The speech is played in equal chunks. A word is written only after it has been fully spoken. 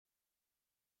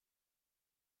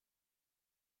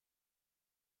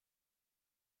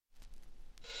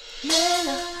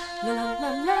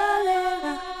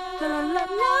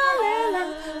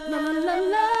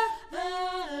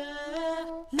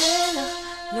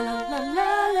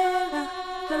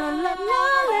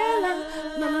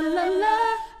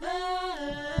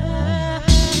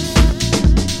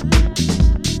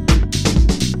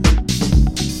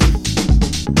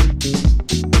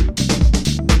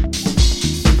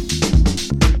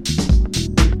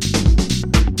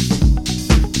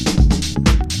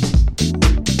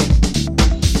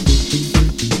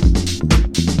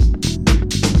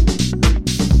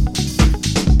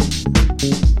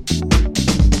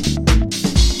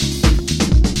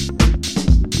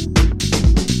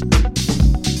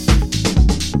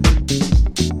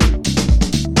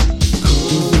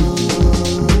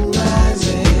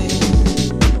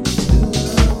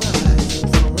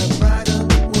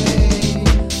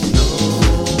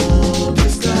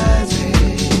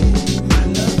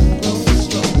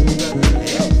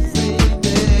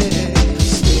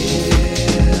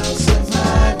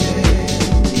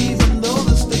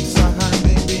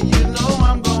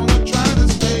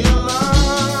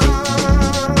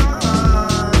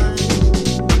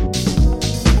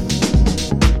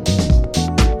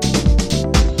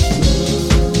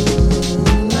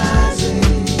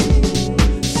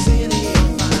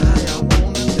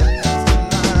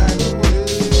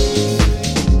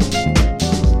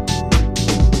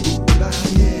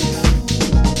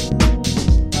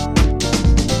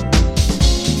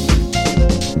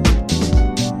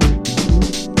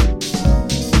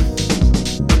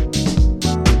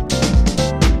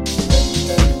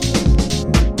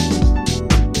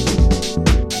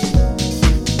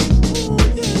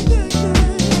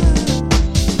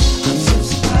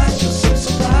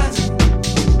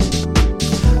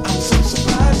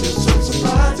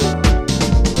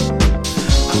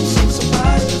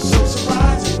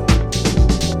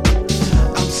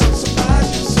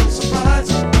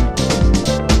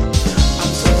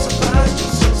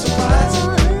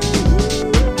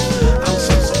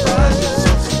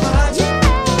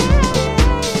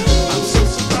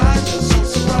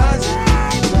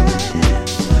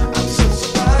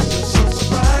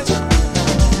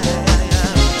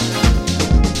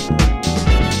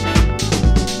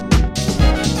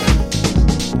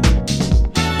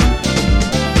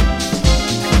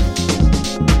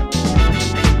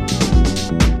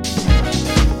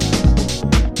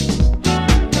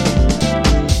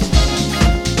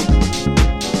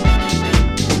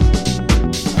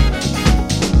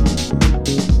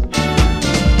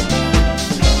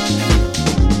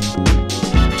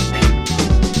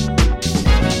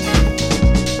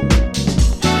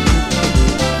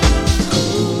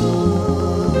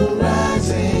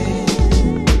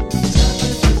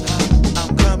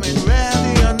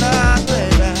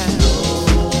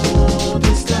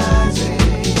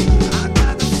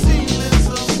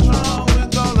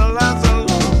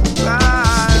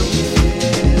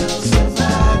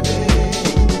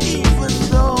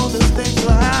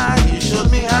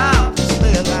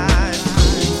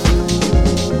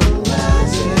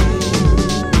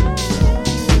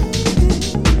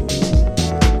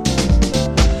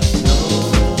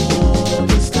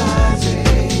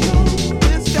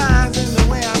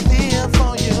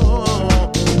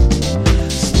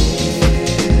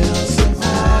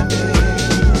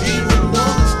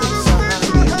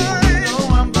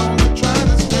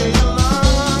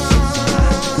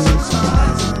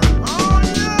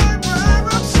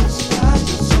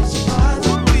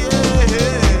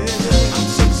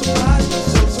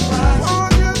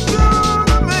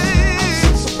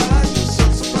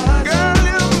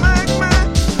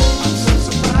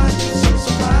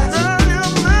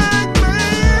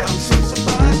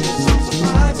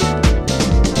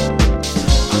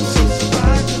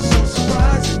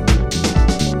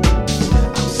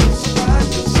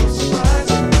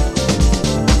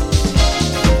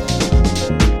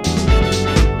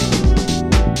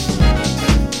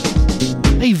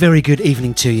very good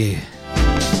evening to you.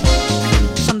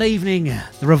 Sunday evening,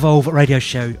 the Revolve radio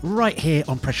show right here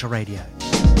on Pressure Radio.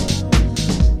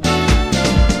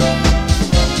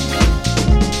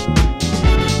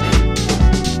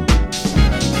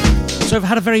 So I've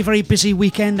had a very, very busy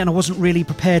weekend and I wasn't really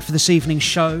prepared for this evening's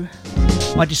show.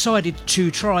 I decided to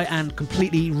try and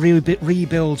completely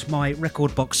rebuild my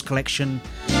record box collection.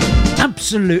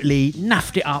 Absolutely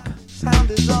naffed it up.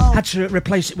 Had to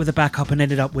replace it with a backup and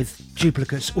ended up with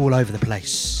duplicates all over the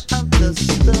place.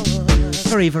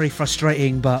 Very, very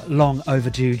frustrating but long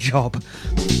overdue job.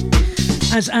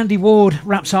 As Andy Ward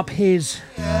wraps up his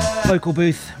Vocal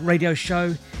Booth radio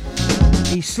show,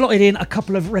 he slotted in a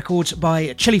couple of records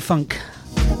by Chili Funk.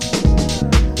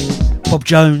 Bob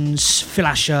Jones, Phil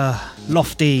Asher,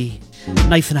 Lofty,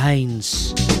 Nathan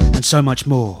Haynes, and so much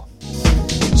more.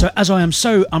 So as I am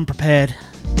so unprepared,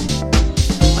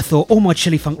 I thought all my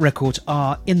Chili Funk records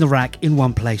are in the rack in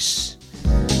one place.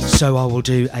 So I will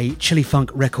do a Chili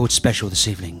Funk record special this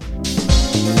evening.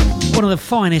 One of the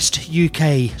finest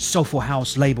UK soulful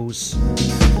house labels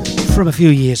from a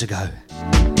few years ago.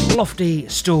 Lofty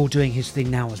still doing his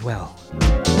thing now as well.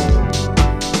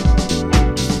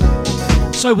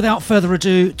 So without further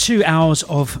ado, 2 hours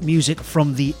of music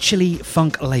from the Chili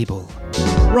Funk label,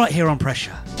 right here on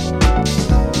Pressure.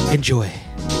 Enjoy.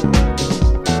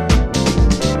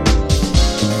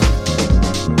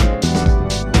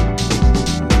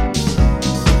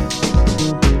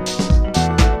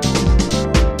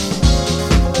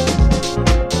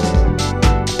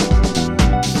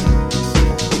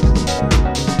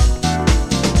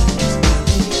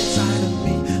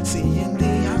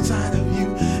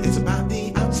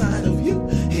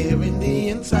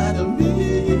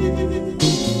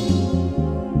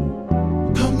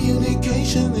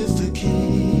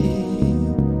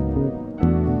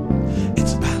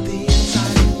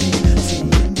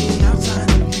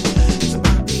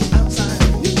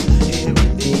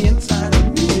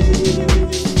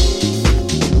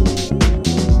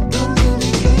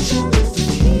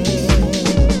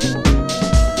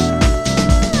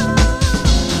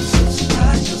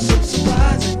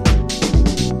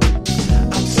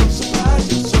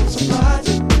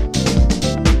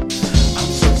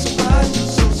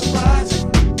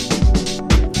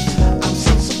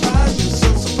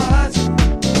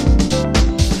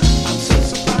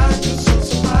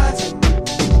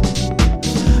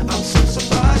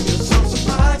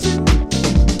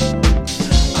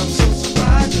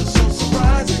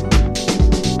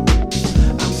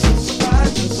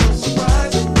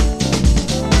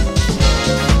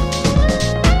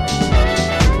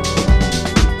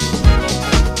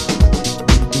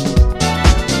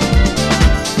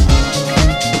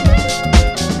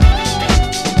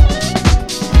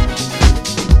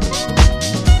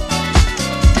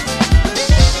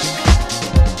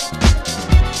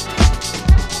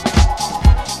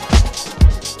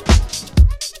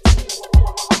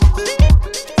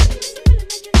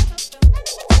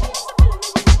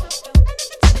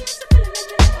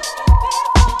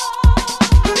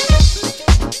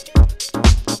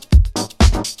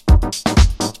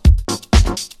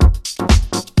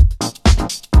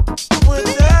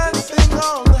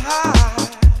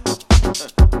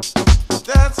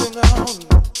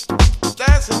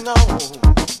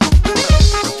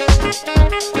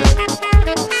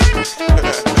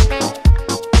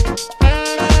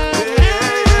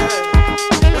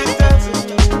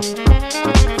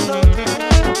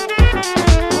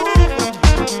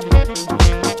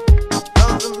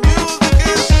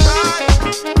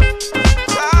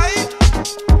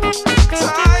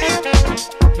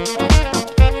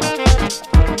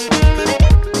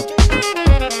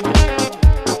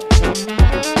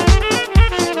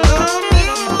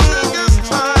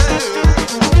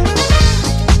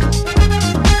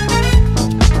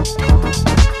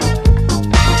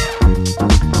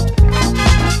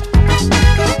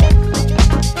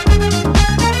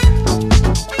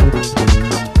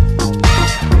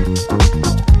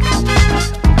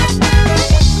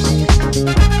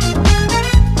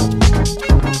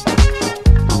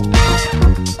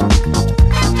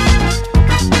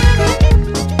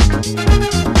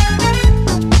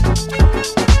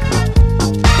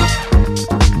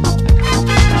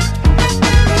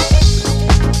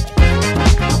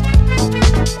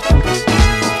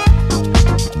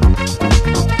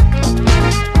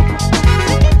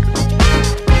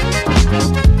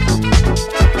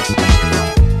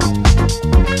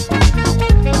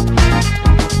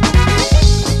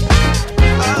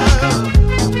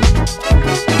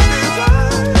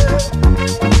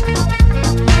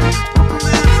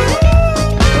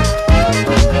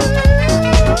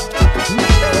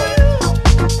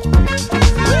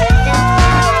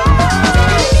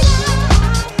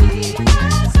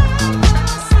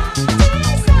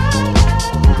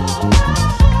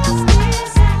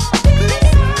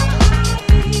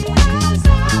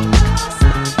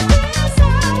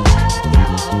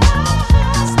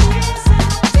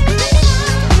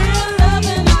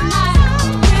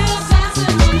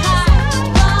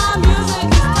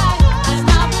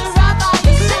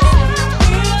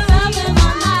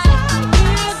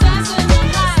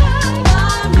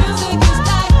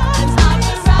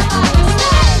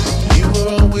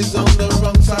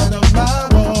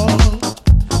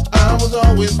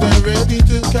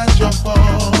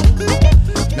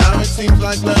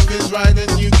 like love is right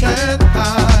and you can't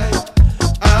hide.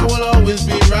 I I will always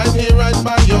be right here, right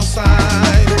by your side.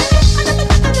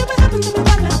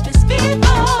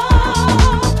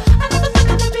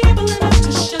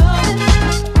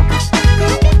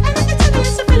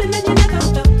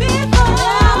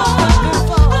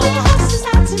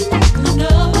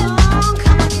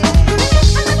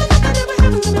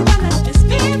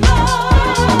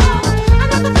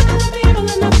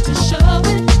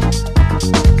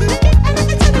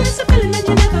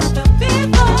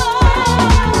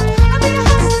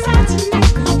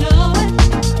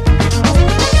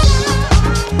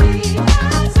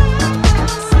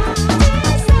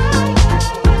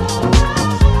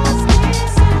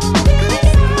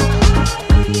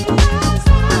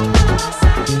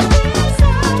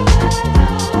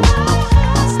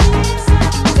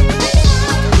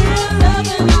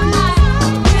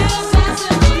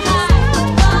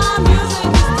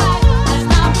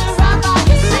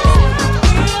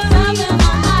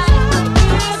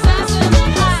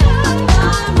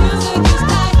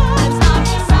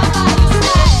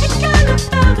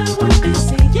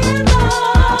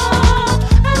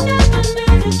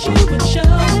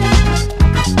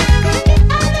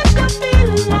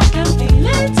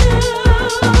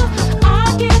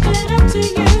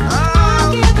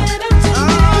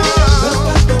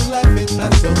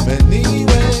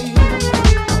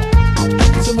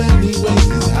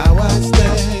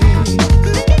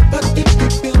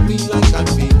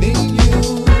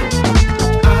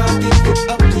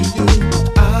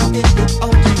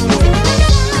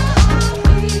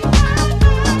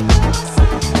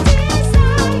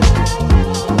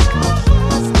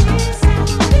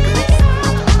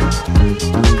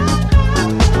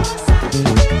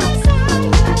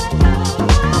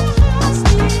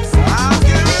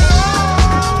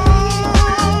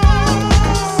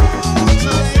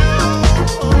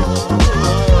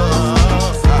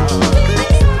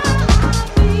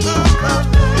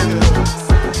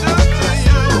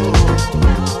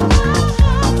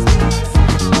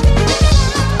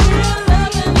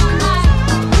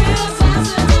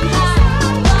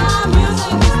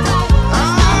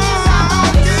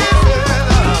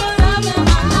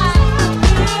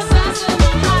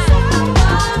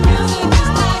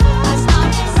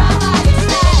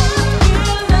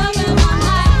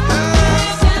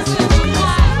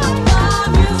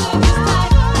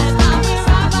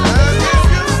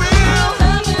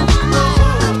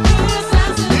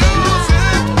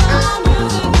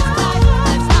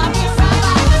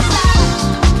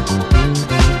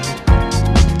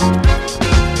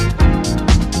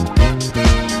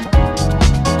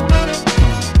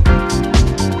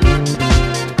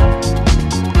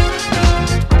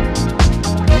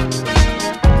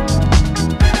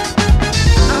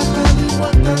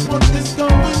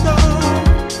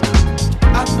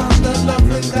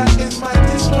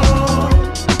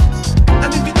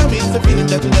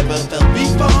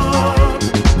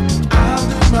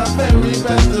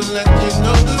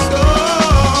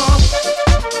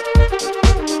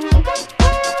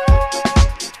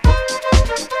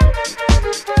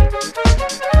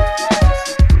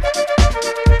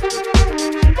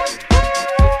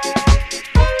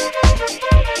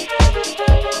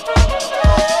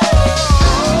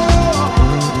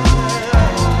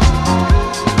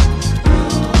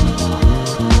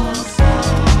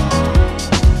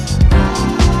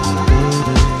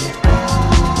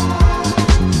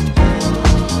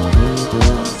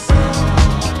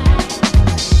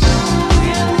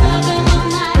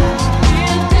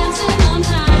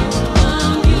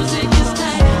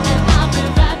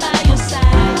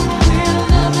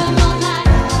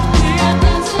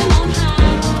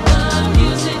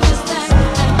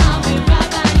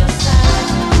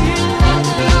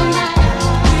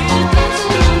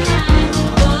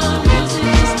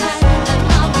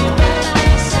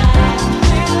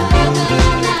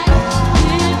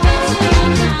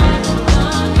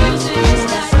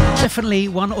 Definitely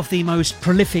one of the most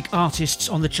prolific artists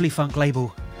on the Chili Funk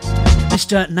label,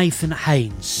 Mr. Nathan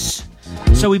Haynes.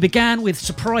 So we began with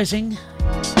Surprising,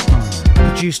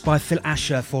 produced by Phil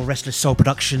Asher for Restless Soul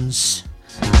Productions,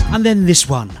 and then this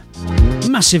one,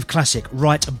 massive classic,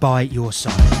 Right by Your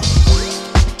Side.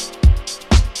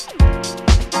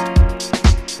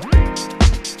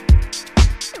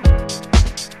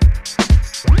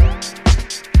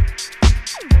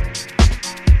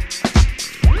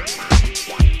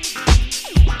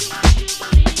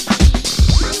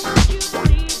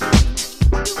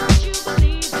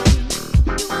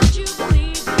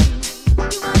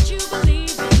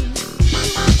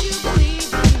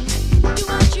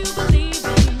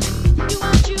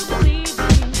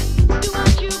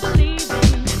 Believe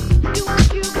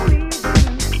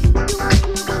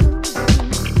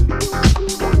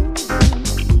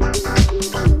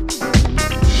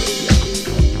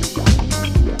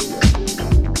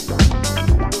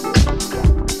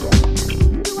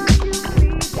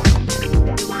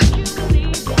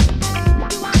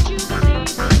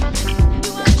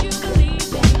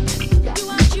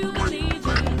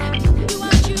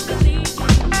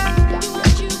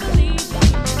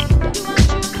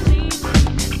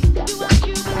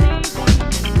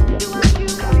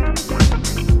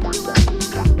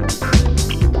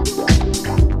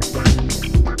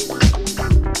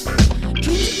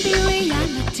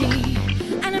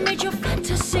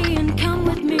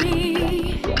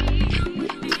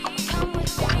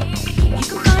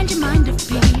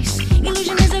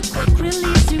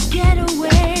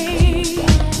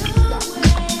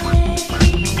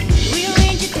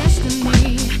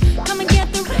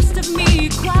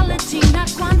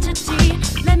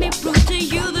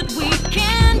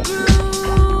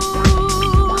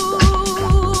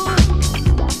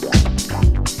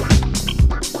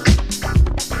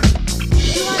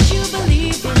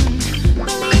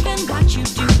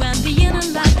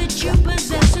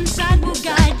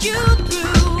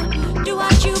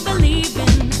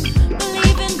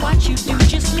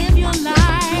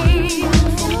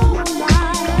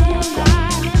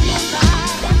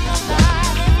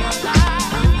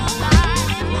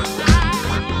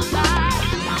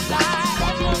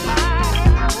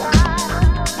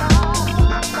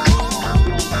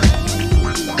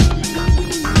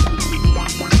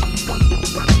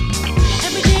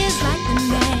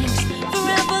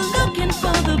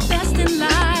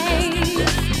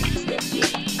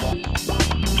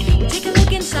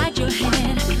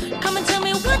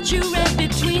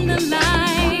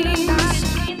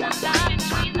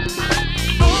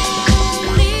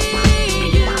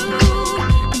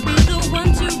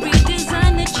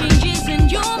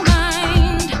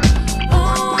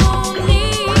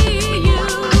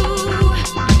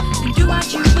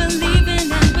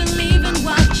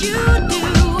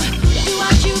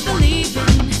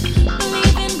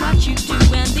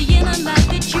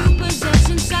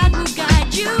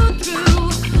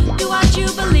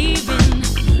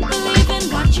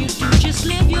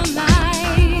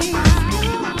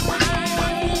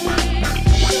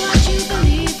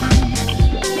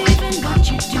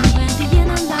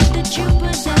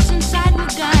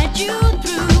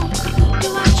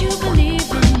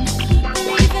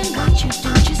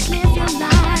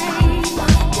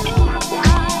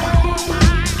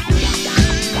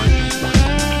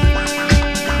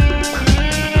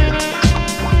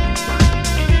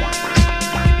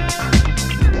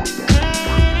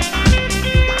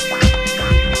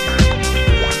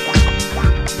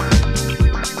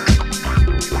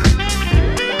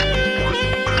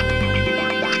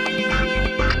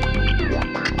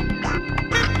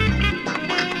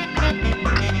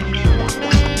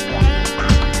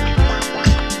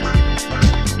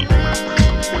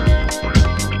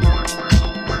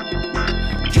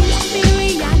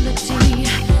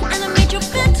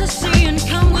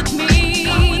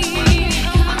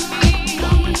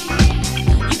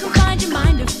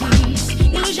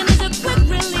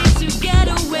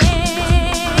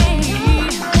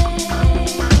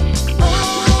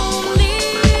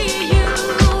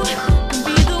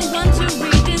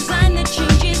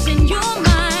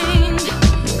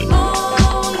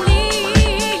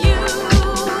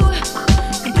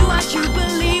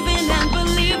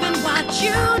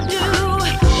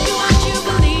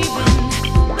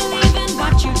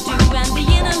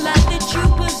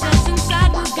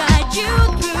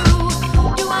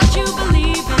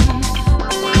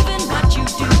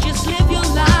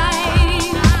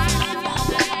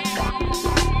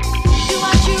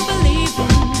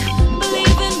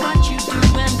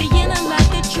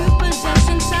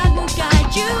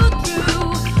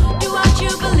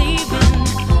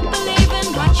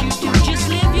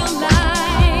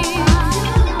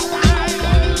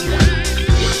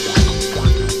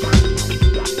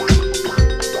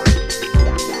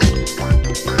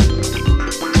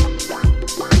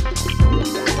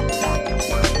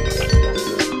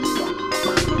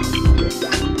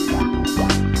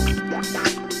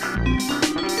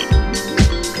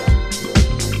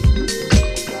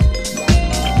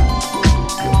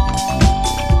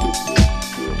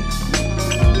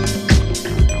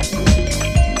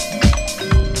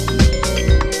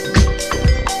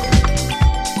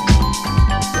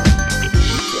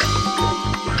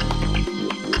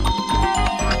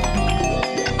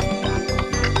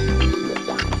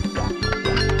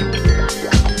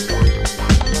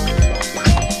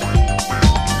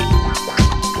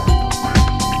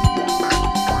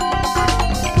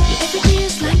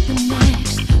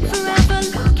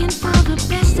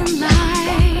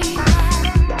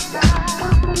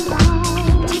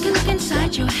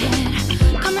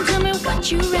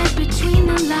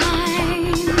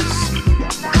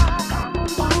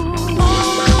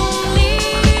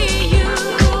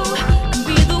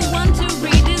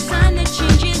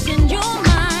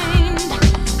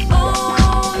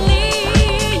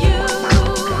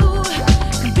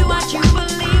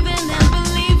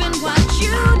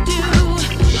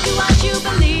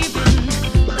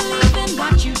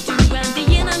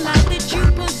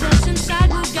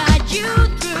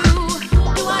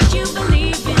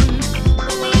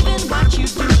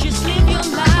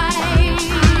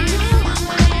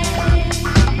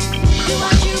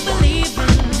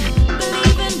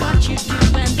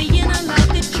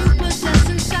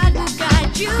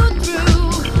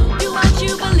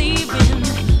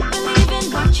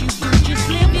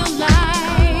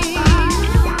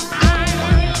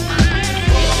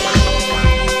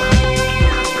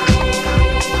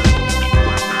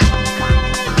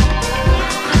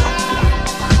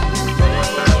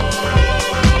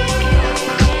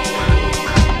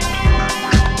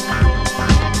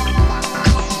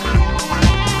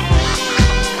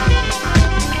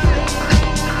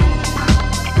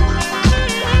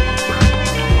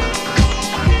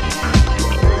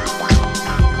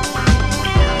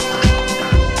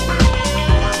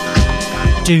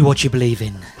Do What You Believe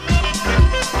In.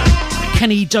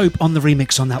 Kenny Dope on the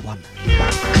remix on that one.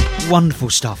 Wonderful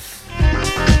stuff.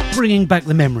 Bringing back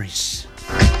the memories.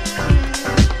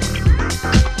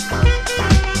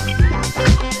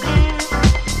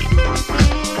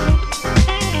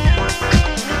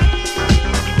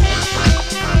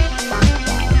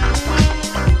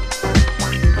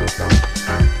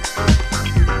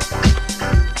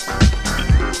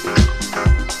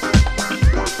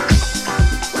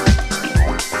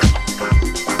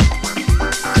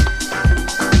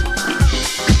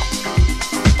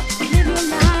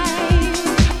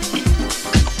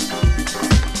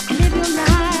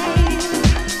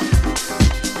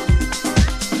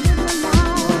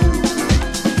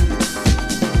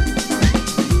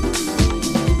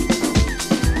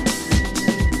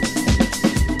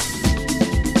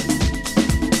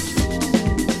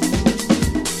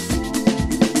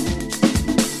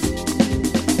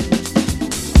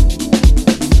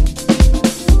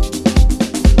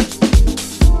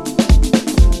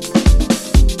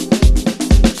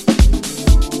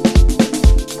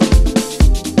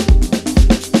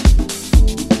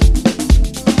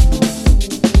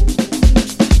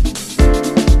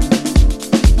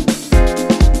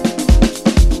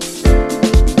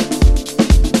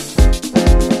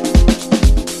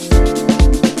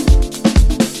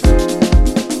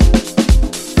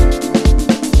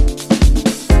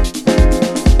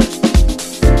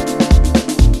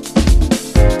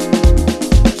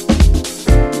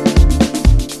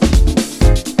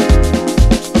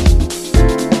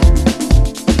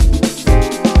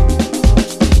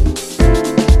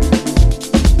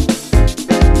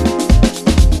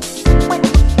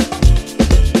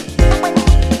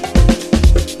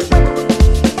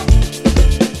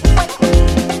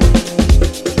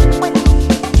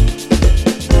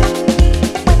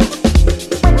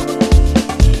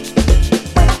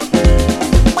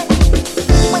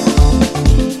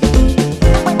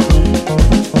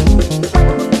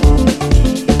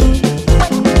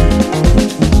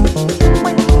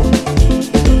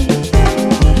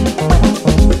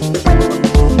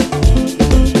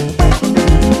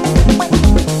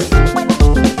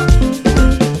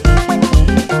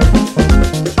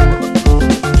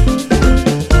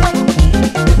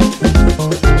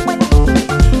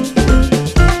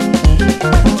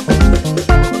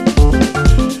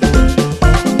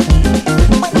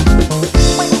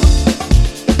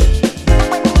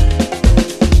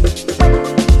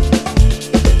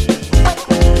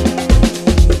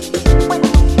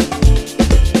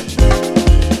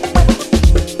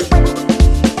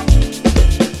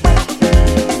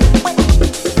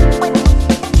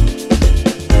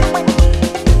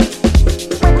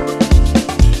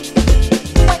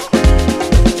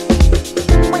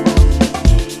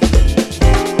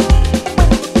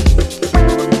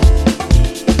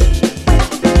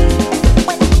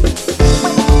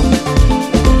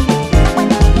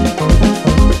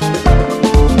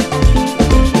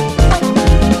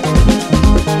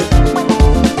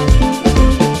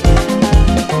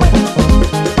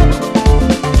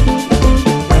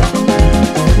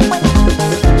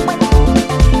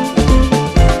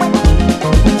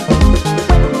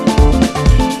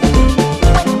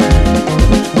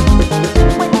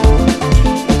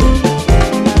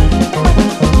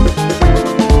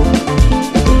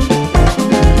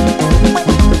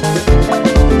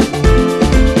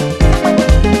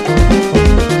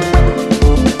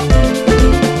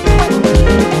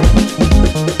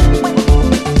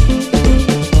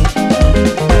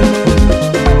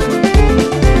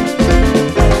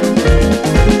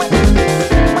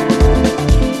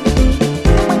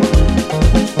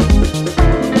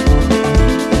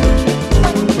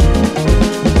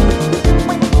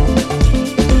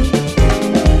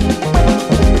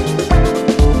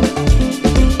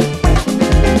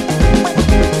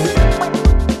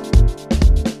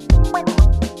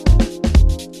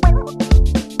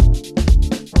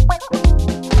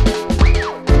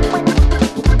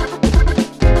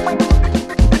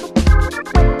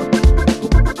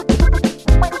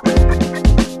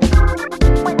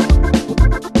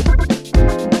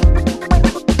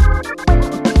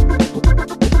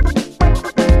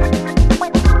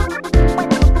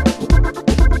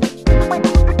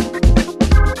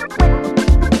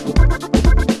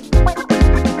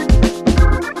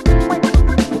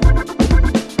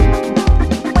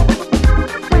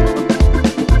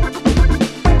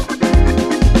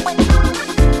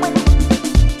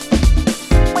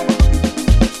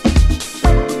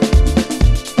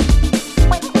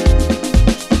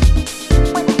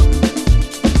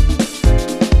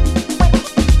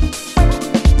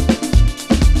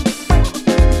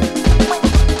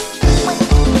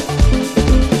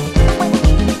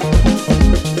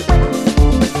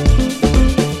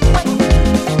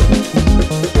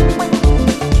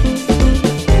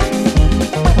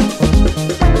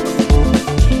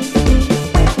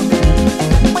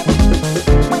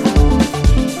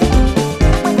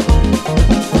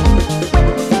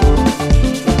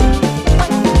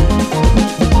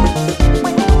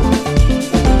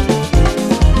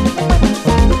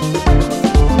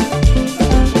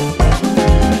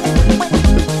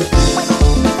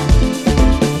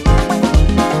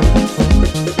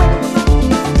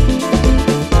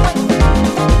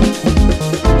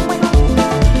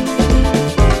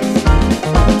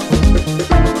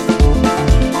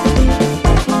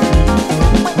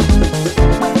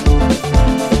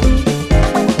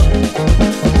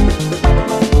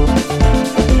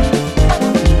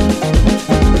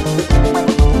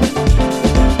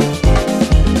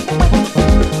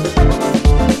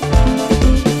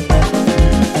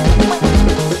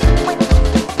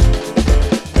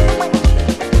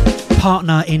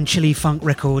 partner in Chili Funk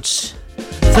Records,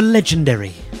 the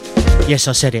legendary, yes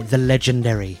I said it, the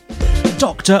legendary,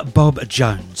 Dr. Bob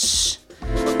Jones,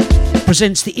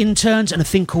 presents The Interns and a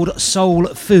thing called Soul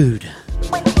Food.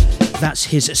 That's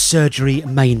his Surgery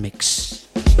main mix.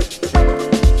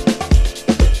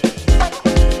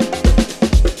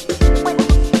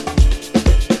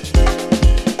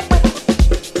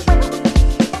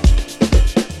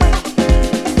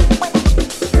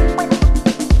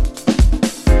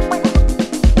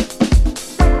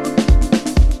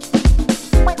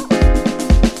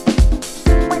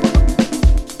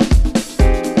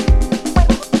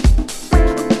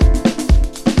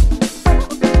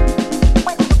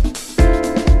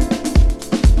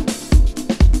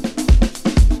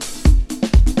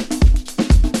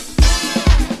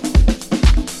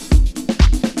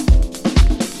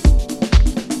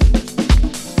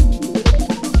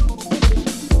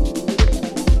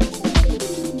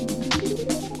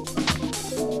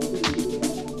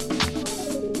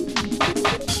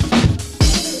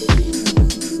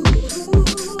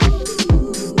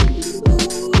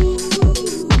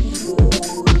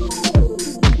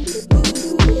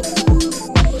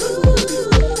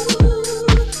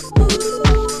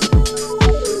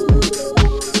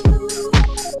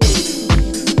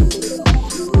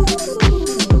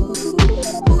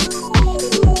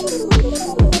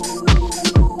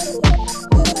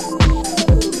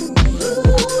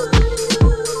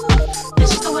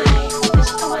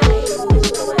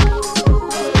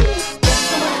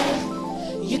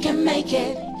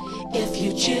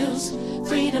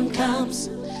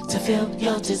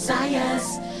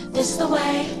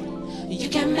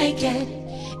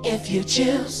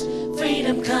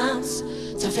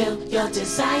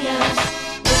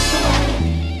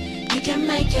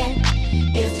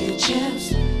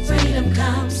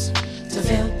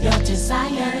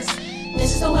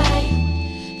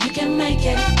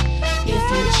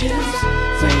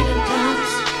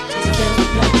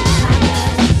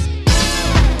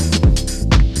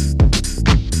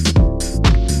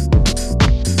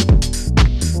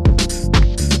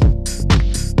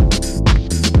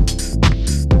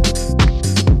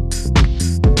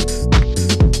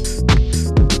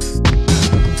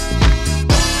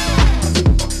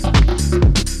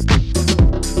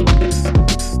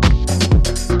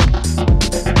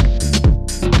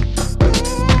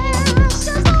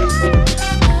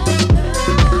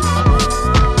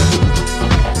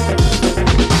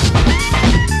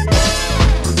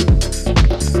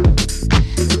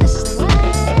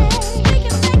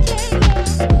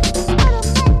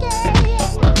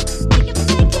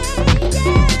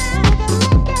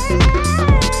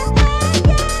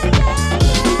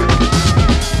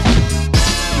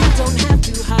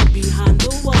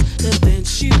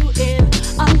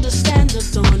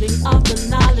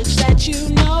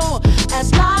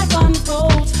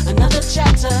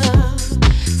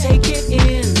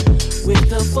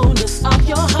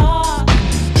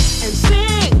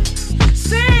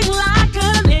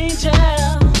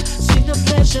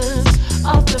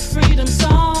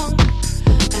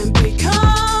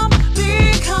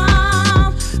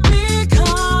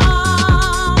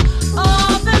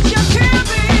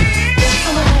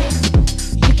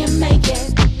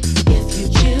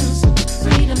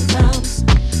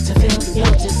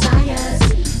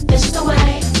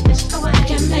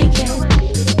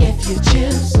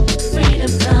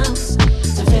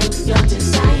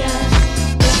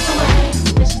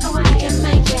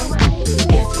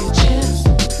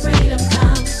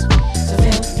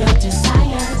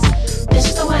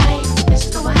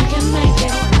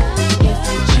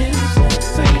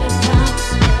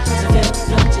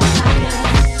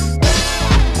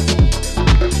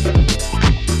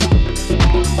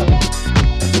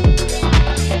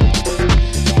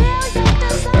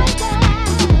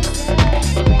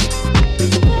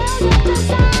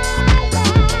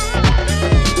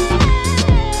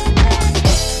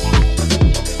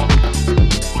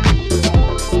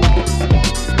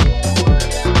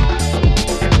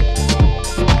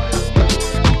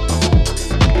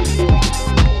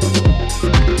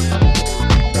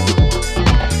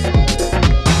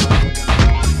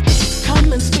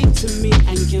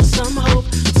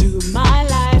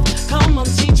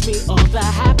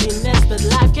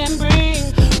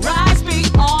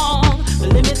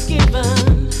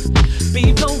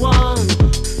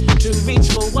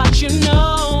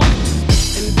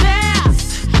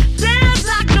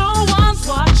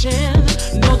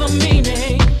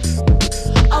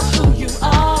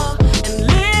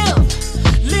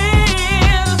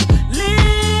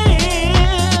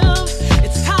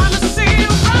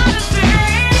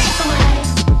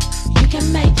 You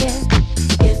can make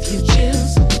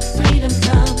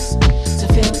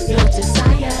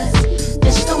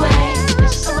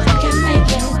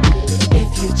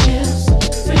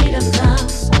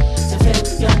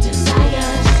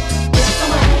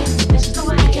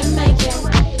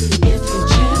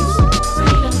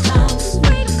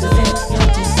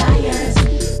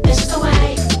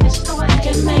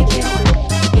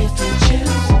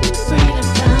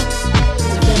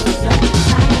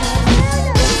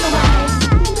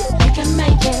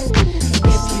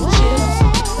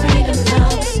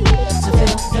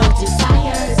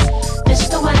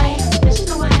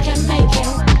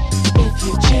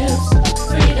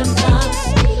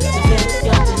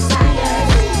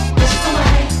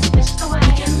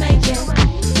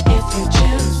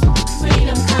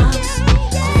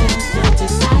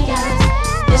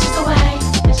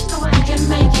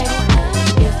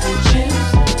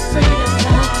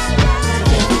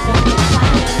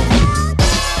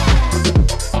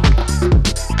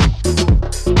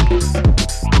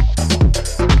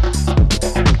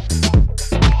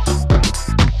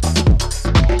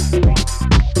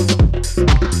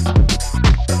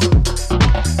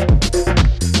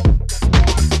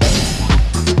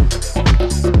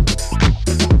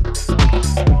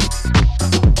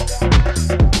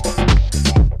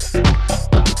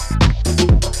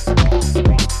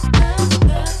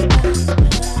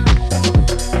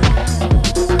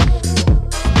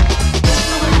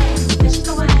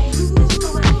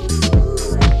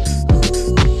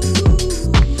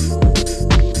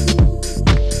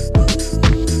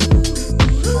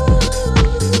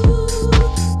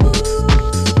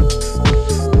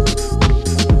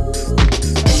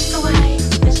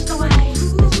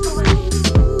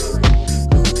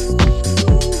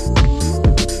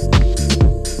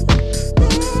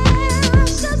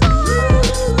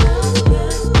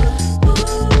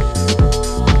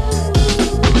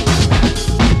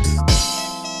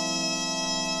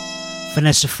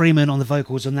Vanessa Freeman on the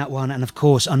vocals on that one, and of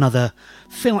course another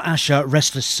Phil Asher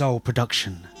Restless Soul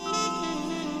production.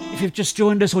 If you've just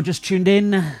joined us or just tuned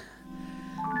in,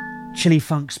 Chili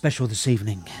Funk special this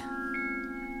evening.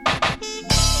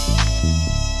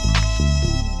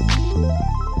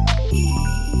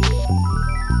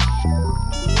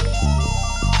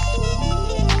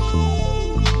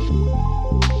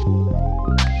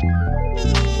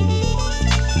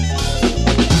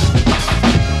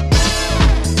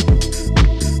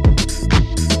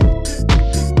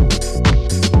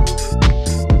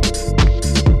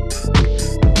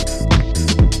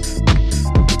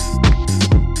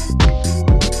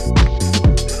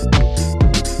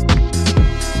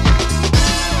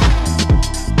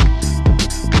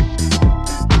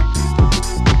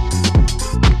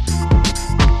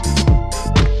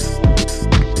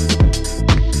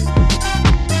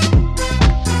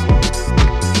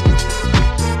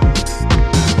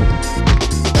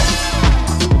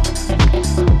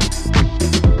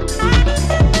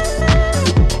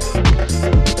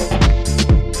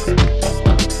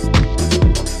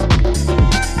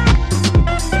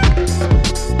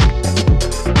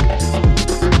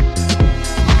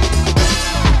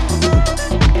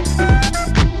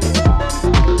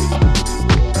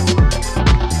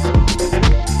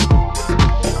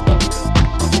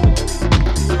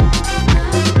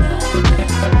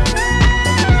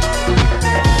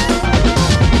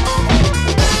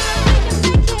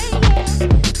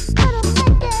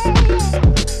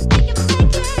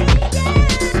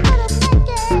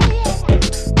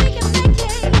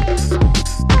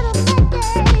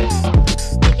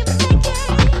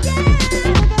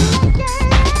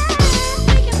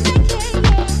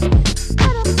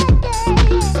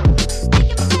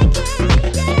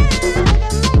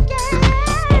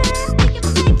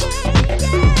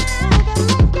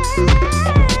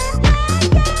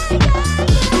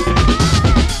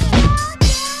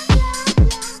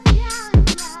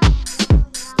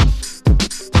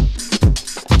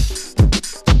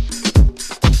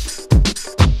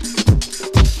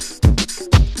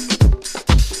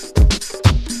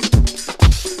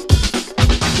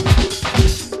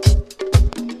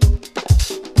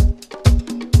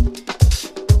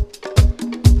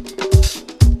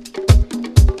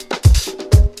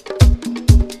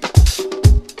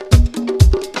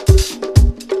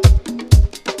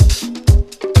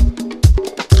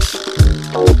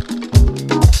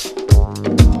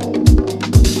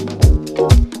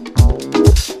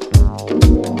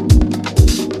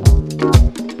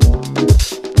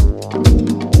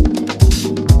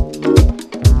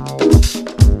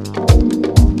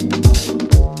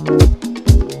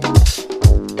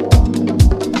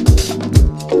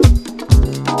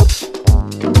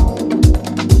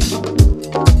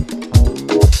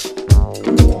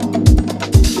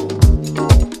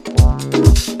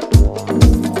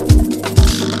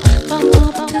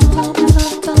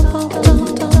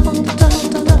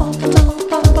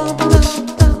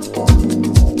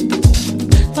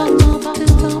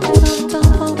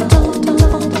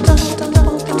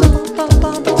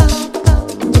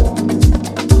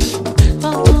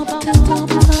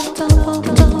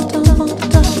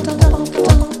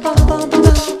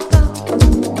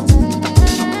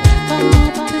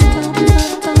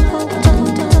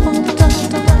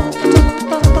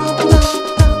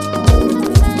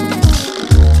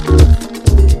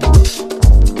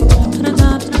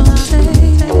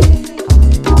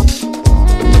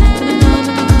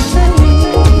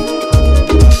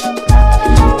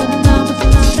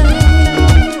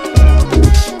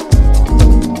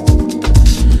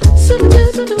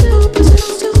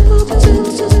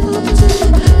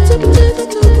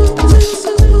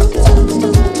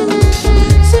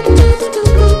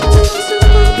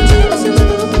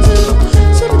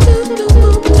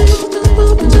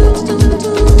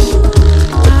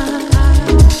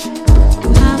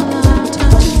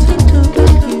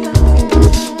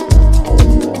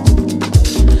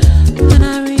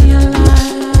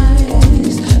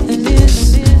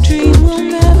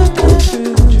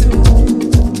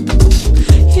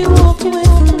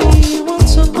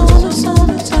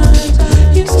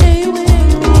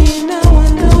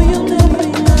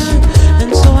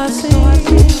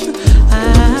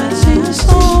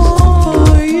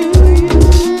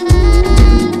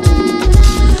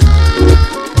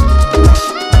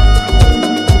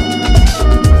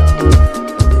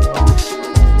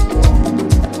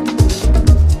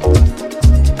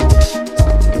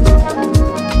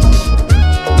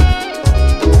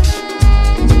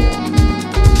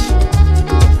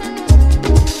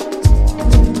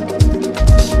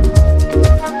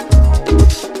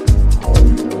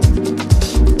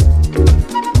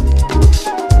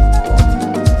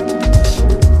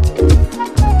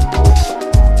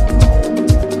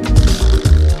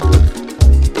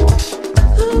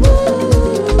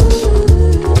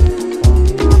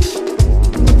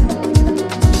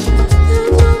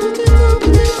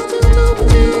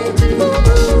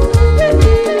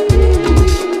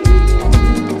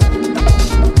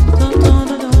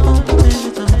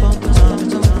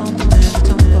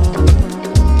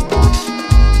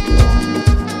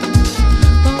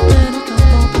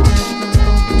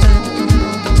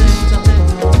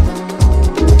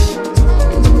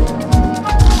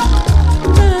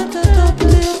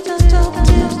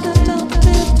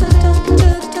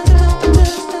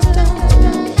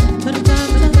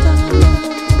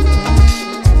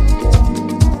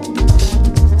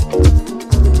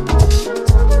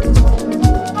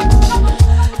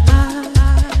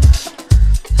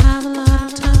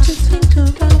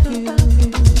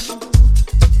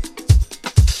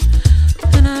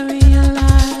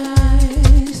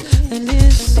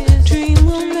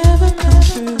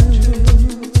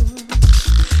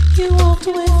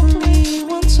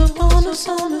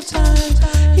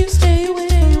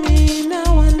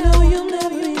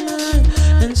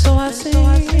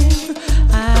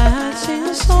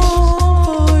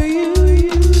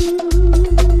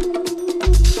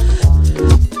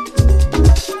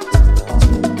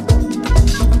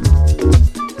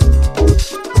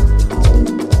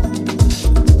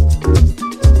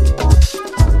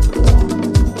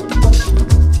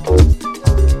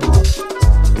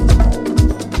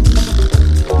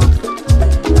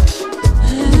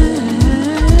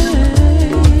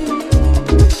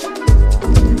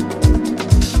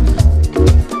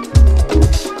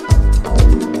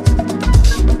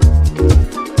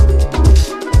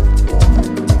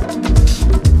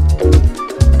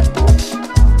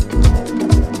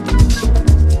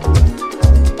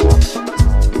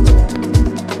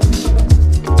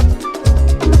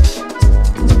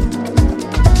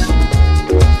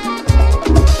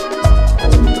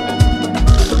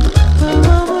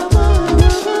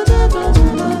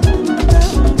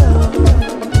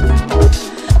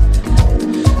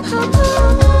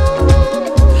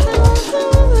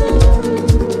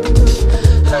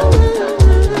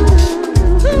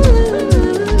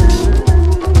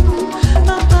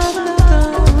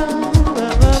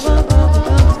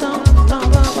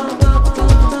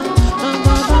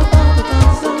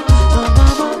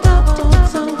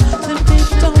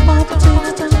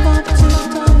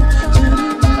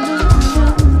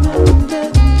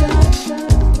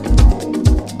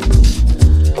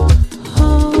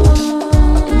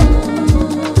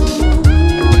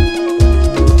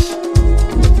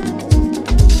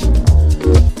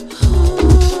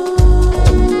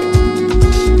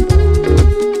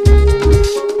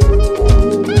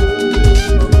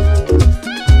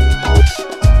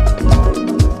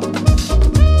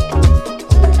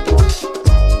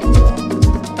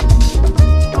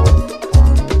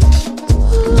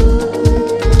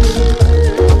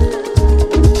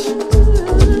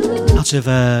 out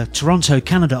of Toronto,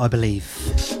 Canada, I believe.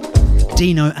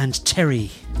 Dino and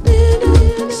Terry.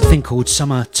 A thing called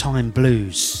Summertime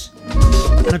Blues.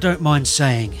 And I don't mind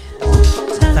saying,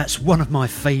 that's one of my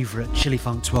favourite Chili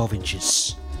Funk 12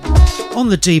 inches. On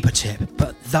the deeper tip,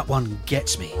 but that one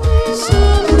gets me.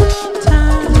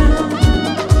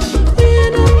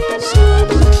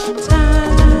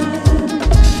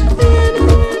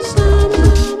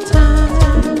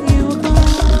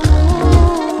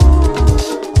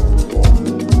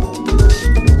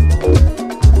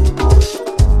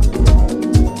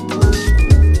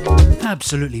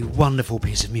 Absolutely wonderful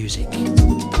piece of music.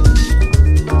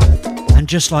 And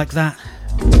just like that,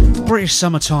 British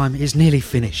summertime is nearly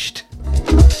finished.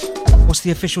 What's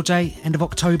the official date? End of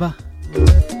October? For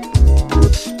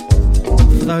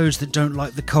those that don't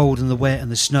like the cold and the wet and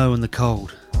the snow and the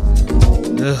cold.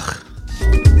 Ugh.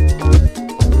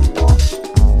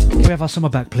 Can we have our summer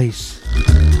back, please?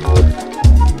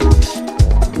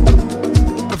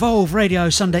 Evolve Radio,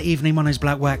 Sunday evening. My name's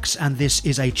Black Wax, and this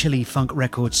is a Chili Funk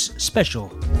Records special.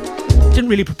 Didn't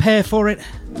really prepare for it.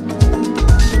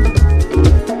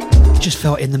 Just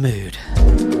felt in the mood.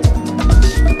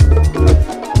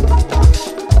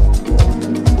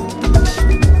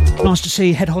 Nice to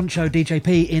see Head Honcho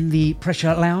DJP in the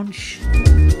Pressure Lounge,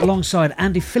 alongside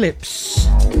Andy Phillips,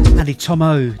 Andy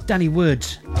Tomo, Danny Wood,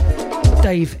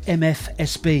 Dave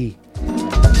MFSB.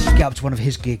 Get up to one of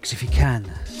his gigs if you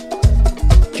can.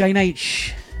 Jane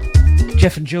H,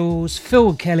 Jeff and Jules, Phil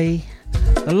and Kelly,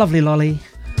 the lovely Lolly,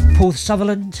 Paul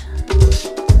Sutherland,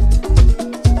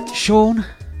 Sean,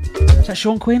 is that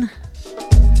Sean Quinn?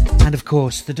 And of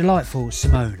course the delightful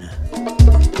Simone.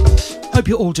 Hope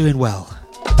you're all doing well.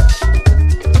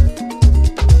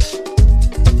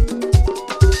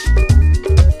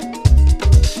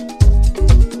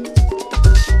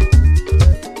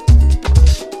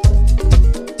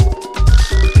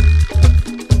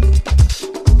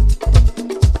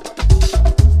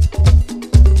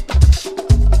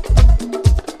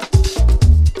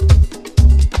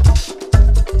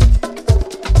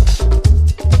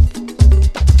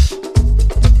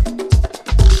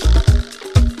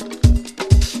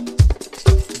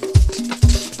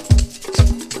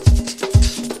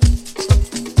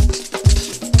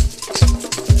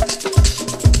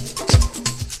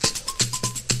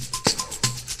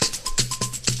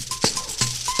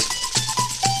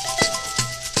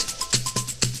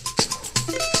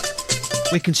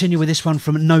 We continue with this one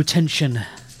from No Tension,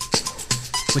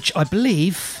 which I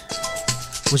believe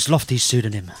was Lofty's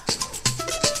pseudonym.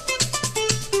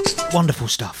 Wonderful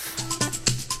stuff.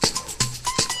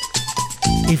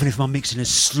 Even if my mixing is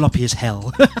sloppy as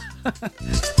hell.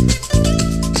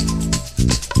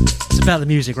 It's about the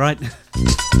music, right?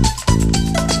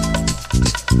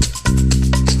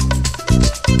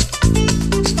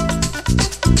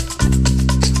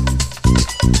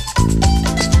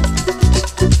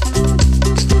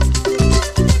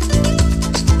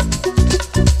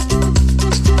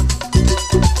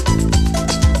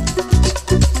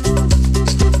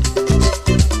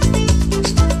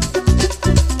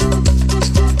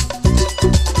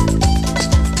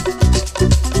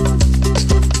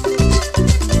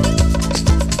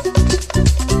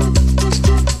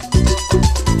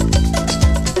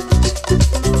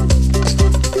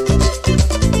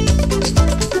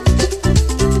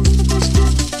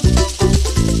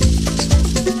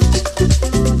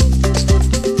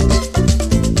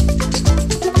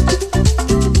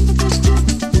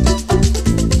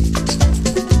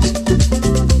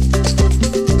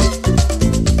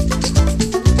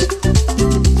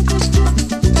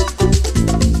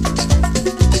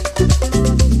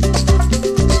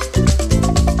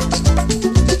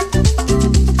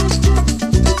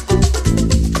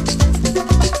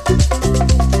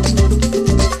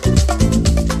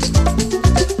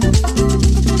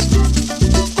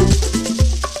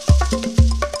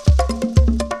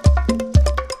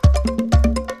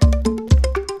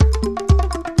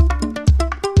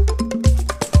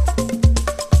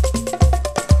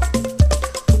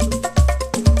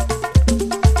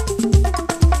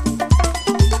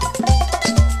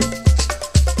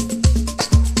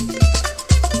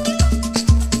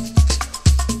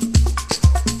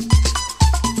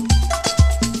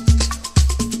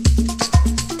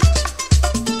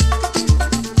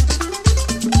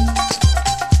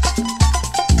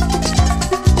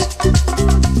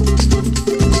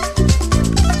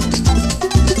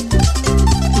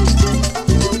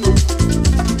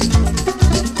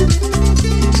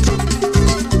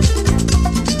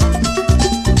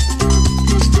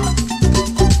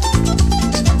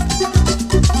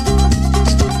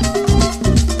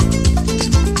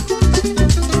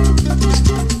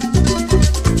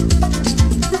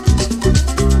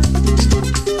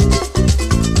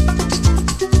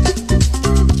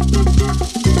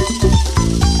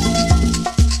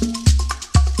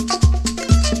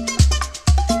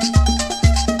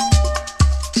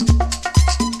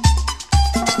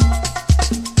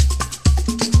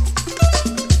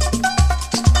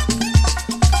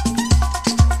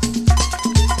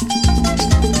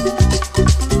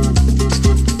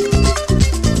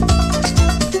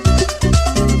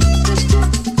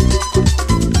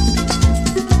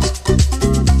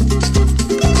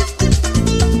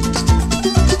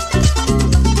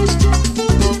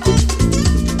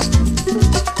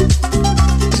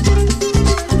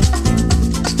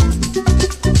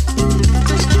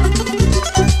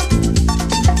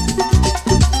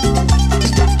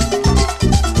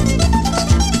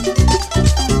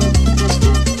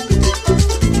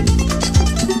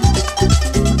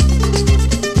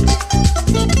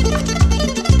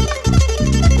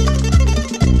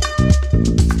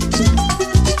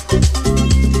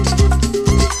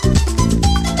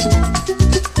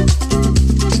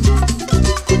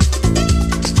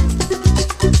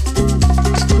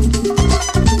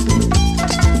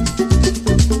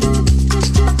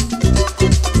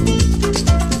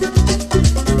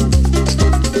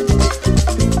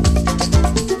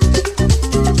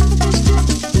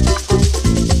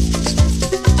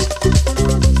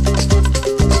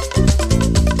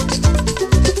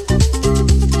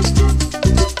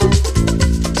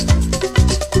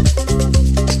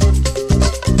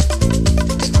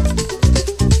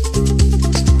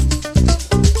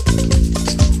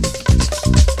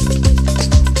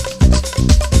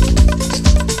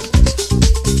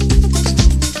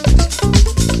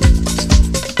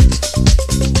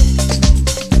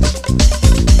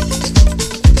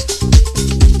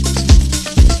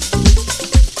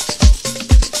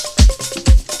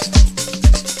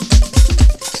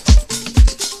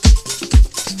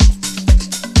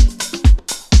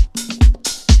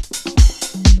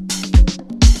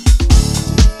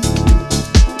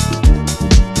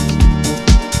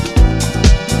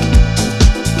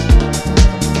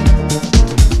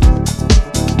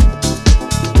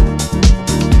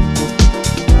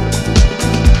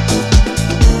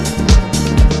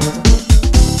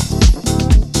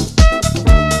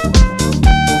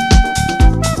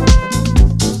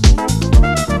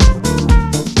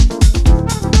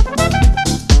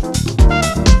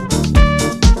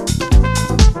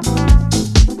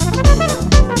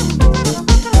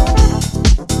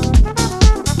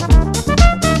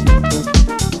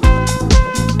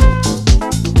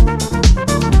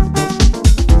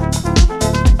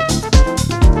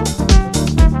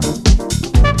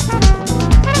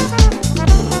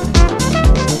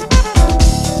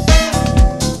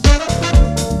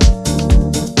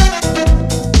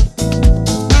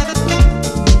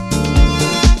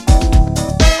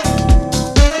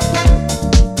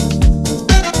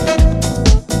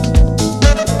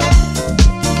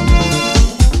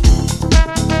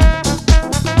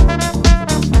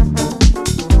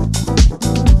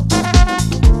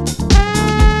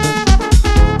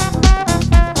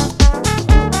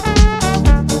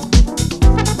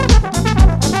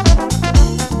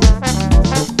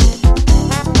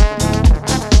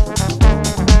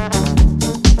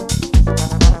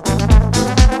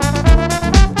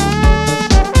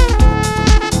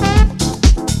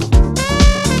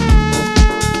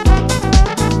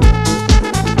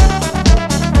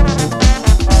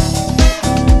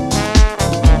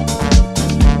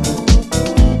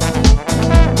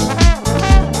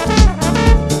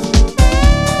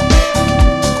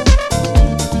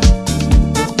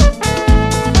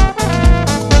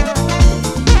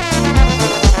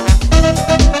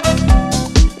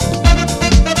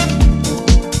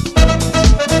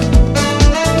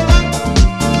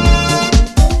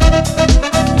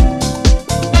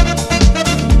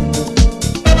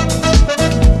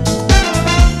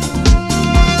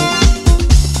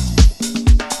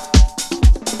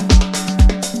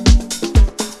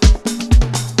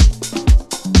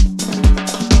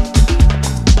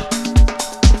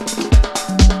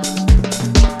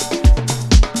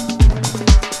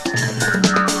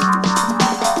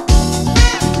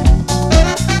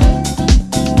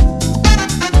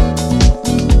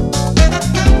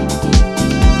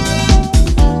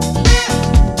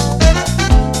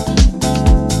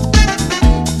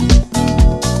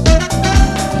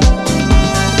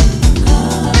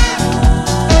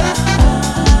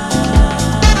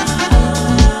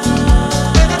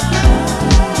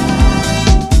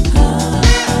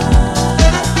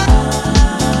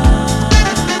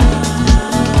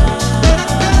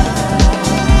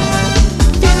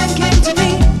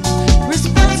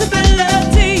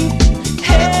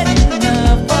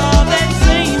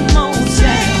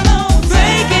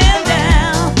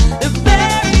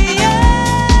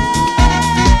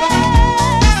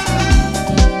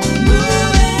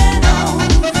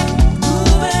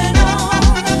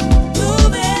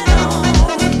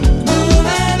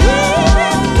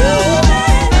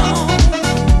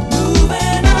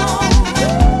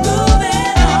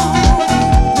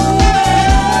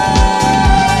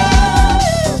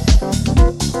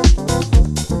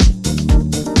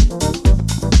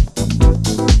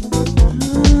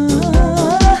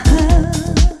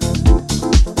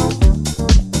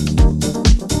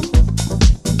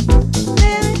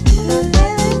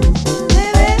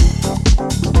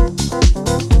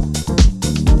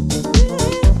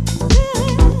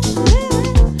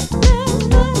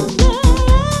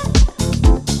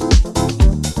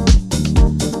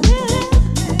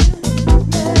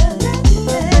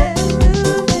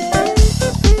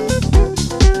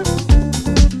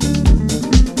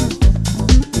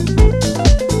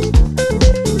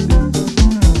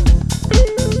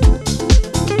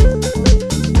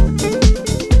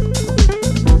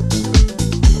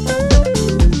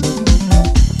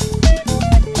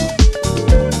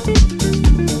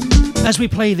 As we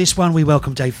play this one, we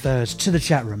welcome Dave Furs to the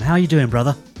chat room. How are you doing,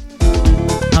 brother?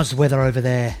 How's the weather over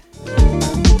there?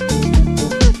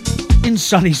 In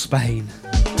sunny Spain.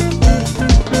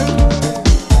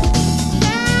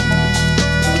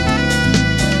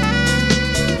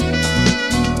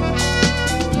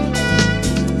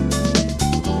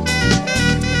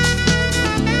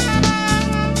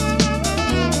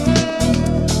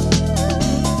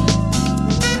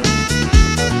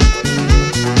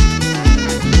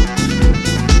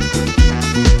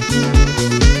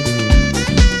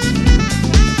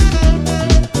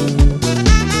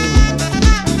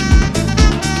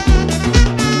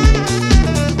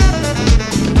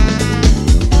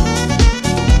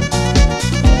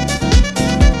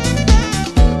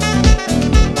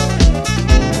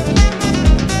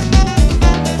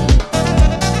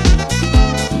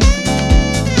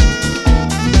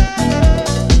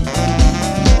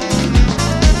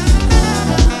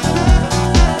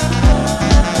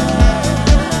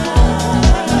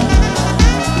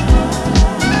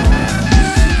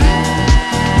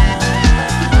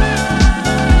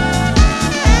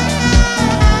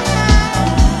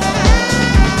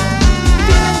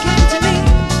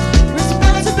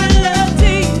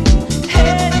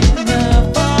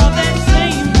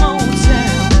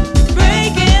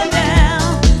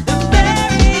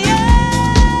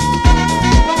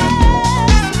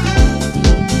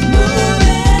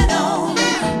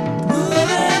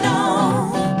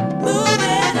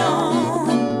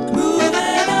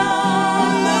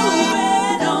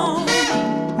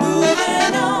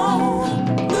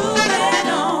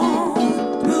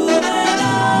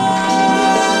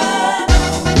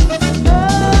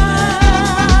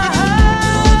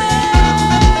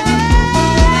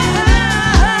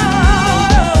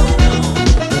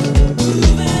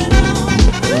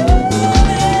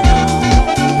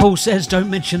 Paul says, don't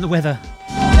mention the weather.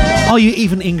 Are you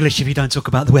even English if you don't talk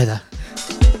about the weather?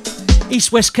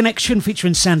 East-West Connection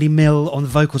featuring Sandy Mill on the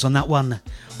vocals on that one.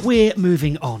 We're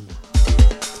moving on.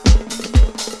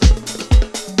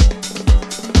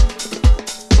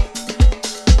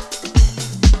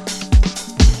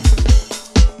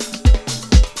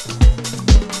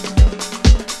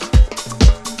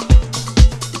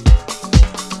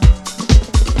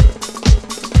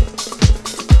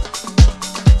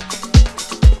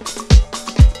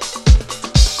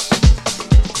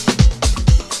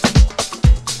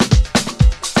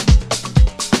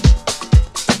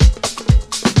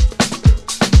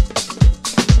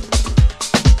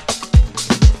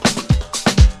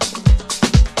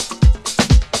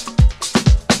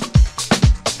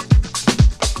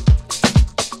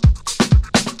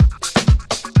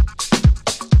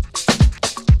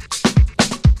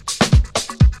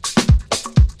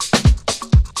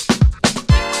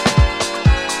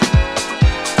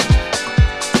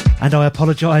 And I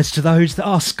apologise to those that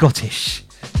are Scottish.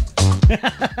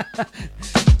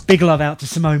 Big love out to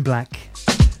Simone Black.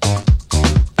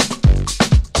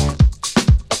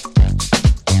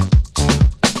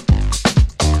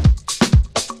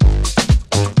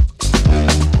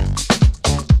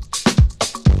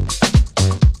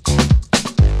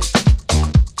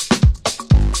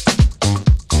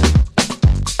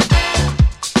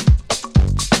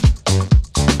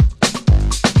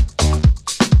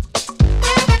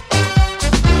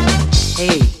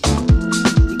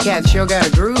 Sure got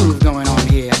a groove going on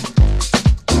here.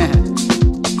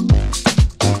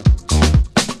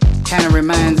 Kind of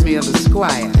reminds me of the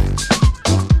Squire.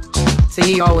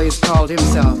 See, he always called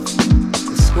himself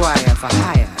the Squire for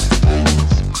hire.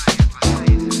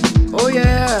 Oh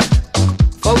yeah,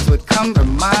 folks would come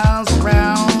from miles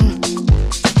around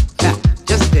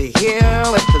just to hear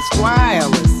what the Squire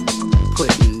was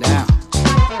putting down.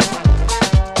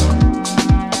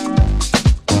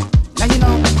 Now you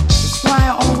know, the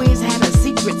Squire always had a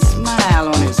secret smile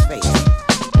on his face,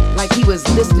 like he was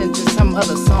listening to some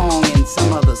other song in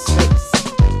some other space.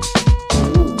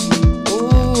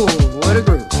 Ooh, what a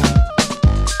groove.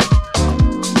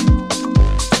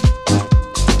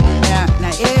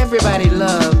 Now everybody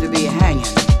loved to be hanging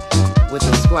with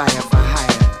the Squire for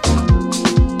hire,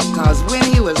 'cause when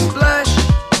he was flush,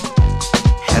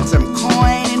 had some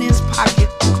coin in his pocket,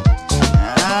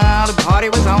 the party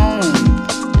was on.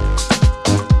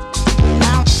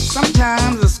 Now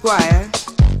sometimes the Squire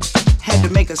had to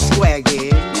make a square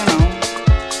gig, you know,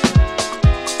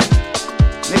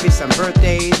 maybe some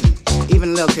birthdays, even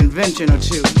a little convention or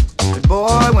two. But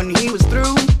boy, when he was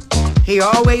through, he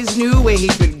always knew where he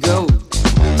could go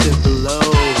to blow.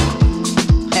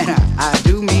 And I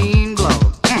do mean blow.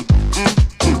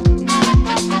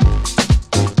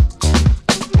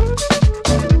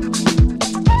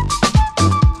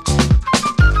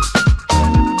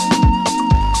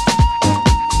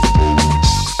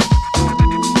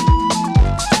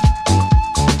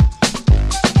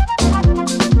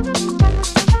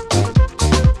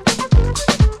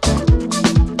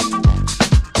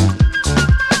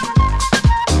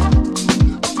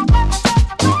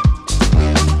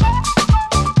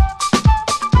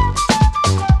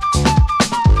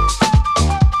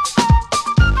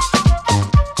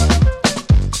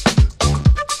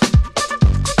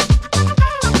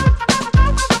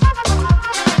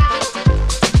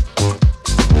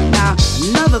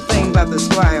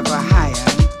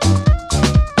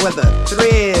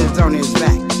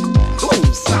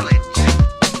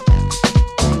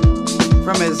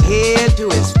 from his head to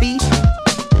his feet.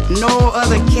 No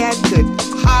other cat could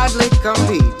hardly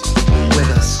compete with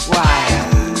a Squire.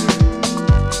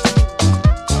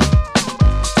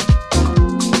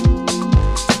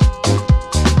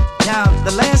 Now,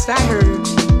 the last I heard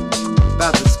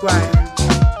about the Squire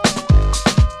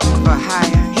for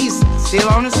hire, he's still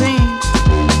on the scene.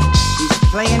 He's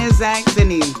playing his act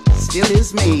and he still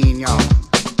is mean, y'all.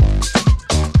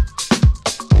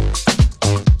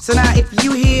 So now if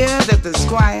you hear that the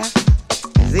Squire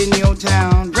is in your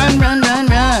town, run, run, run,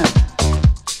 run.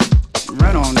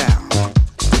 Run on down.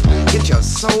 Get your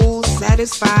soul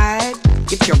satisfied.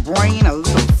 Get your brain a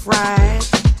little fried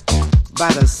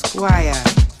by the Squire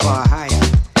for hire.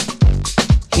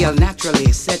 He'll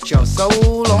naturally set your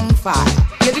soul on fire.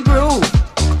 Get the groove.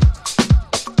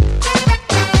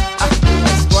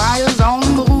 The Squire's on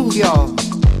the move, y'all.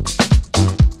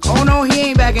 Oh no, he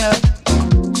ain't backing up.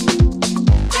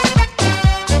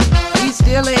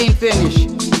 Still ain't finished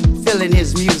filling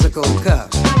his musical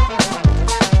cup.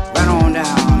 Run on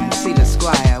down and see the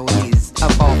Squire when he's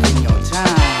up off in your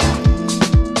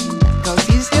town, 'cause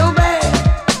he's still bad.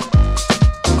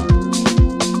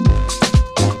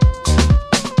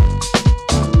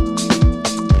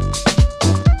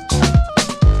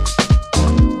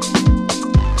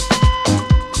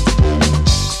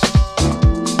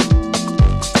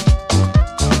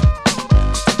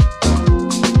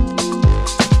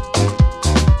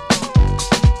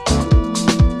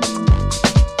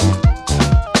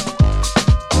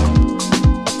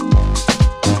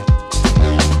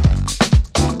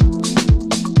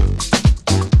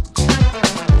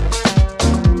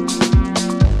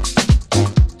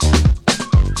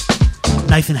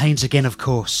 Nathan Haynes again, of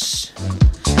course,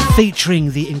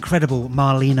 featuring the incredible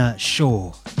Marlena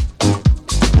Shaw.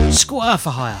 Squire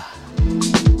for hire.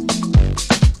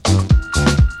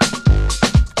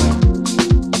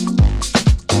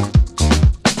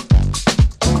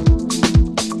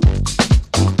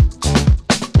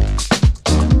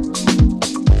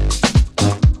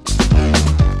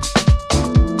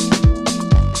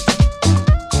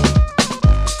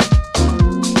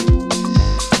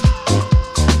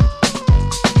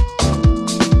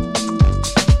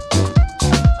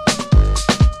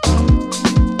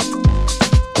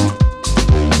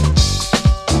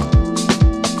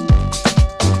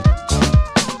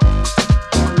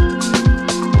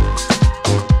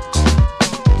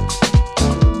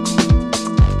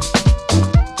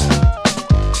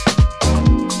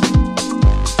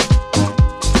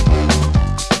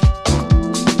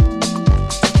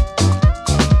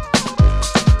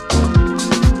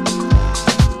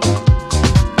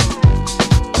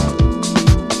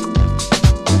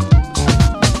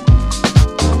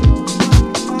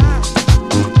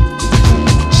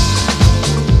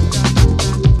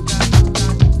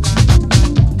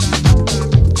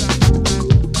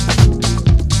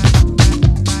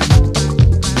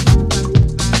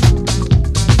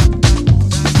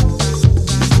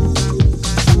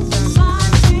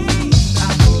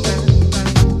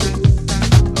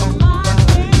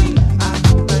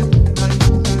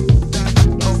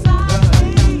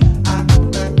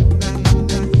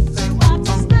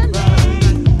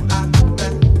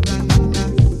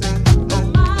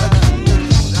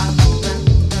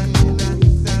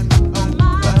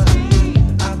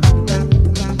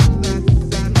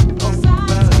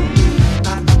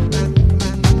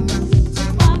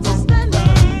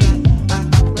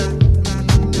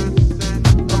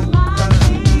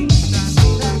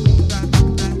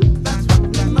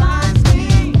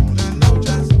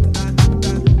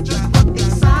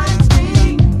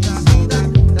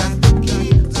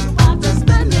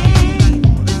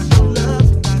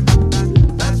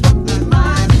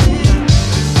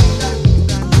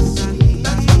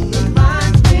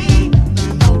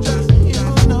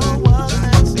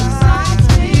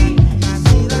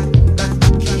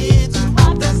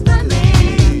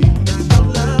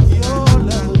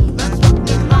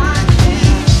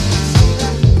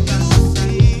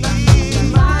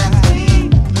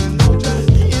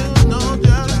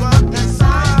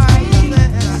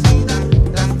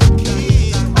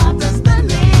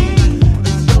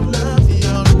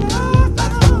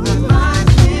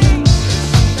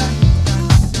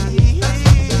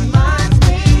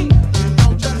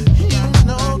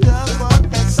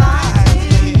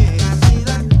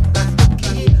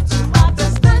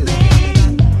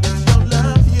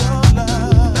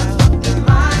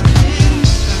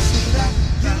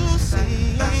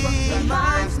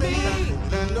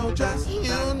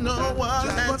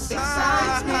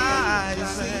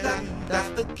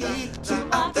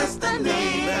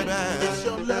 It's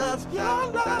your love.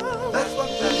 That's what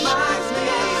reminds me.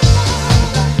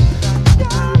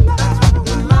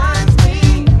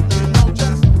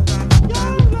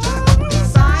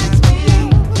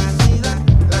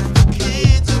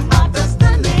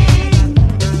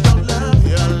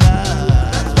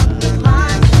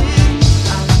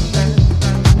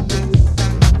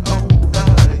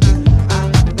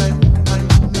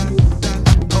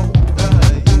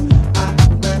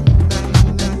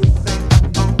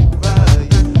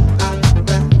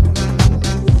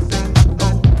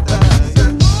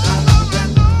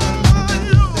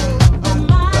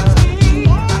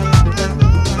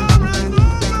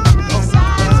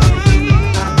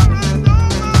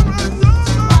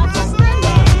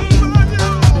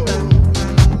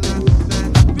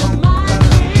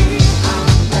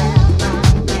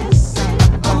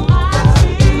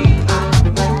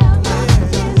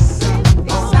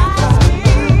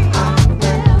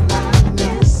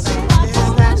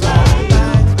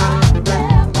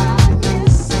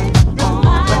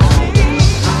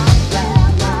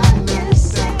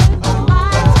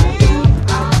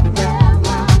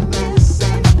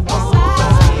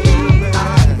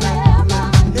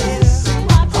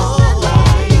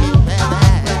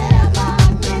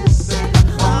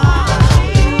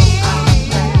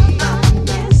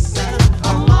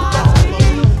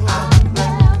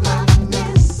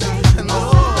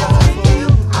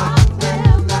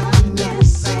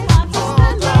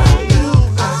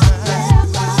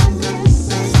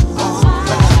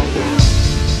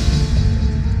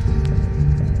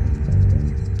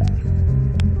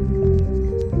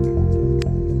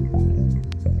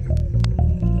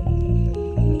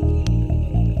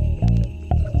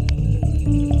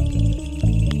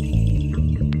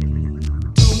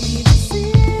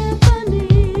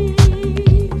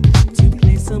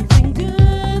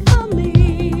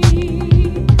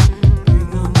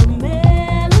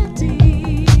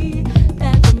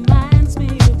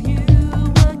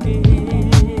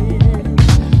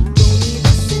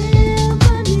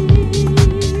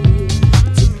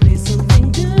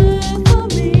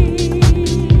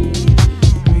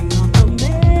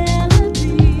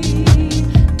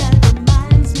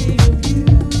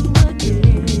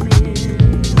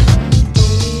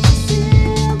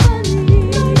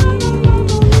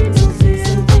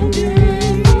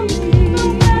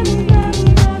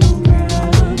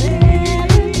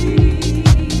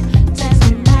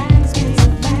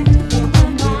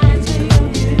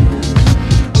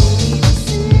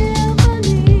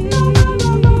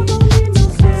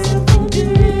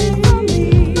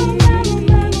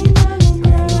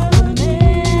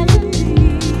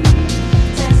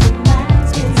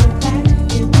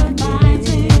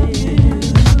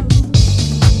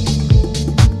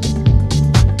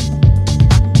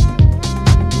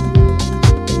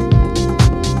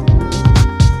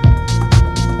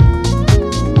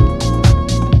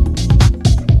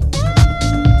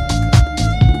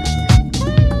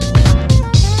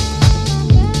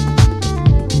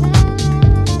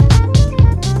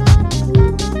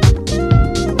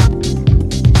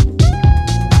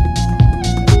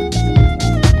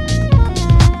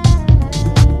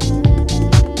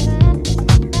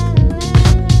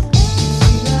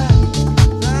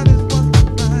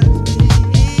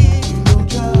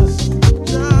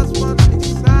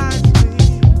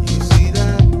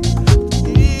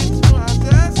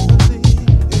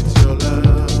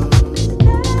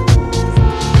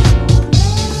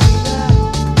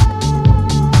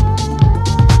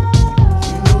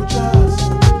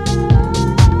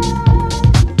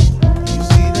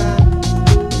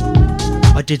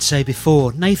 I did say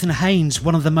before, Nathan Haynes,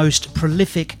 one of the most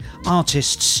prolific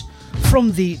artists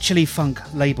from the Chili Funk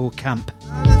label camp.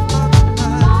 And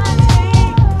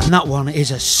that one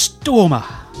is a stormer.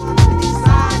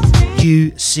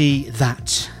 You See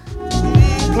That.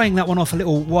 Playing that one off a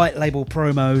little white label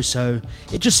promo, so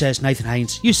it just says Nathan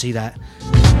Haynes, You See That.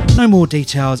 No more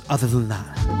details other than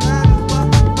that.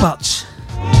 But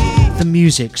the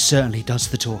music certainly does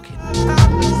the talking.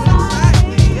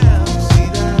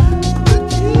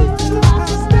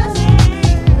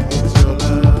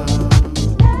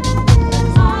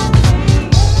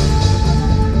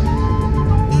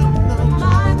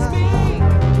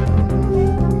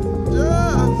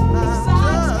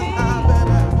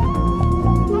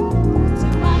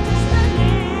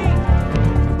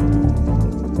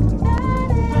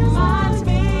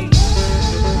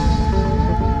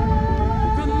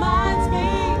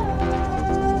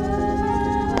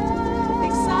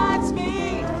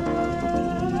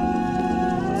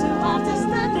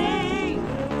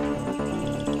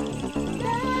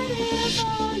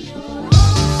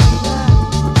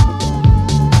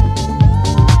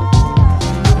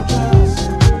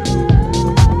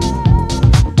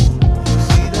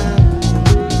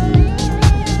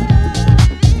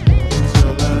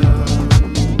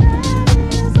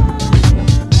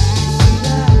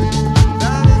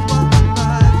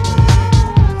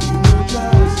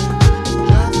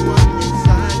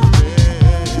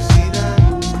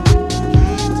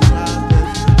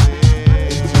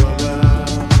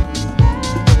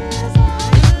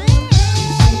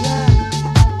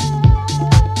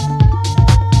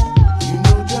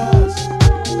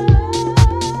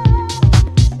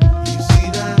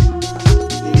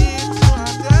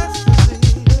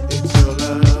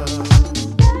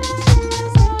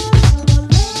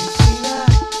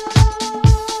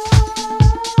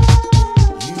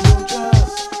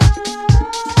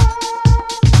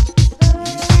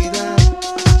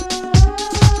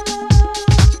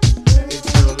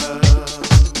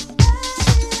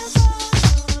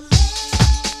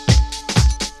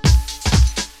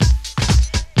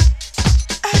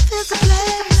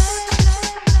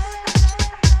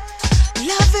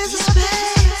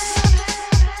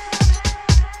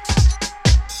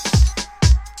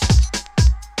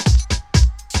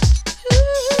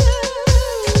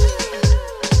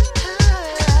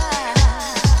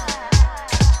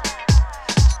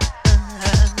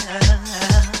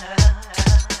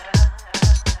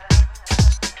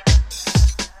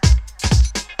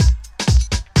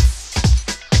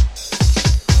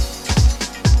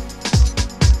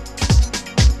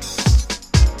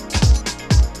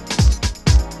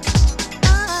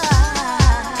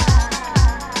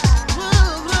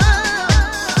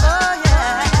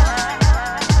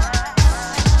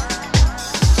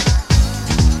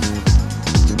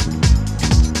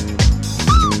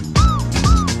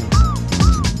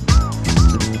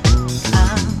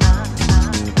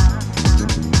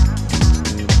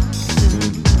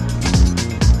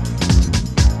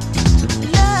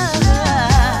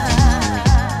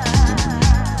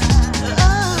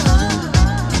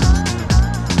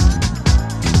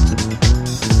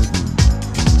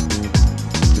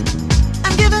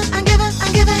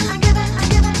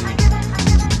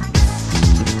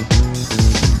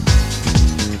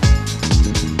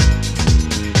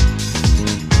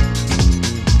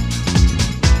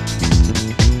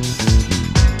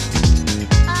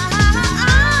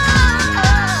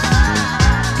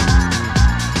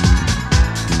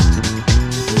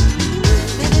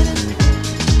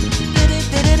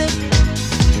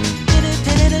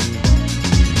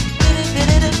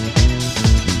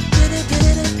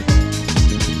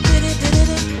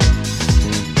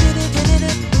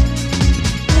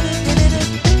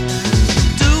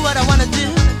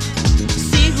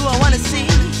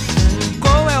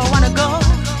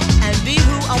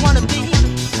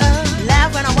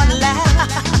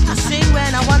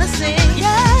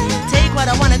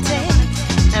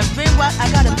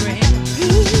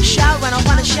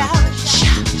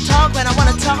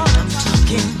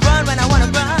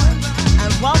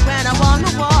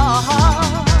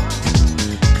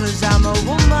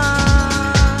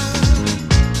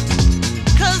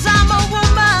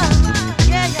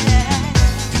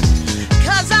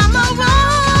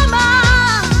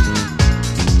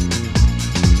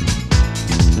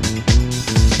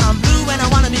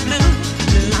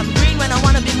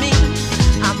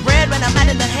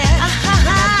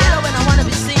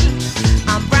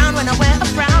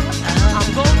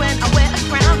 I'm gold when I wear a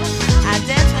crown. I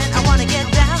dance when I wanna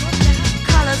get down.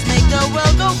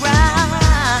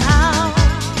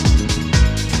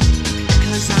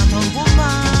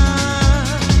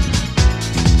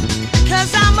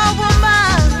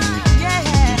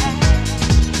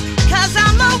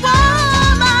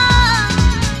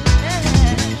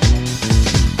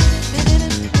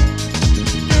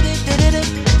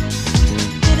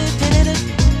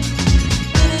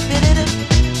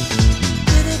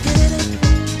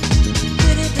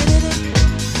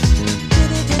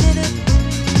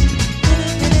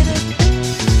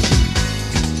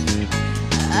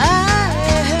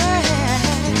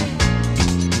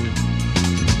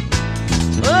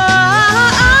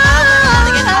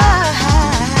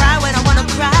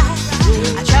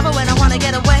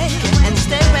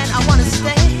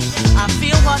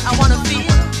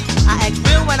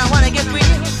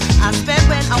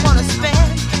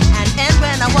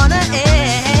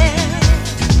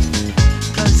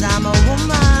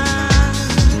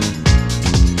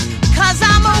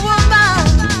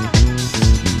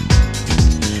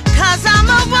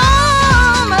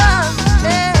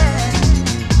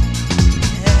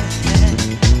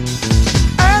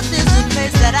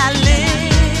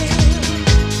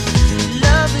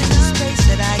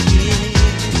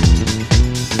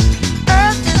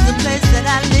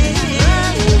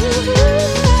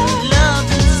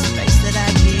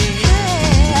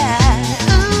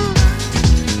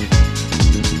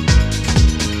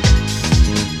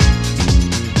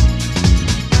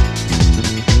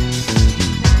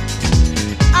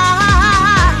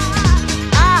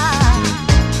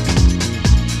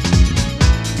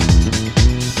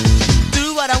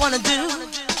 I wanna do,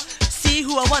 see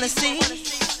who I wanna see,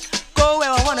 go where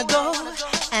I wanna go,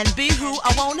 and be who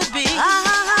I wanna be.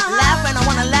 Laugh when I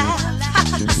wanna laugh,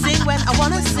 sing when I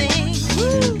wanna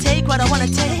sing, take what I wanna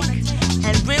take,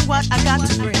 and bring what I got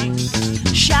to bring.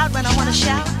 Shout when I wanna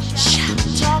shout,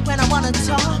 talk when I wanna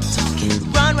talk,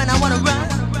 run when I wanna run,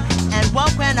 and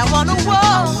walk when I wanna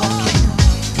walk.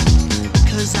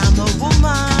 'Cause I'm a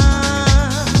woman.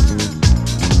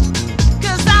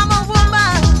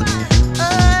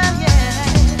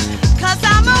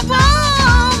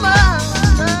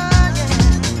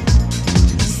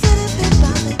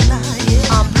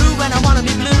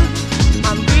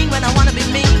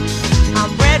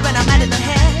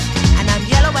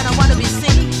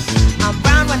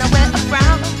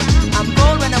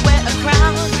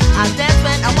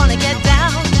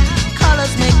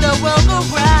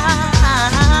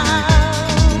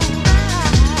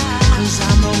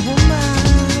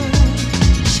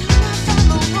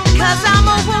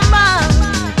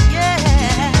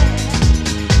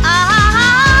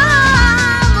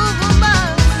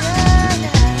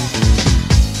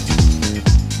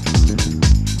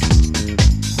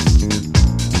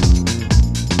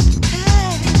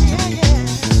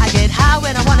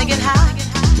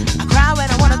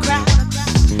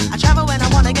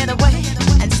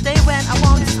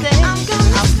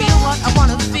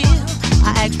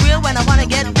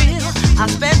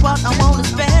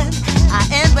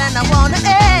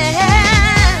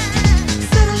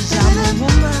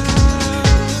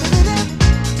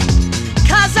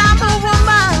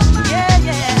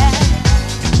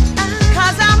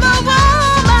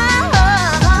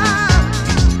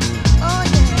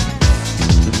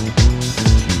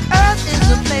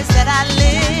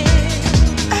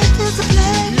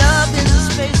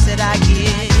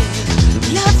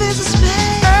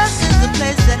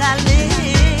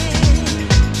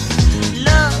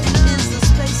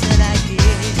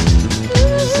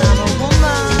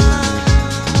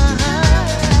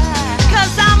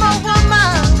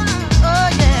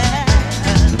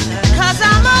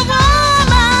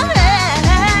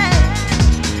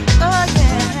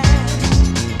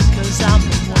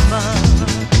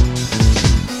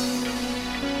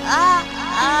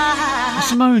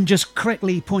 Just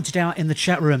correctly pointed out in the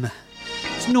chat room,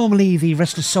 it's normally the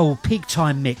Restless Soul Peak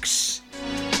Time mix,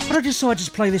 but I decided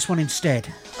to play this one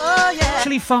instead.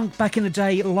 Chili Funk back in the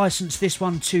day licensed this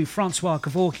one to Francois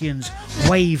Kevorkian's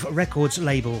Wave Records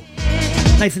label.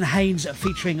 Nathan Haynes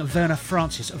featuring Verna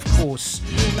Francis, of course.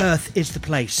 Earth is the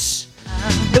Place.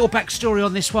 Little backstory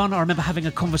on this one, I remember having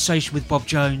a conversation with Bob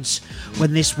Jones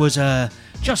when this was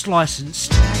just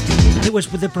licensed. It was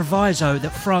with the proviso that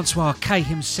Francois K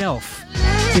himself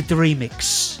did the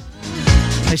remix.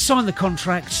 They signed the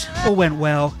contract, all went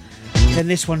well, then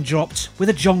this one dropped with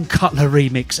a John Cutler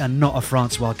remix and not a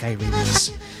Francois K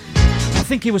remix. I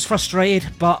think he was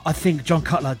frustrated, but I think John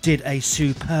Cutler did a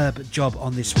superb job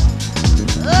on this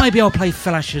one. Maybe I'll play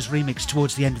Felasher's remix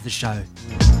towards the end of the show.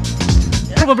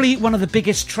 Probably one of the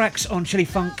biggest tracks on Chili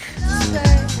Funk,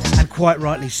 and quite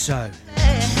rightly so.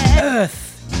 Earth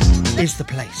is the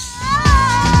Place.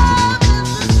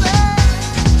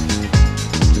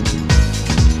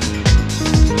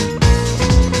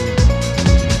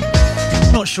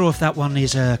 Not sure if that one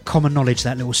is common knowledge,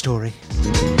 that little story,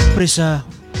 but it's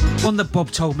one that Bob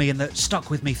told me and that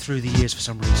stuck with me through the years for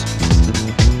some reason.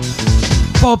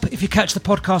 Bob, if you catch the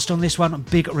podcast on this one,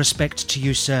 big respect to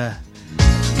you, sir.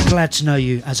 Glad to know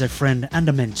you as a friend and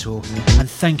a mentor, and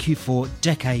thank you for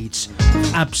decades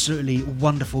of absolutely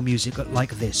wonderful music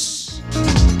like this.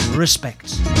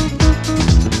 Respect.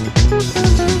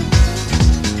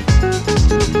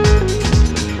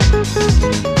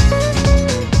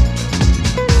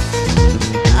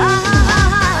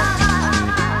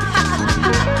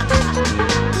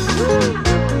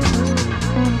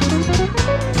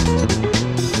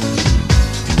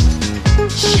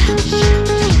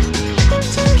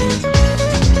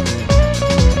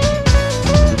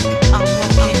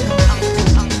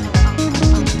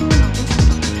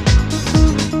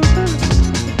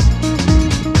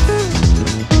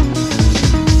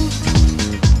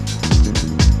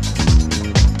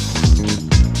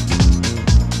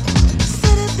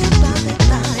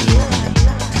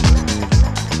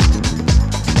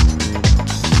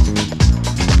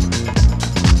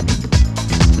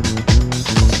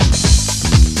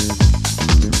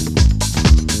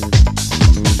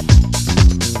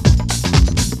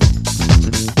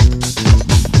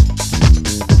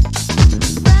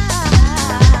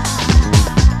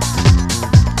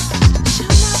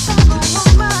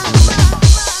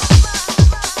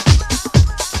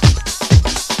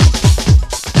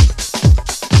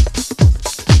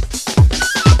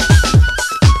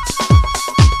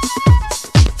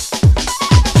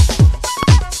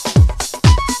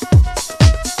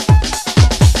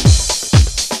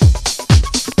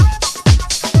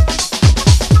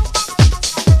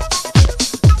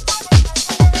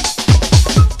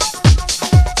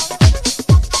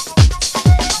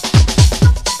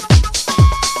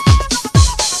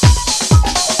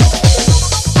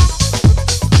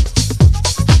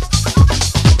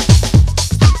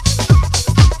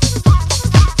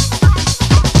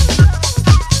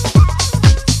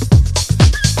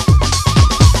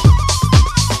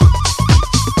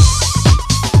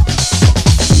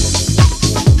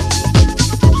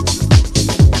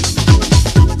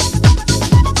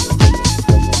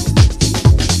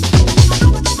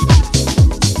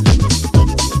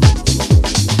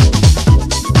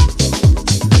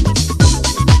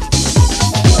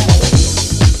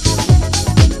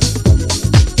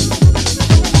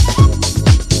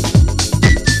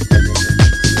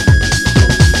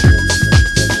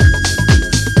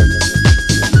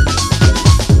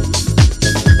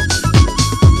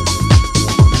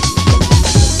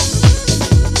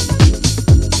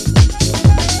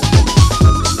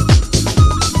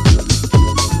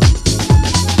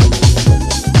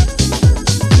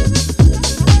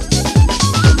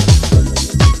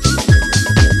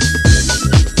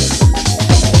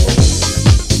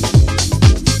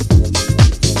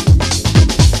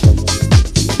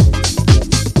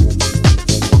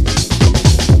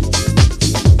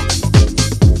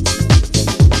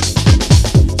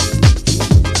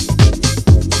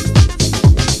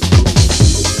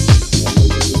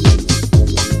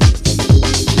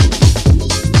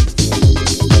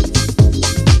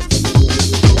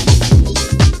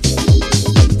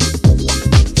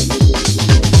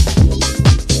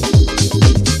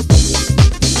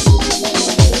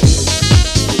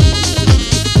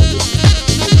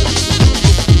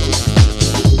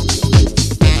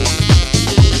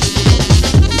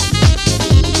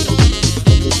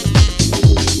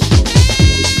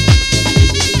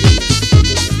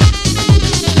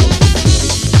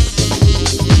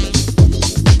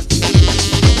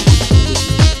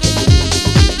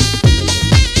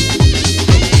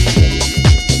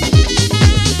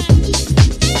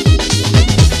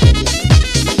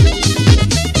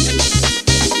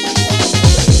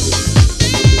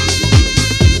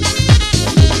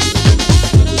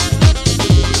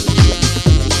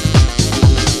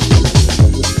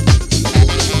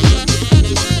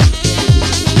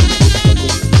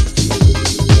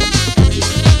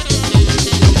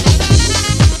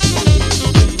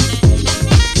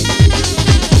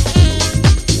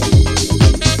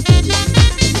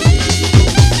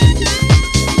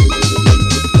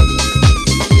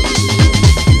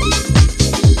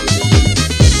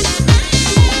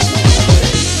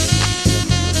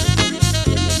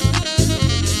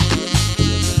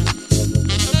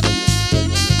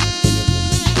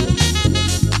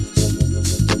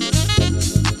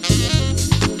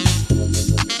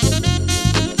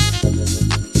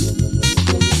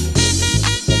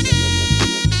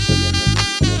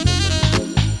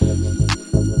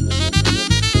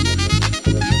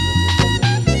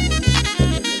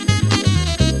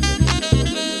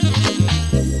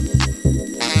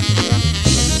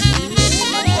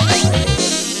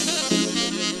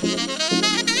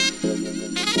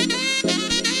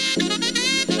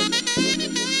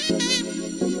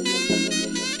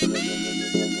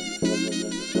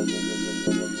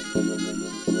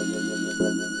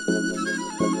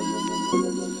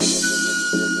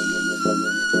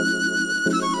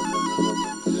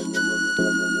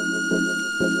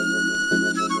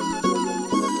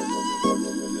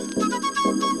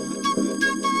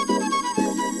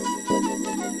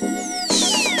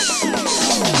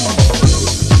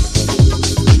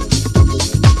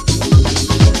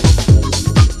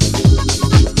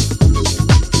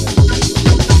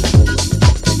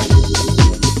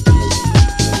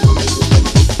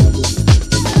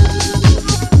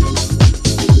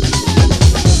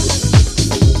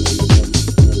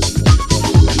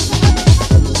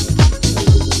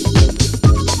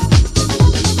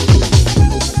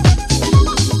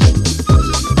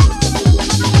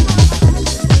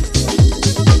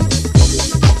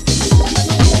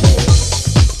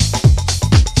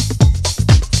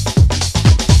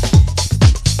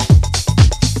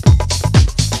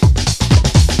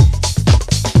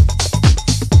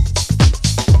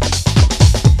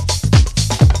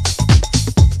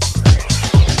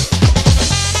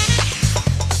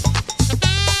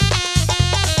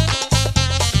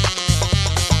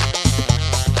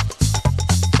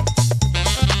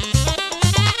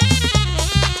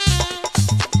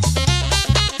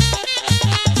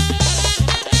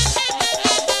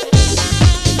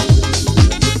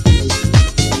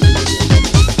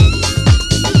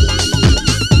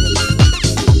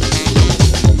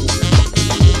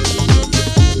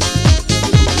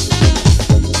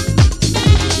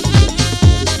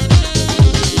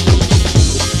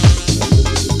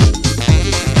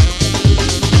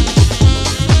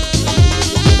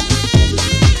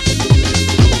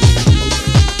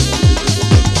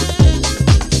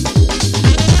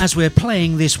 we're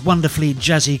playing this wonderfully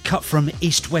jazzy cut from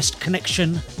East West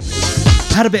Connection.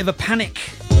 Had a bit of a panic.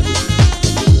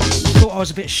 Thought I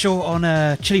was a bit short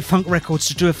on Chili Funk Records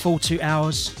to do a full 2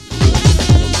 hours.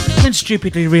 Then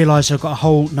stupidly realised I've got a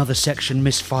whole nother section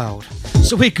misfiled.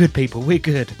 So we're good, people, we're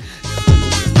good.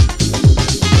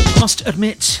 I must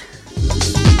admit,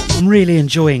 I'm really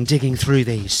enjoying digging through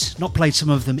these. Not played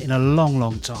some of them in a long,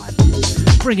 long time.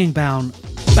 Bringing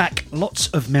back lots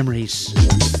of memories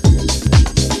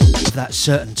of that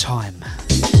certain time.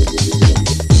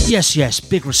 Yes,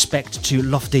 big respect to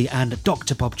Lofty and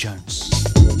Dr. Bob Jones.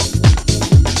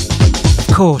 Of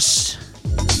course,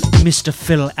 Mr.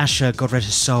 Phil Asher, God rest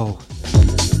his soul.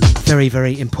 Very,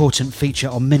 very important feature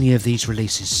on many of these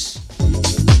releases.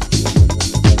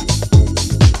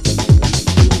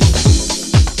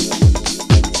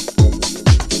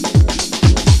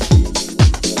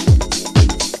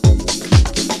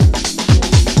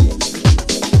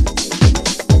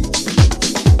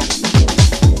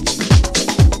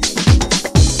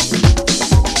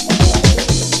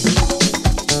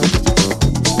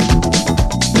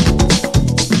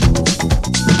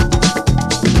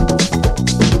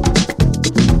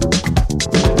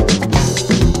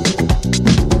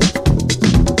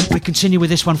 Continue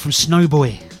with this one from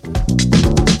Snowboy.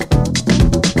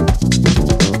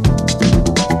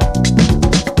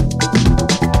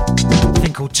 A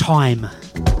thing called Time.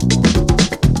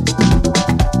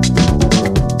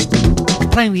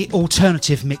 Playing the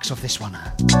alternative mix of this one.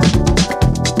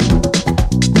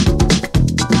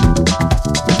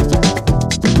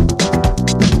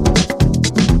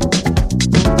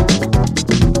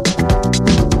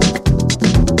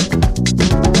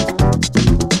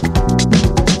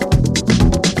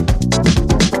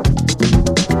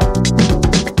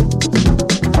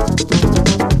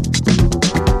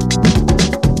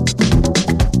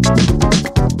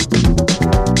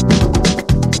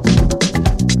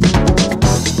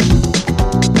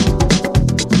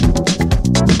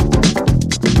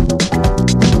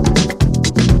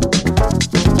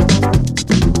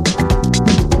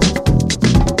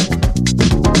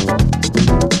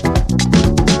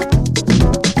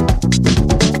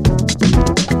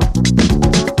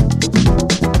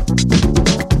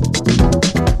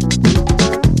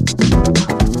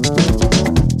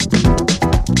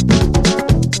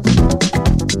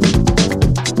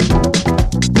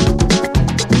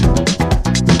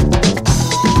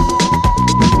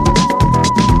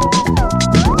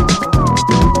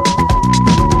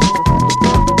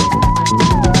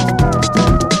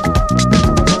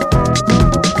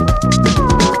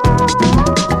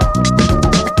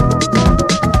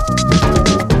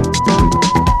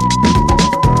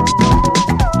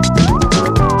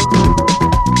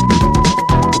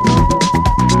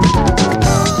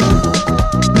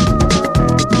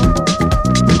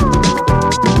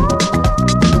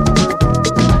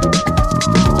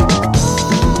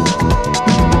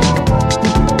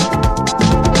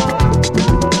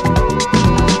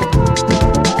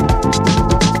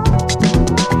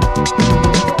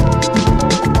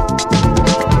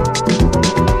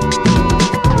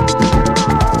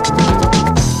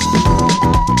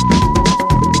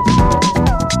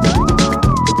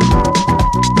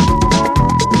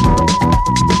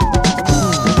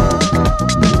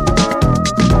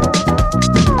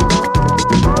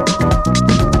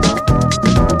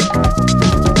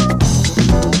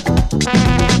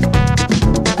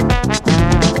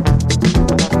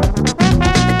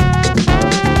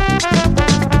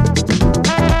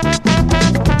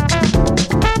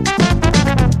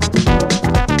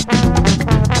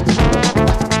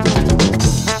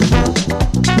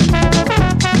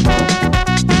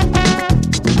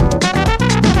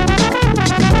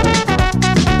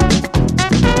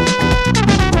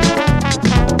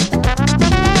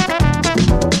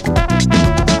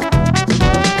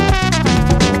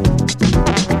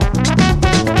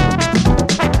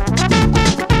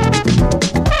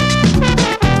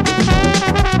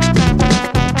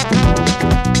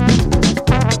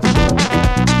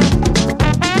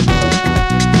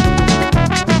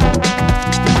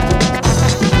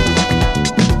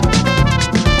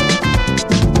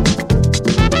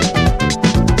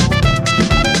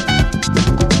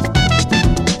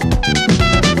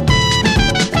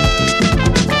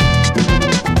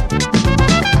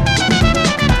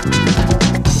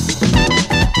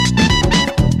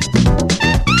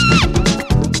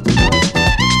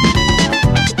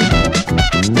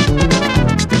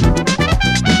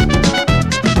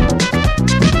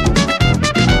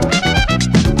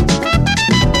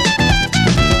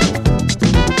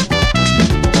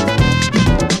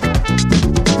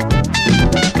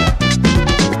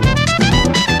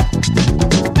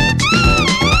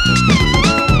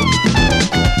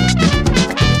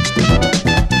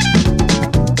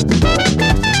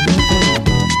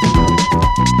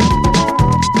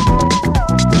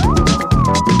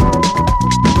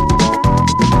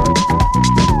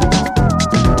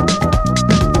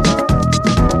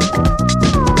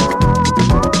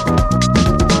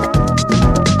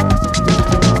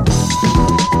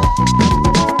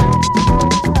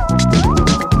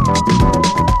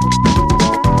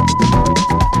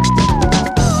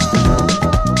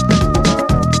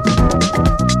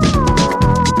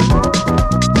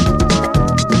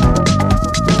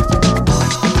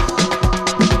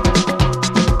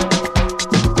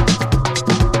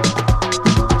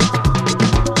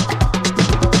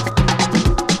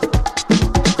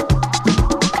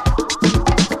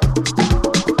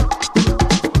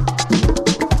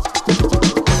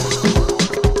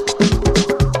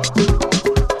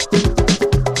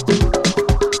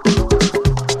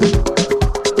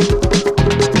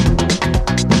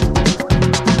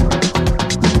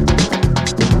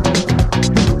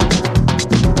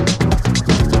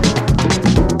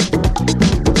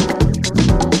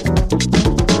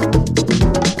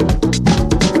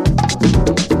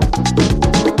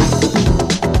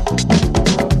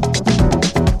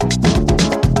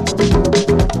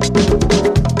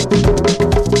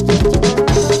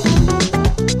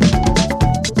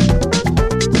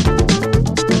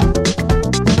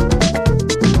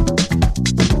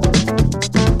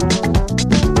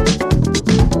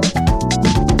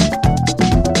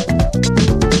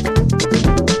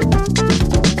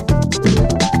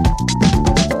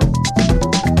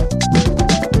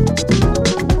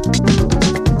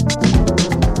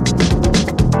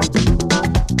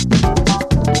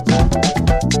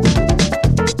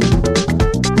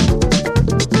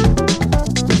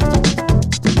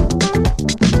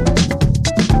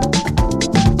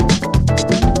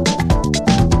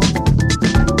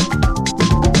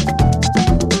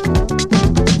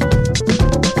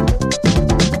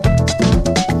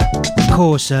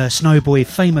 course, Snowboy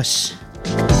famous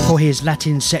for his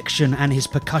Latin section and his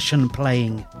percussion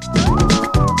playing,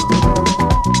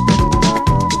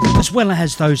 as well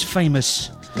as those famous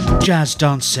jazz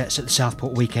dance sets at the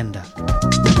Southport Weekender.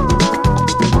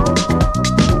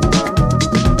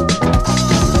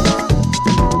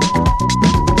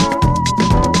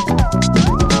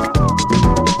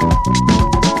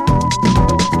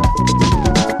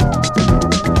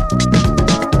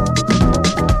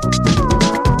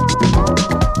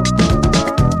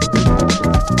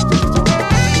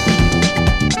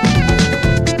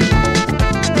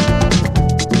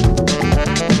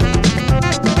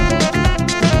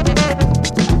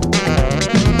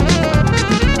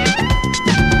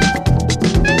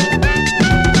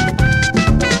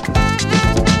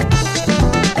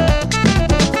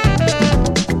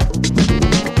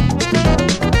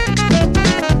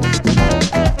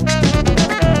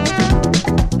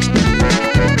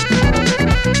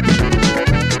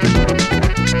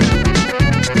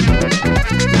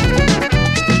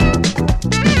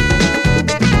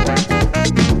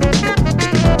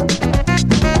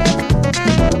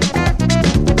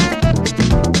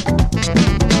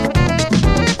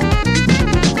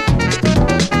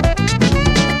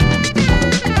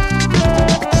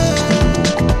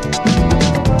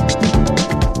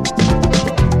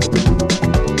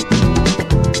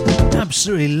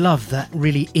 Love that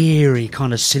really eerie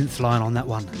kind of synth line on that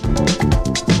one.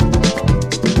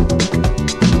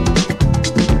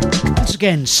 Once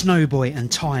again, Snowboy and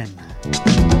Time.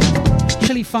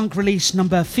 Chili Funk release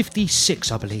number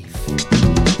 56, I believe,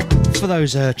 for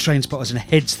those train spotters and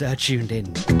heads that are tuned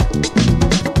in.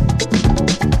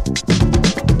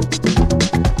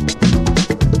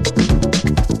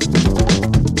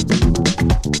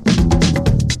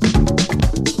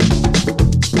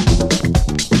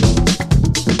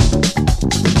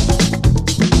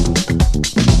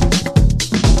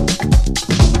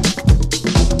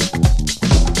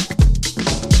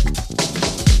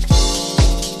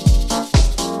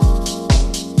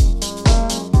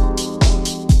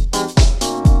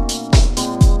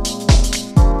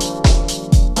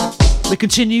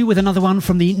 Continue with another one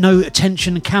from the No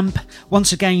Tension camp,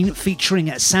 once again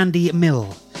featuring Sandy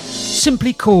Mill,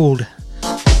 simply called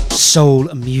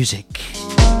Soul Music.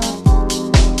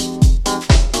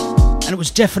 And it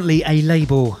was definitely a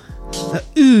label that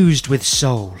oozed with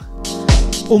soul,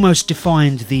 almost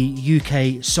defined the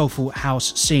UK soulful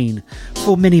house scene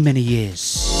for many, many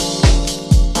years.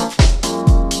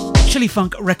 Chili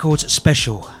Funk Records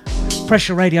Special,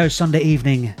 Pressure Radio Sunday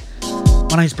evening.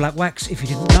 My name's Black Wax, if you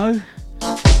didn't know.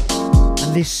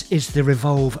 And this is the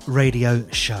Revolve Radio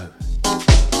Show.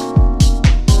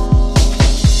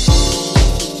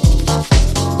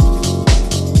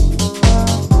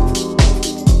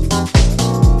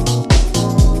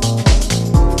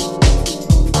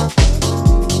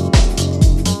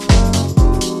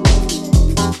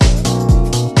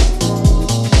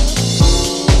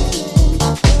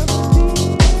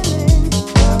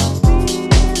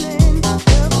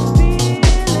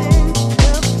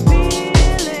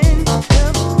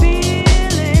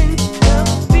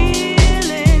 Feeling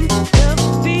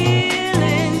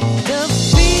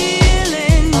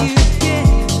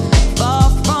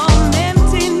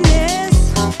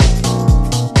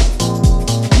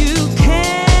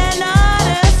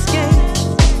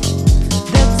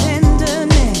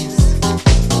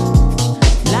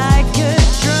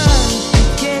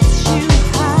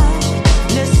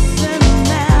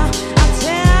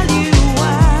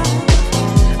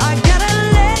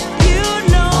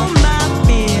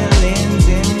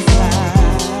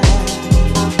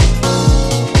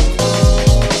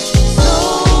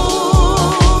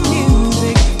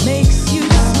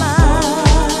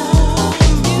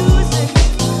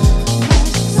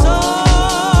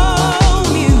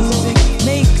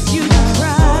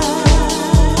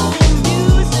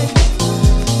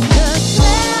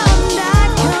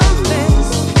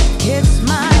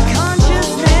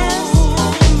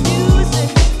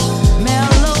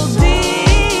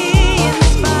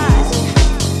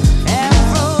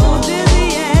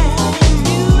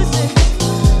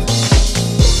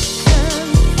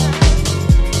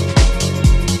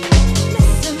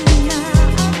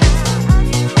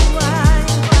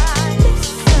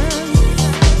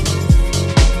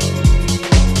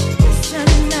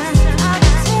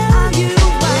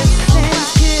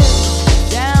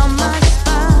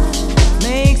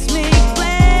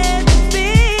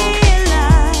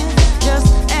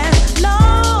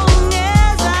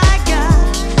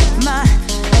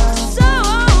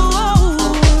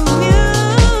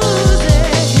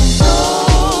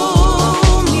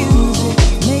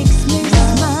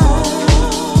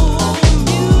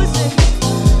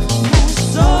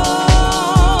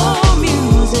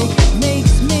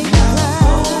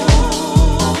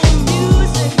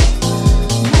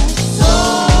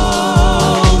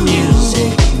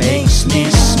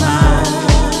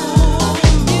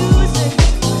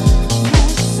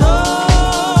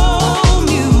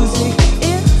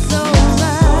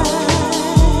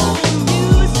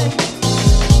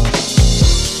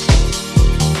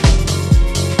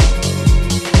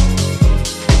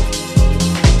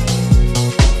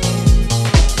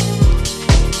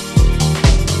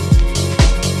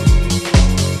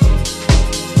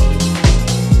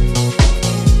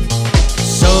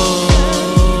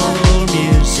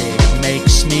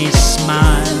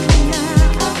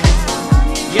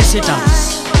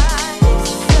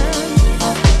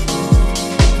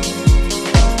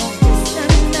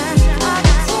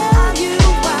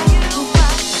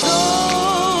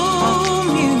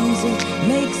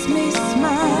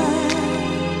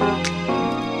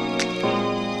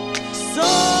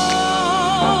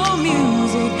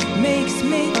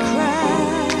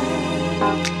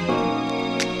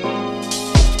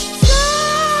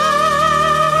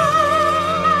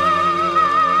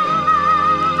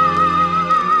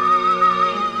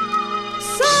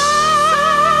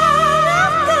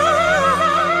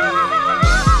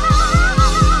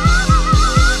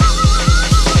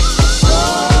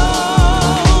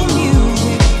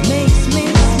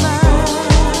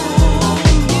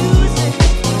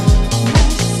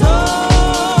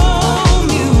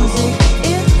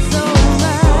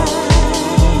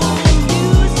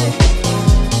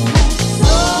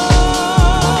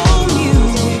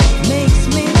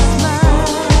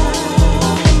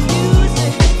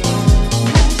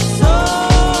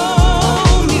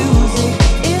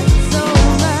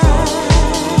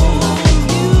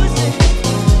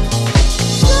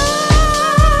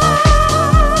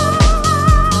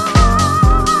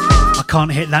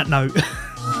can't hit that note.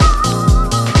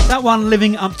 That one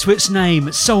living up to its name,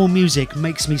 soul music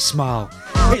makes me smile.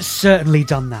 It's certainly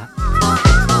done that.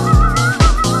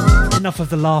 Enough of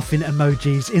the laughing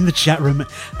emojis in the chat room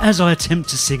as I attempt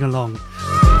to sing along.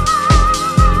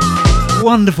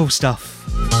 Wonderful stuff.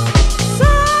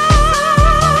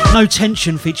 No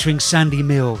Tension featuring Sandy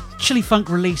Mill. Chili Funk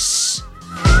release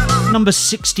number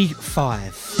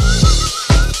 65.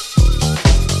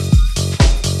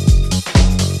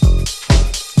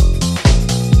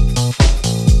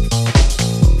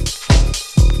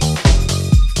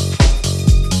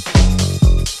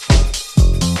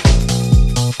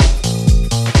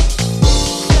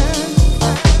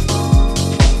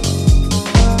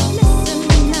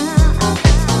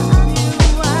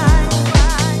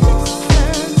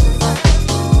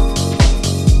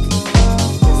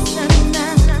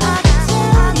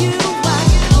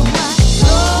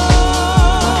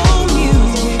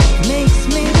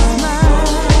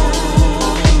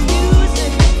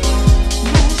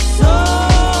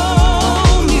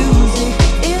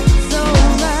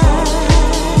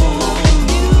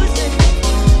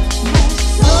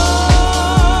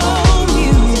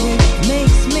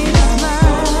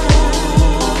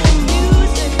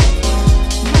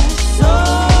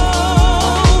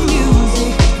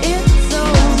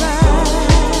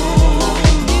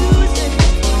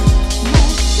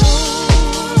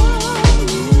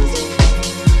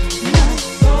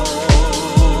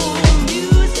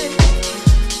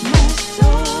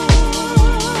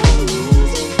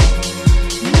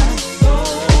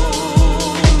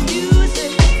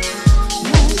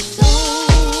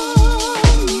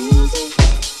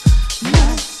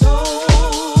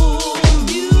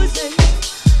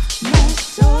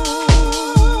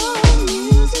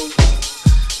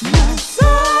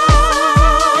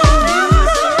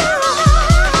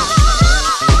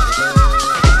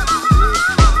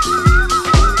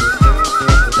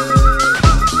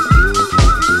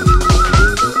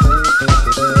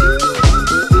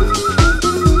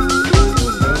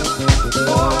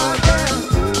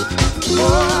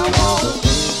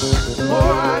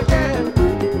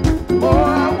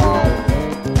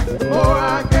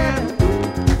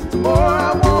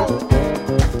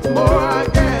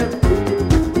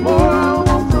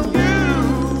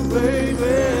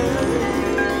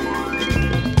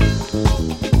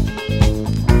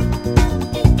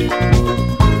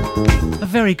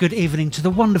 Very good evening to the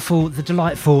wonderful, the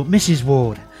delightful Mrs.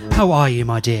 Ward. How are you,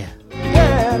 my dear?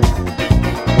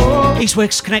 East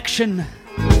West Connection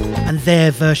and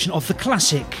their version of the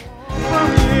classic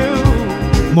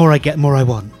More I Get, More I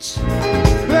Want.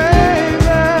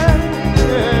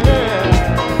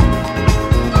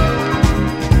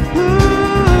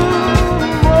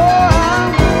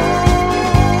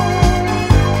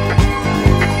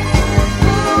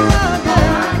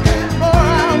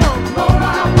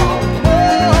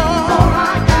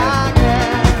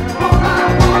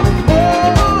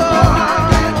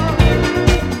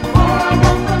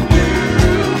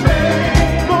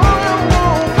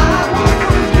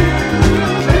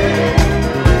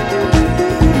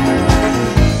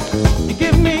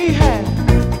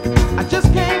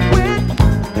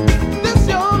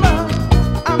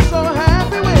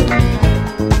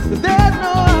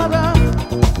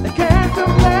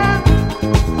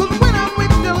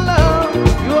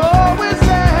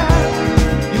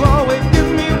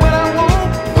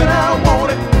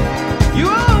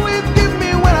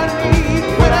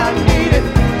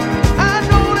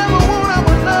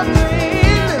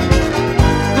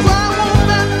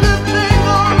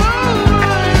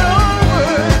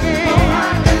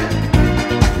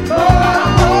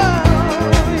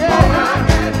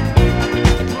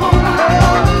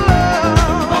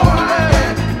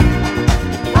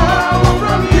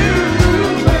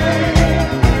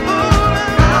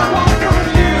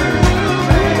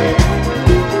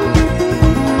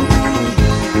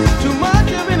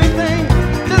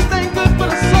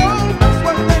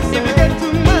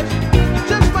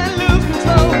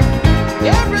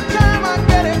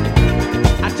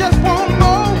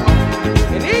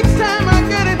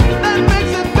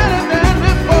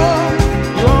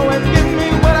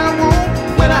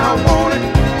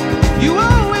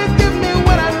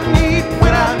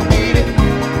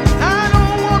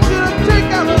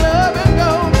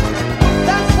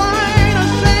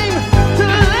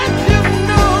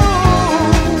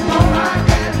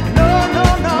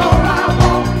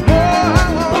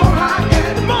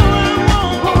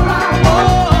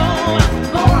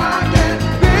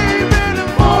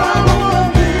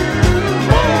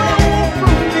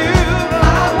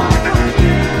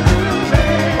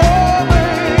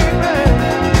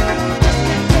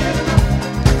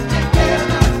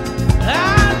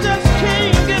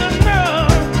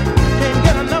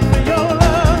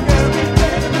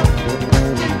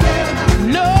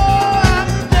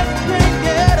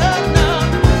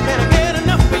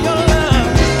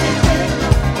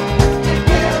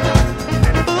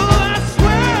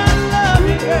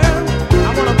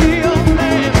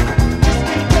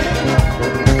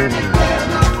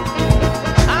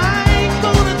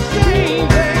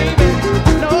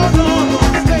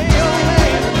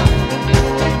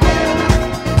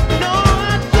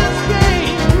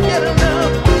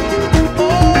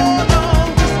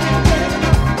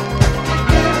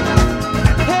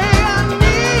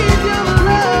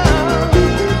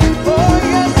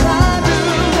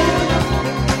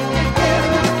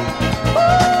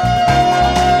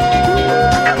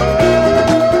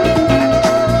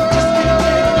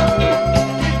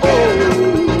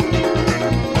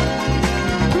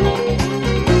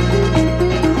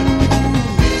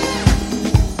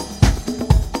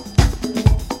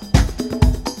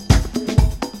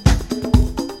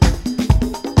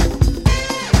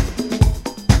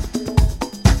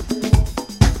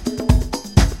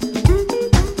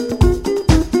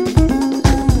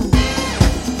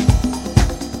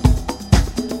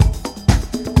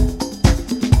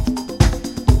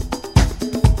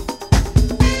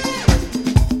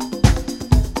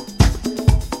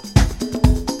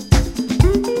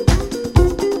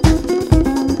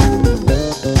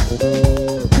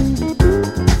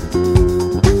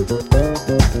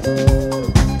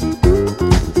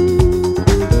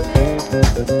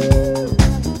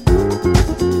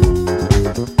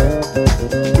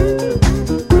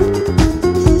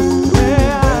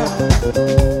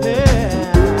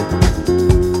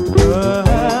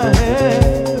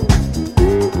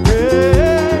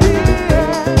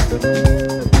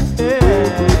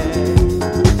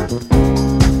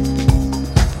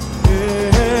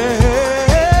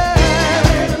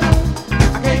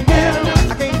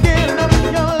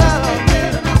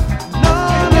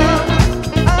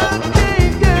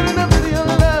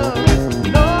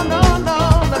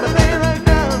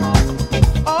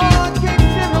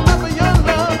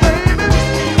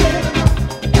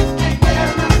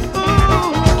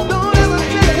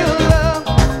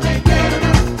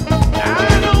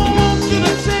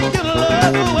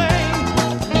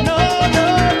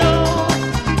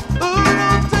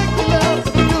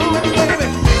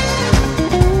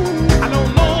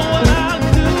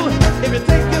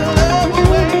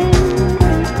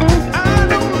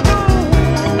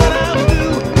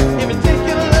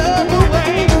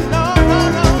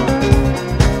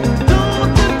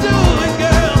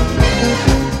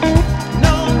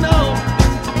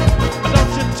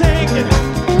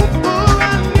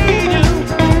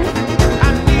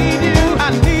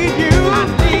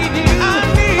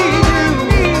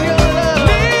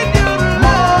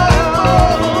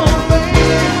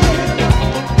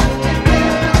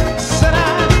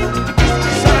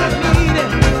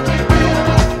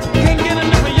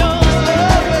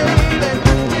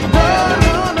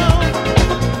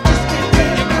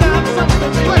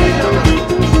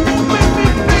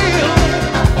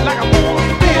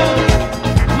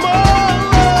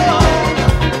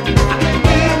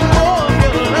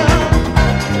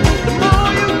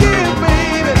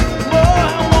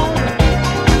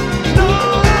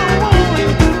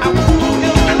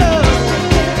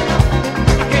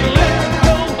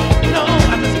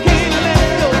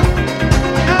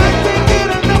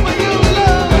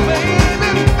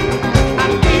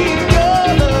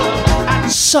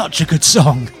 Such a good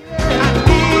song.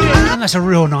 And that's a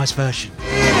real nice version.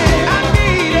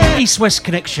 East-West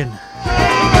Connection.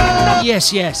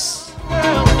 Yes, yes.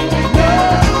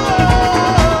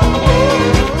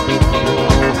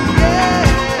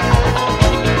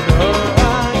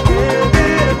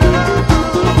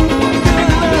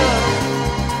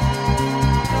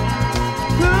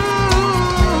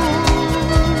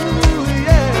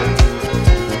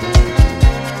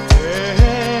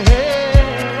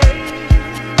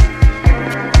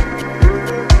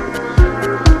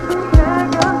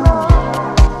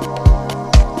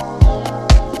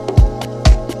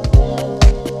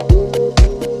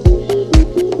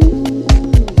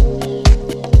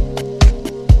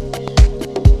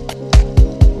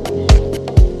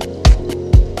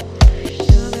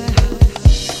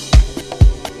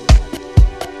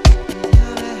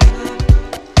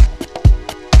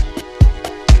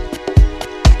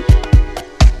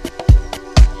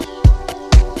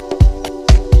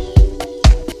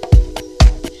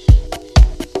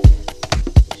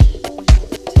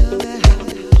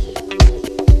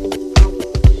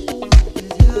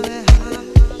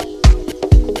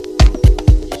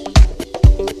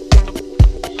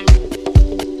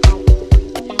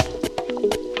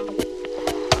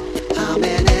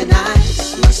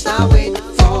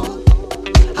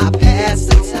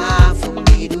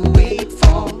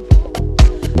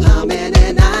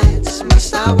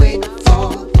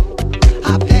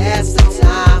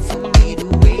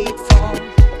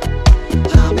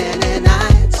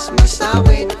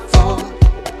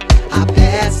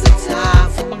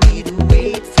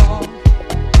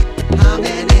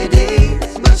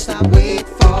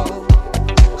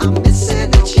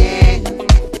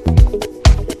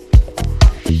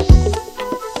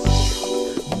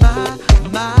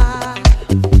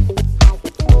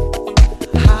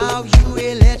 How you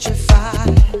electrify,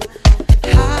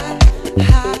 how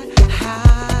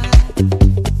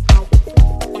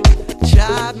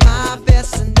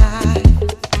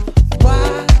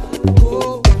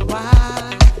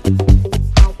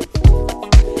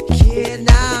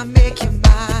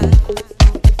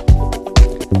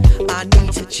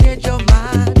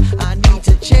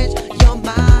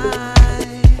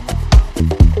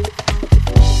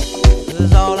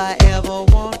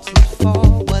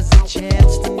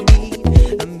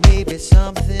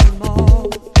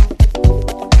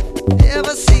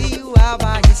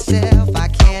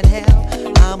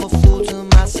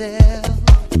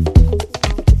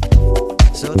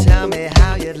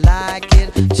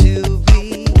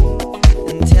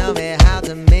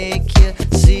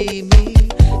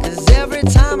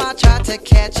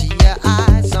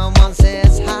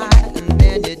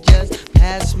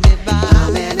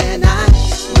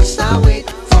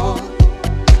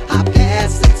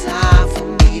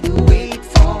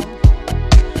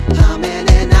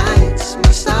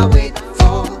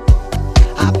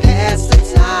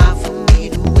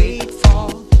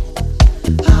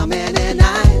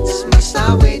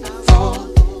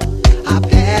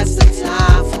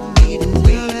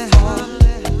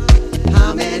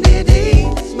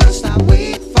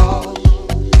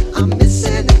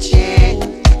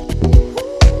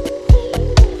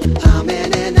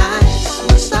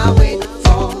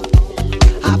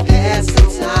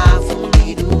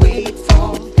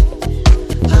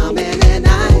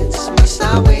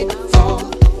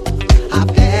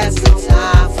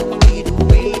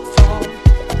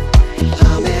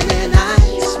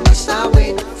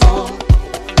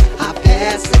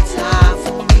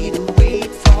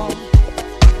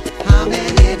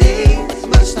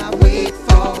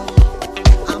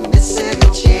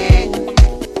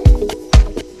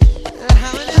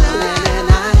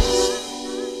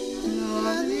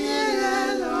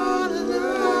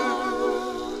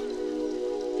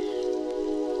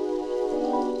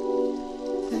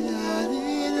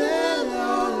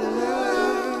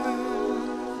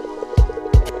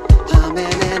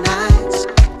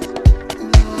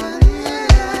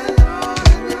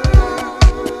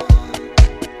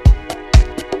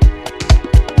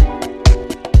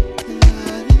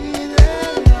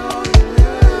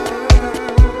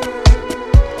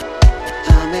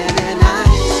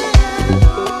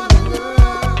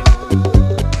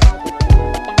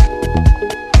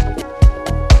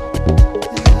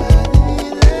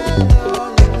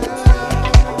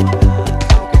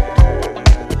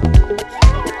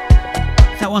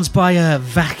by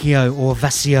Vaccio or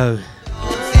Vacio,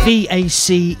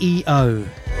 V-A-C-E-O,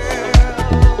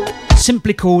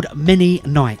 simply called Many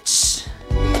Nights.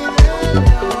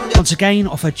 Once again,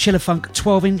 off a Chiller Funk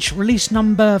 12-inch, release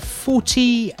number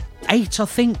 48, I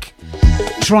think.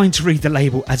 Trying to read the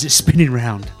label as it's spinning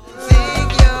round.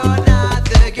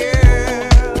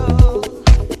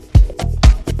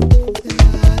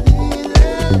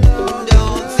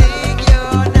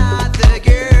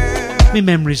 My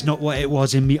memory's not what it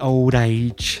was in me old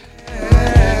age.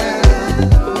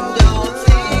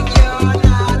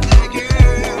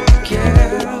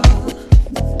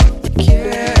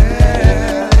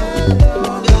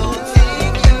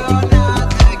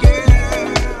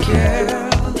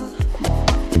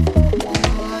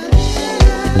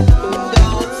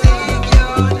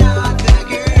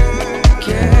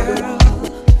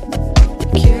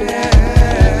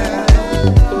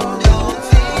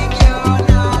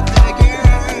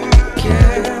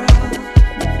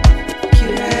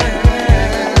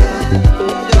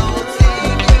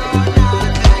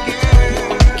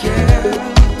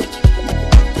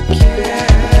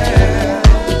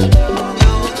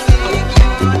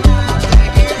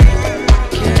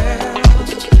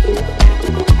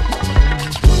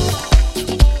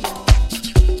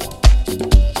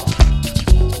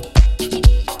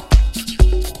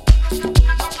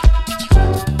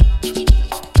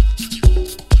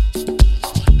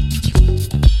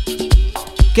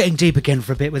 Getting deep again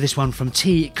for a bit with this one from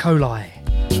T. Coli.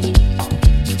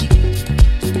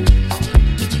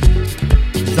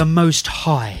 The Most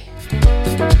High.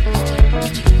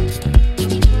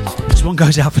 This one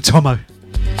goes out for Tomo.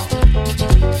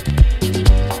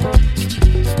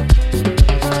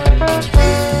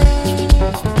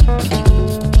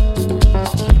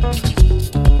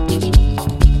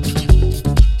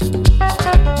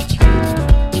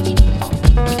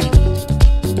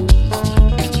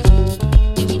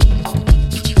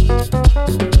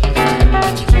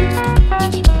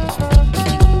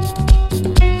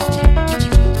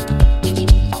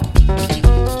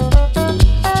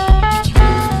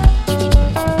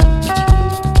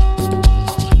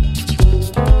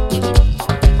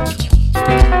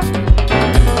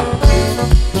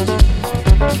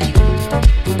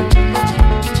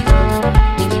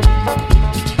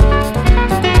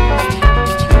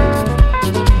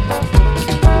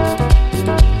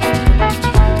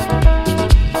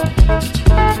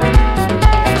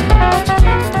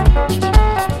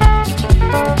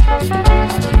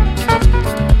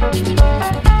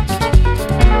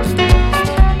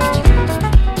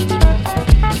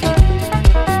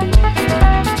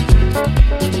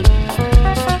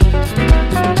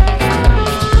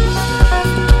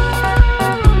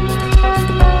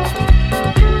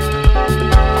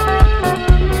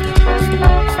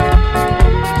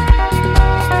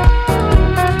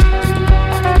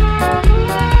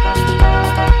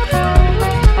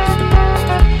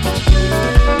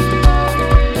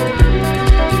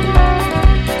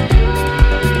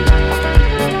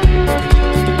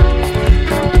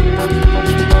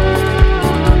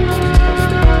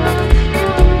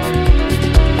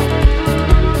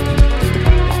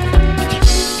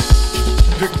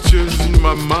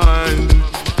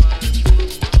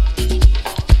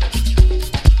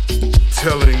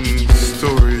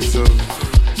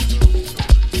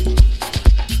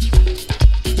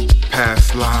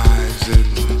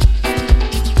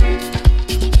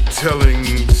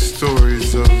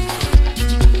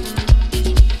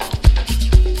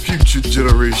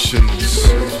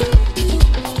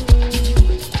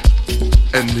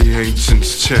 And the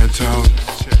ancients chant out.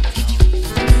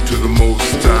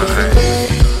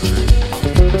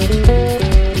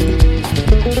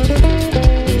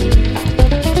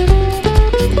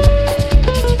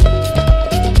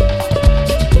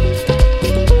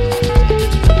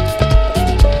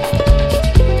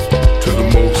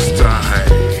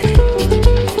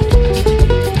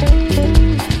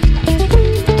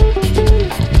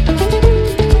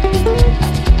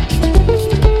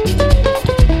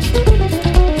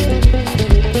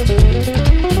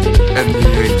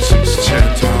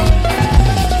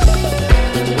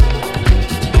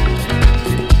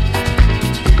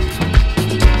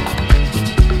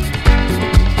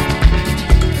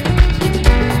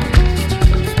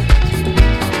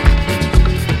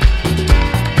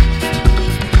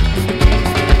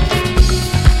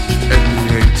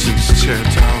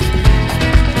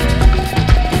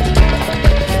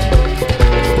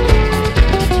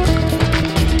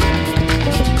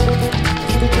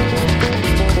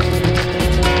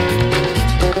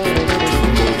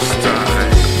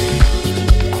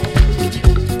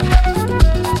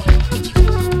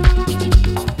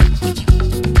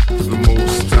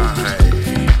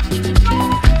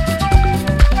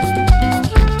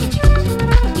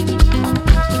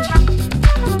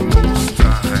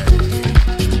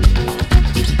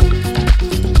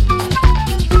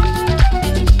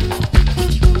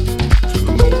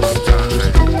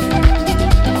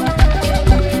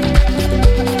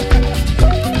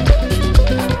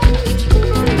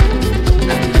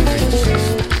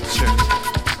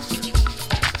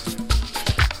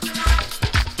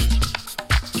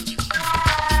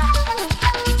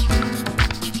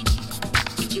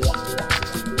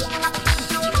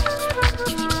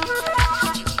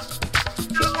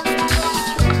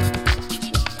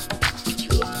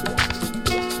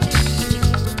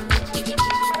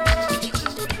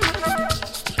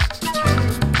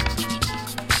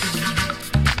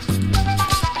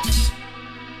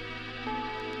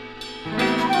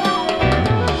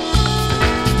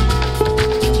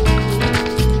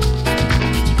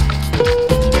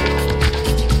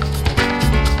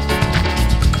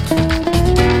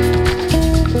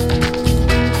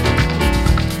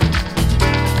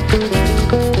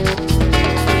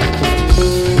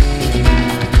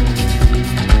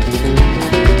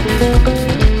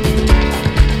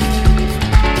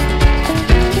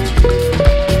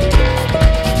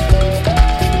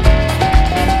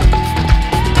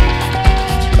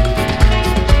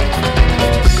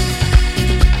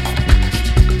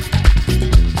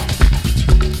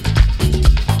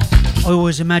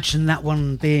 always imagine that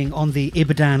one being on the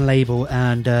Ibadan label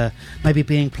and maybe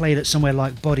being played at somewhere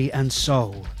like Body and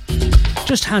Soul.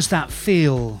 Just has that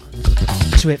feel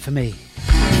to it for me.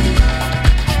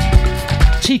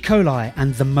 T. Coli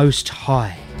and The Most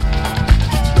High.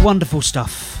 Wonderful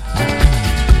stuff.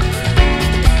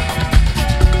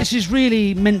 This is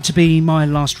really meant to be my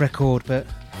last record, but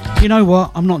you know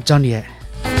what? I'm not done yet.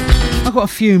 I've got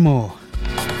a few more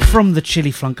from the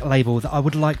Chili Flunk label that I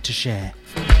would like to share.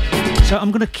 So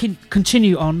I'm going to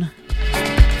continue on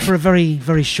for a very,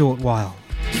 very short while.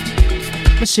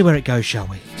 Let's see where it goes, shall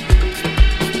we?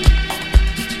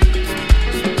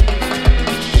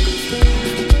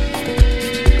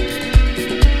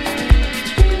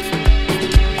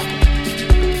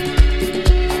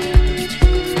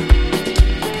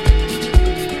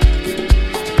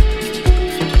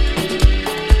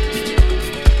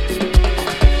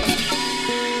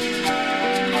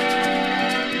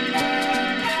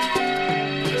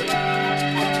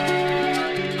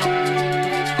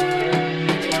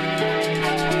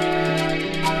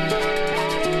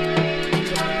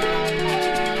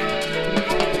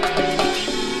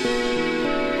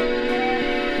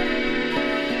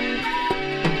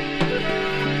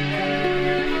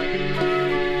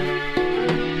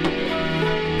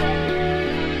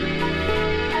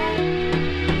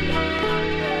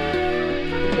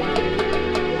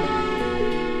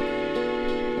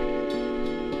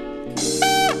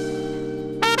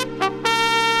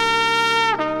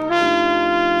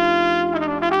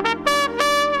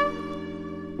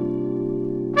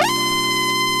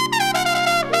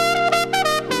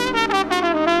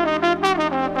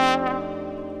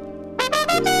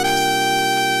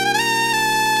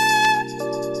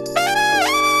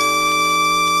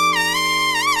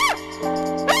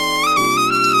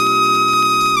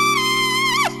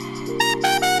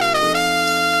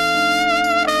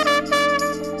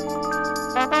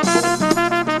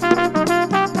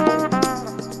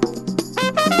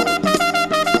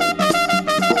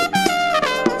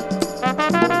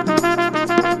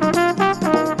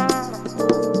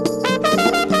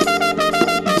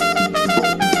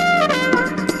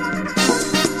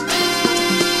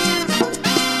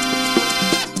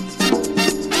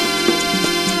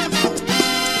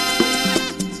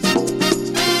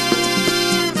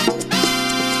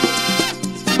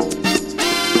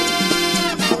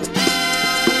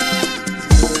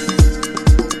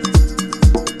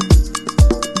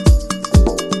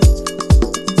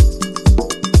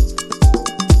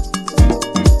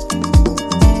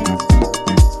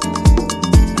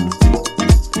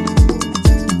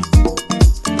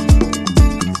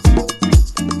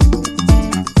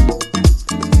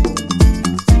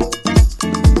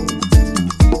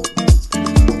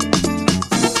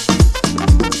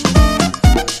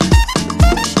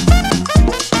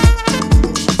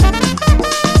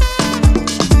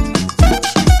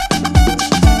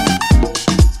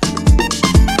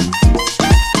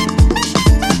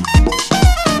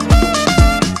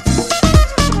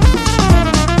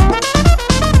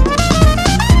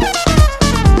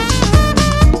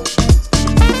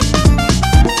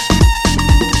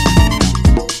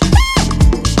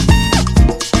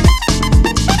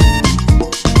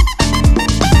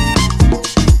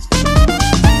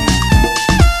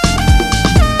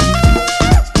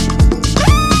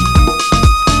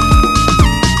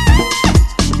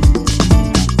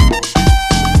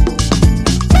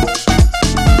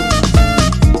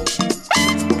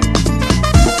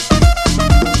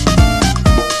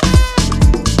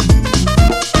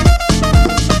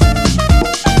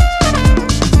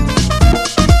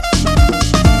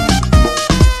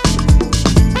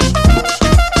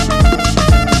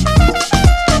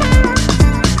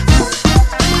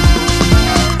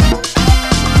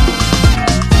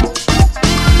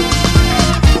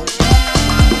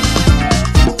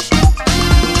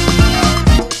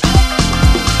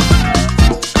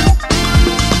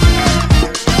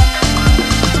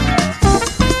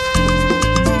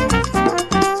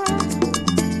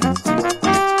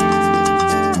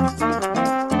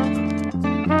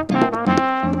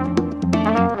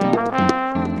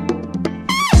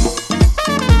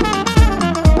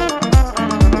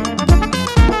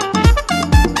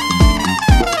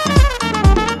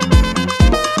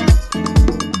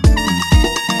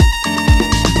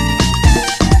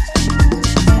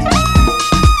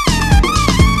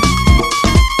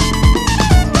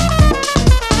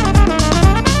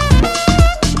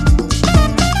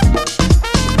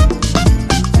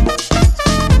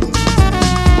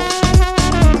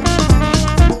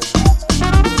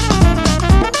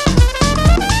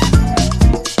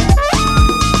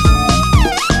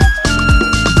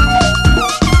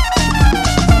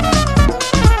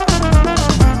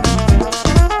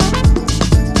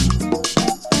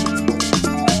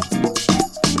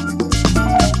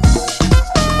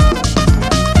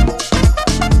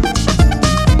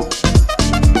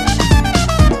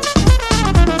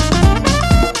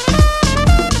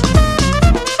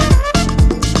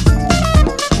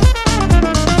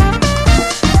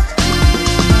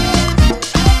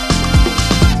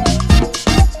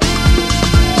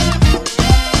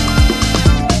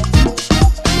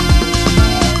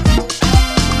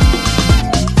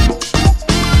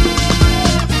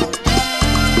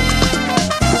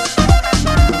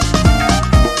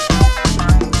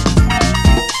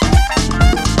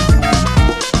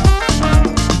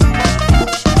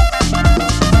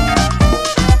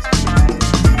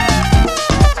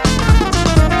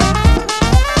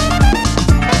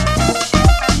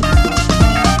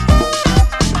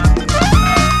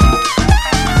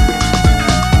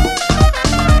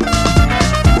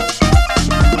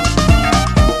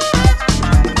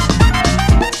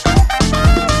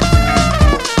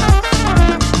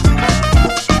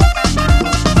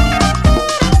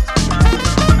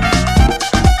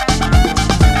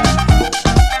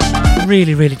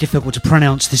 really, really difficult to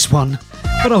pronounce this one,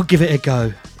 but I'll give it a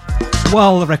go.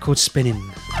 While the record's spinning.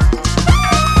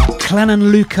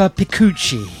 Clananluca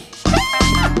Picucci.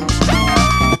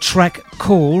 A track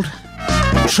called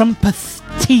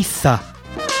Trumpetitha.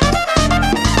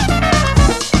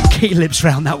 Get your lips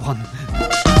round that one.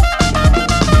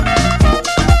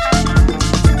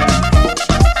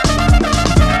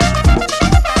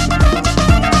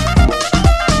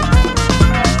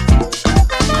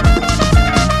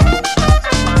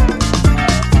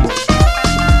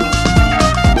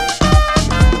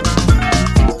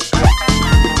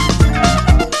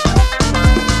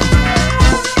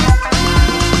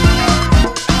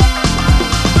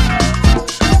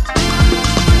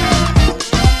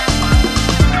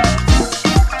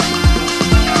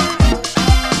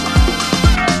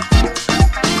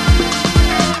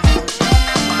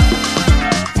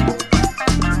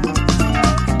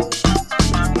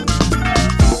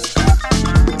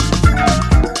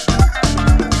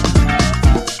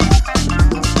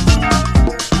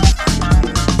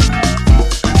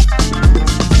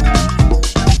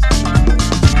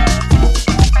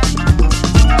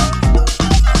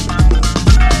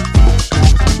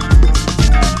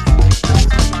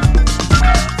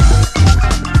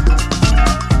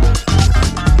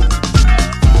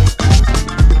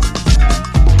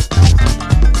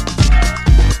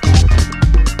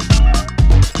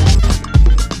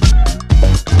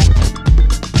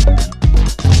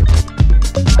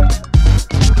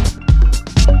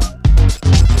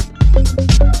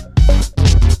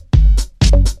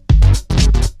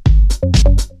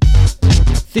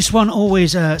 This one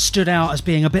always stood out as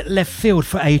being a bit left field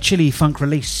for a Chili Funk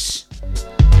release.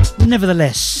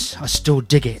 Nevertheless, I still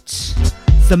dig it.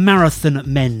 The Marathon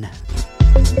Men.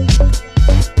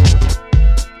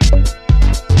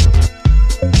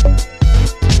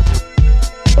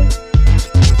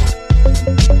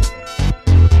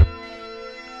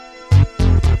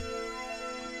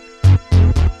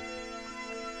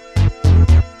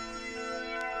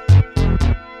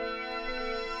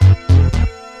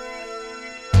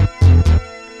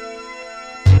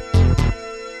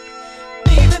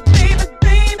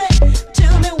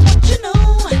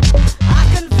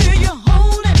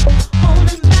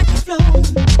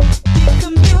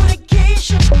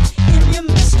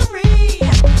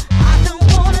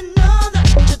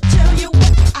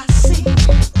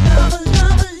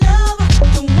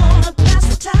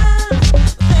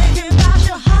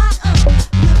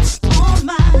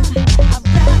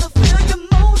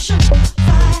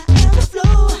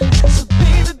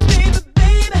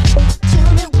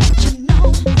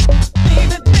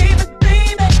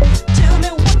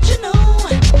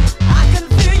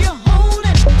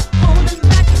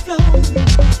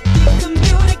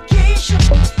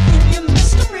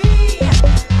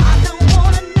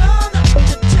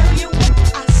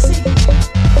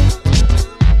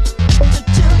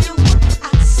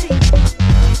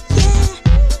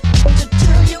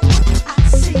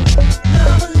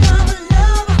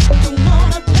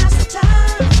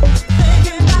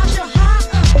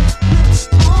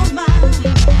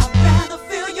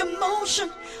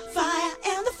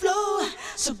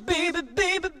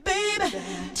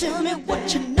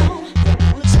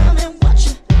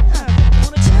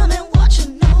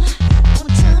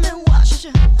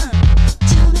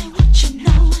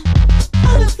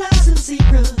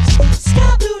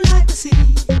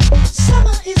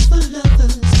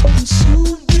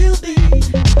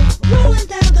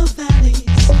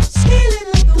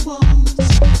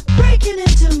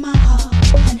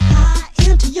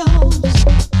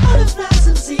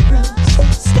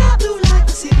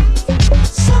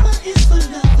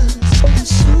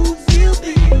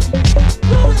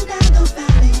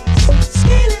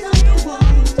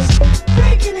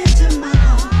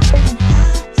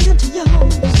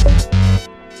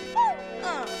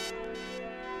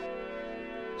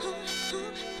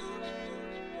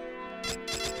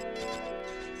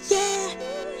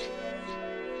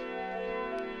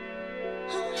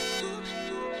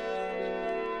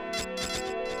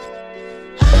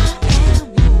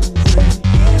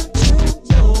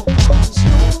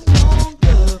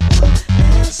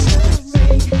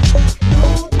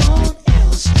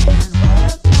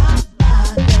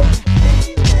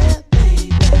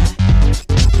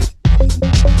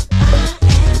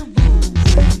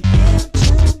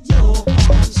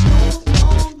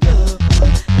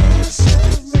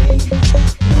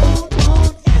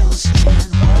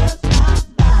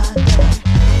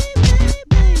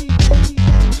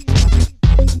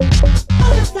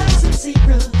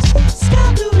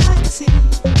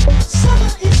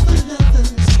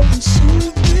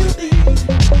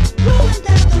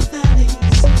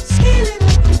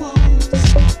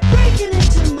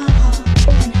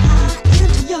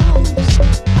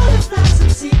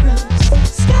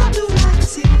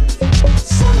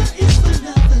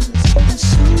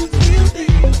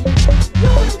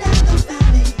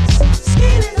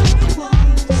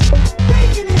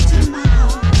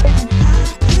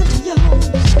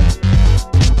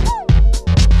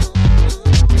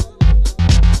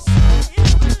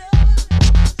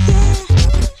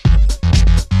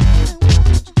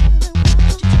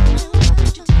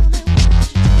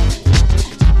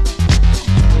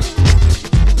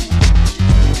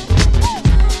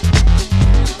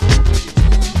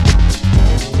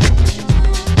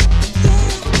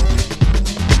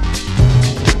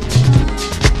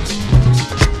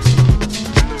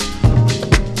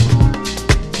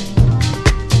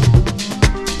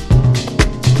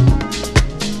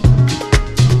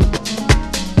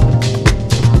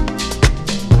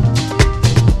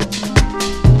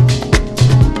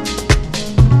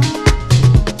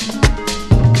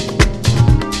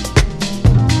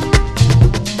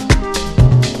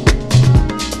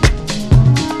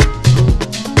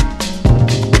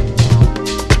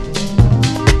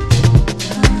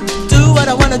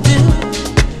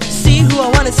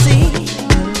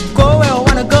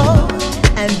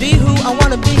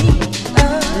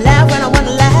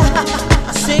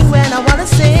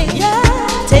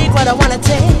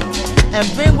 and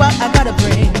bring what I gotta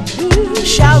bring.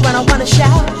 Shout when I wanna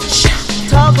shout,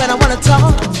 talk when I wanna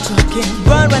talk,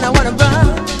 run when I wanna run,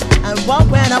 and walk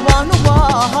when I wanna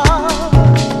walk.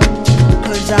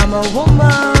 'Cause I'm a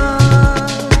woman.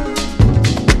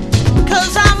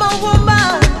 'Cause I'm a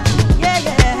woman. Yeah,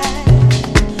 yeah.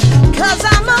 'Cause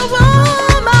I'm a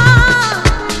woman.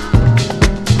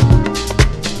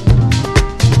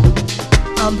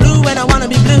 I'm blue when I wanna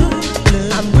be blue.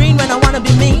 I'm green when I wanna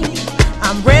be me.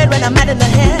 I'm red when I'm mad in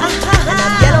the head. And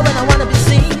I'm yellow when I wanna be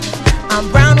seen. I'm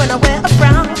brown when I wear a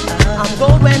frown. I'm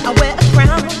gold when I wear a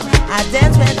crown. I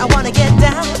dance when I wanna get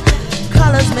down.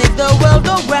 Colors make the world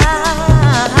go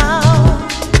round.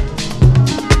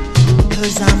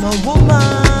 'Cause I'm a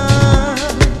woman.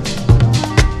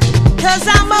 'Cause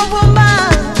I'm a woman.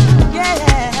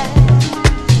 Yeah.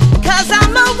 'Cause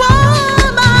I'm a woman.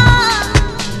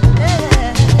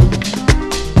 Yeah.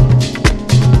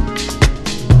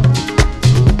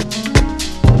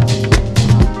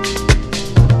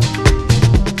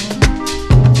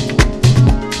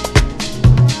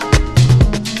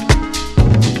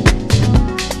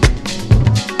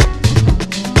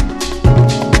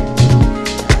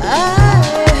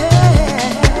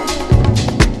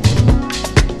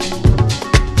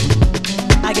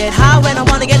 I get high when I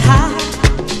wanna get high,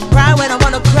 cry when I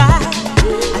wanna cry.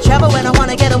 I travel when I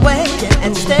wanna get away,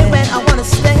 and stay when I wanna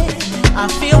stay. I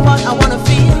feel what I wanna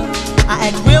feel, I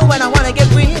act real when I wanna get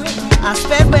real. I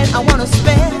spend when I wanna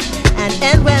spend, and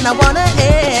end when I wanna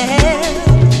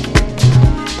end.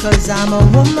 'Cause I'm a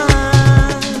woman.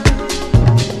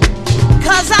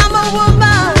 'Cause I'm a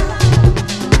woman.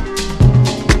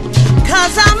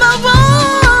 'Cause I'm a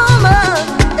woman.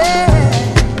 Yeah.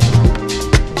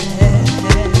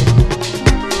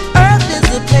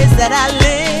 The place that I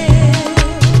live,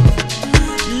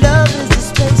 love is the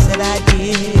space that I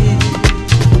give.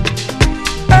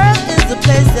 Earth is the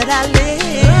place that I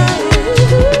live,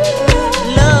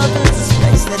 love is the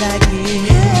space that I give.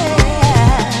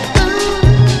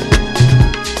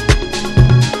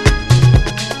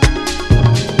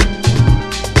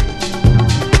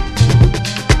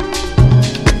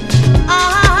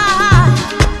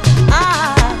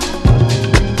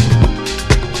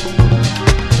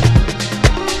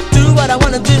 I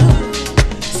wanna do,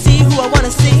 see who I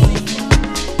wanna see,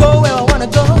 go where I wanna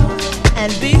go,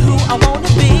 and be who I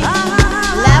wanna be.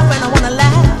 Laugh when I wanna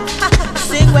laugh,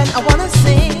 sing when I wanna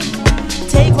sing,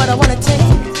 take what I wanna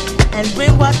take, and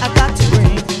bring what I got to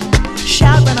bring.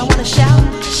 Shout when I wanna shout,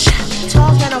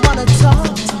 talk when I wanna talk,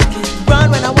 run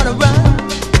when I wanna run,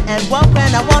 and walk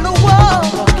when I wanna walk.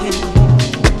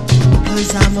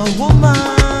 'Cause I'm a woman.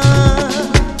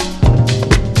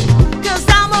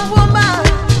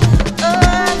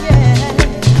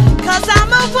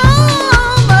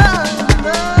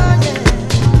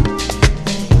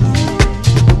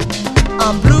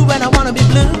 I'm blue when I wanna be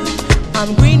blue.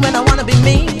 I'm green when I wanna be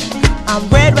me. I'm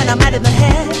red when I'm mad in the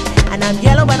head. And I'm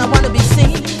yellow when I wanna be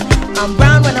seen. I'm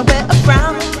brown when I wear a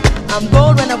frown. I'm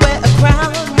gold when I wear a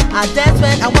crown. I dance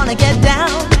when I wanna get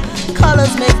down.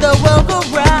 Colors make the world go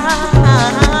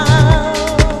round.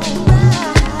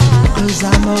 'Cause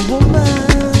I'm a woman.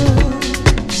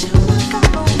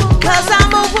 'Cause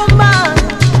I'm a woman.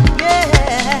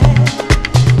 Yeah.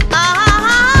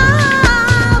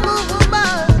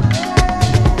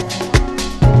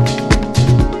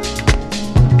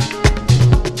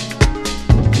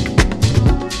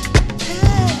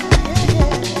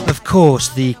 Of course,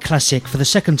 the classic for the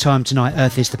second time tonight,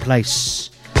 Earth is the Place.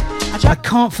 I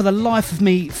can't for the life of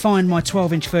me find my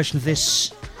 12-inch version of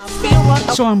this,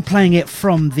 so I'm playing it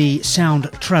from the Sound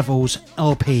Travels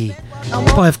LP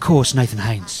by, of course, Nathan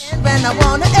Haynes. When I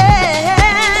wanna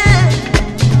end,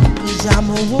 'cause I'm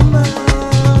a woman.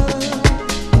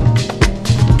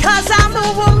 'Cause I'm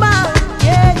a woman.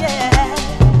 Yeah, yeah.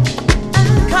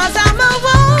 'Cause I'm a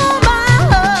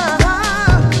woman.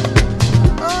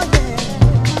 Oh, yeah.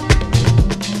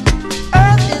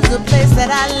 Earth is the place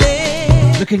that I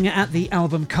live. Looking at the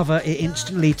album cover, it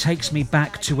instantly takes me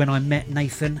back to when I met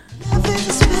Nathan.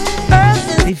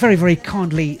 He very, very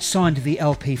kindly signed the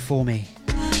LP for me.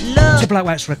 To Black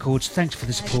Wax Records, thanks for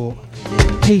the support.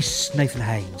 Peace, Nathan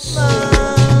Haynes.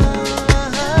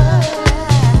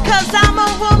 'Cause I'm a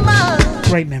woman.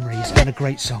 Great memories and a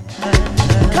great song.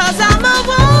 'Cause I'm a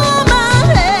woman.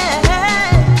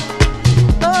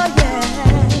 Oh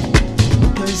yeah.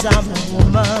 'Cause I'm a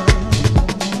woman.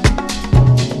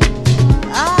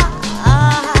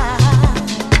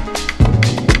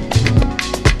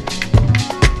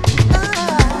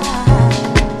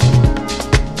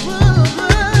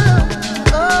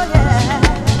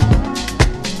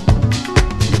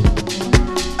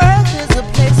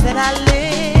 That I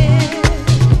live.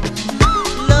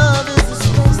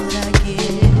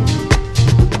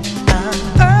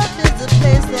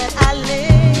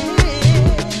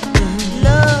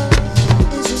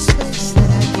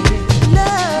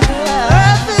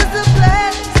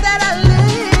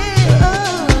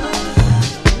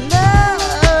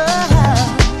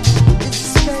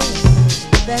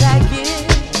 that I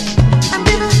give. I'm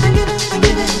giving, I'm giving, I'm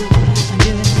giving, I'm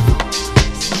giving.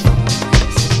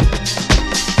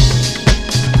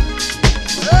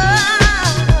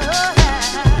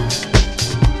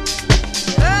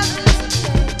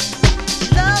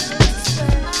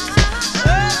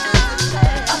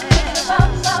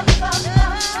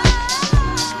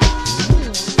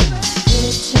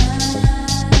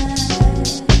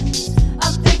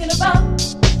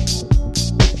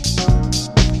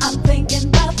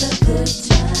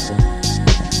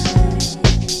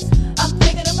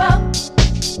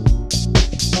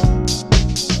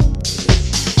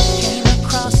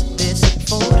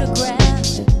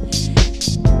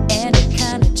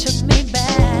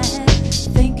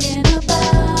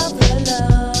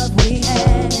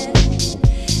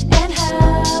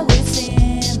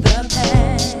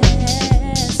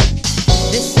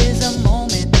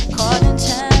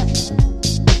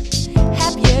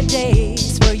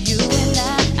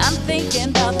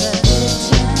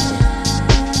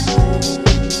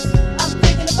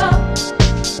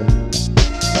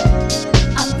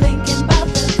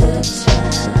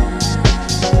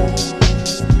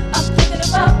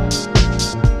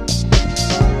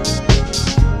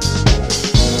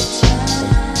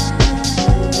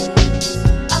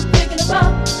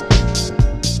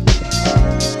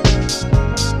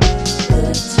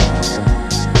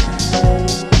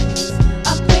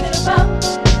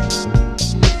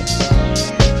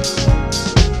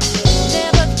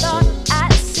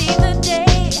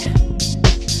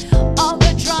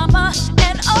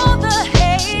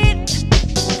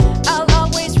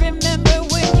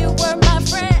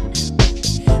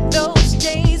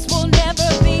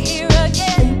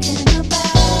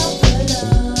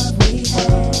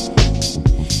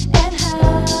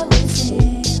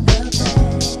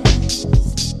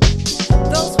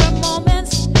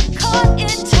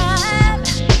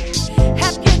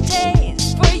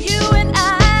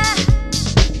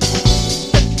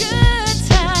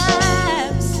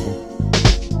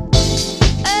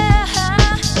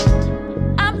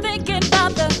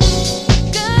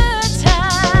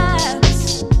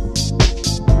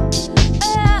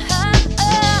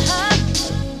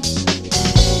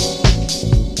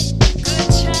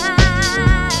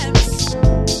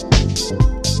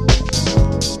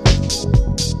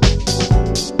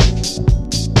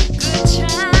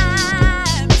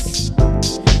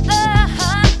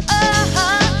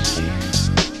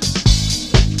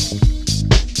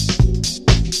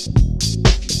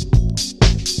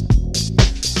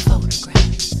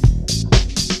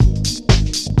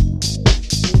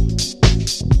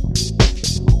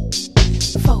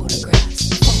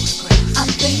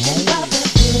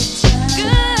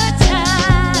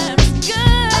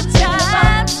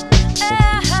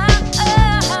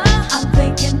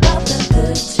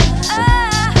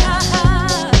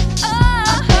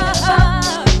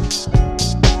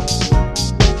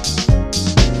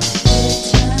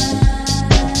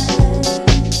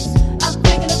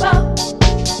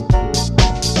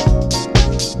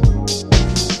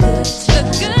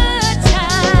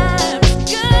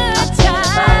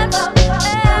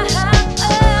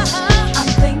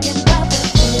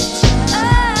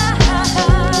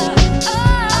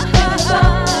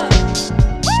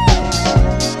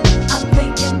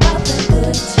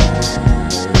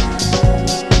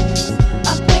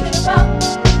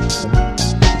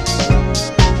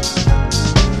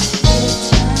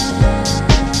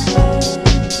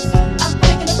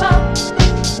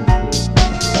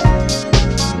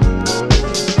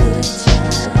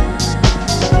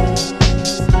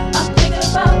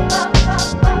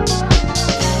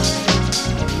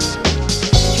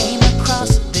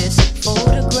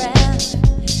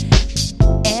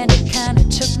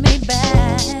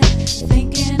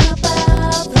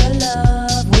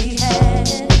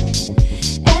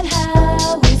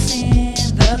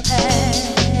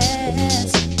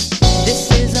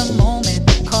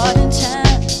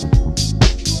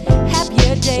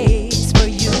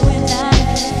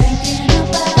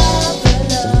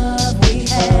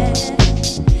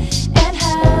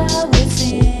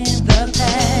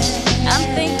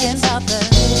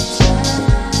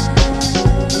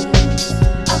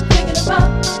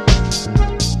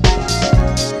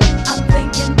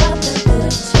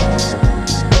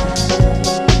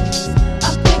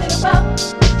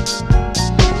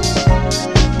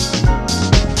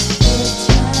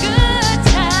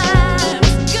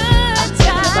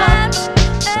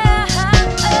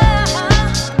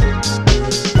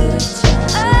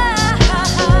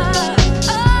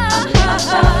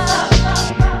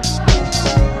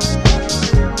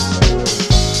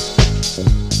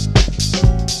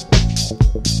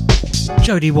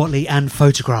 Jody Watley and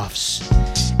Photographs.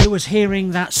 It was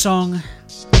hearing that song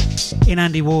in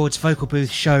Andy Ward's vocal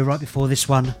booth show right before this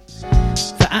one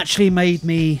that actually made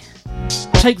me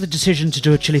take the decision to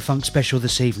do a Chili Funk special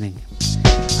this evening.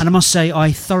 And I must say,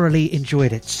 I thoroughly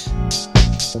enjoyed it.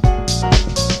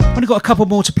 I've only got a couple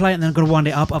more to play and then I'm going to wind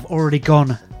it up. I've already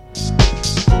gone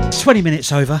 20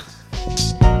 minutes over.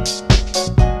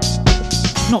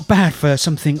 Not bad for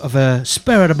something of a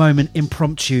spur-of-the-moment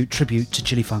impromptu tribute to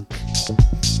Chili Funk.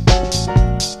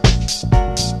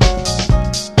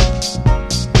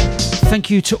 Thank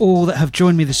you to all that have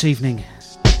joined me this evening.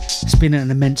 It's been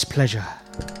an immense pleasure.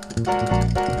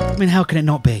 I mean, how can it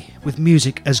not be with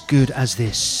music as good as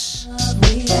this?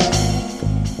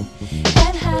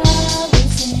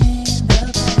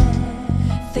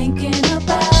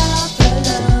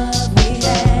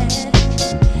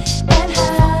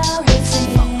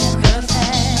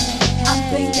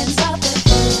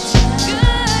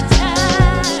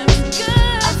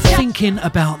 Thinking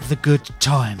about the good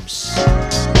times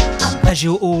as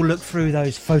you all look through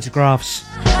those photographs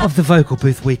of the vocal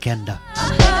booth weekender.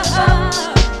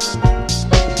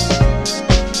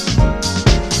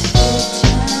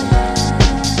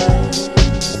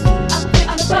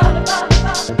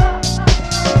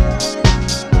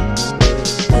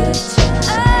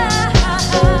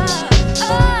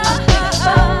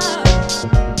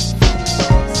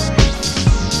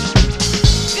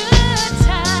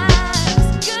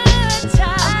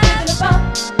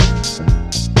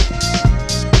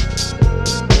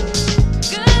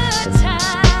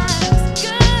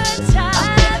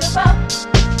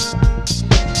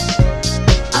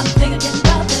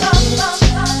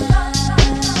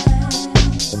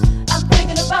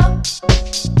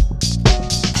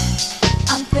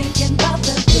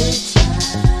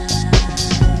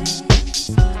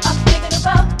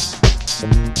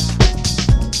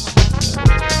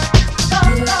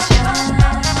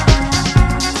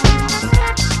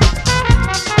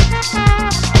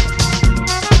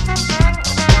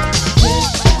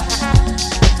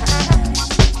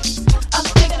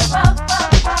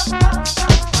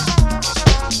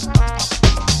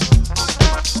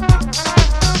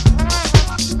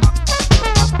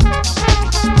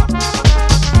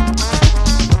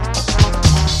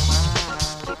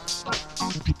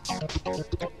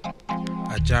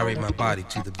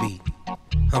 To the beat,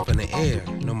 humping the air,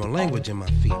 no more language in my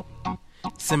feet,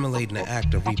 simulating the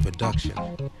act of reproduction.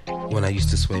 When I used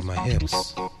to sway my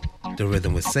hips, the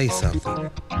rhythm would say something,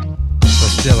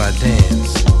 but still I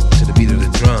dance to the beat of the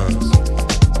drums.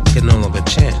 Could no longer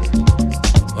chant,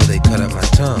 or they cut up my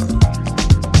tongue.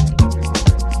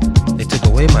 They took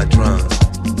away my drum,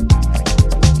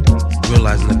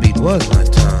 realizing the beat was my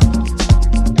tongue,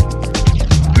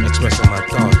 expressing my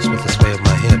thoughts with the sway of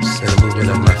my hips and the movement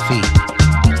of my feet.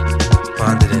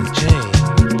 Bonded and chained,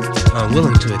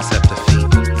 unwilling to accept defeat.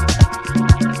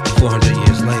 400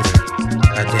 years later,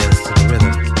 I dance to the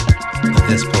rhythm of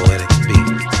this poetic beat,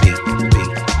 beat, beat,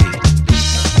 beat,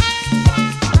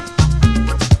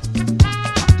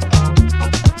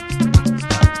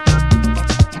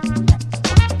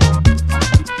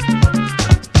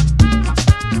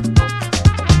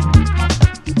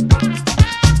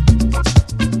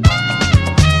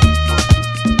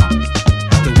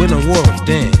 the winter war of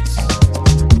dance.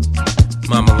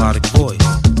 My melodic voice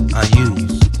I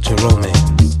use to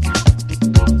romance.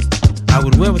 I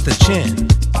would wear with a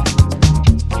chant.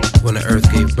 When the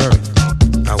earth gave birth,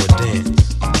 I would dance.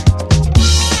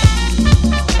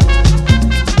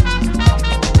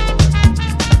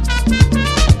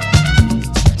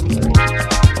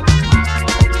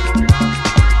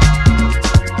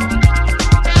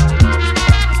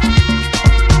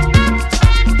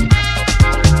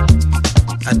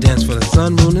 I dance for the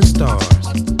sun, moon, and stars,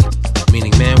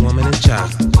 meaning man, woman, and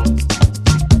child.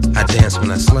 I dance when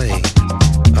I slay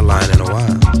a lion and a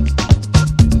wild.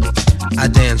 I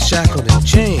dance shackled and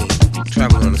chained,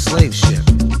 traveling on a slave ship,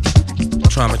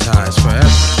 traumatized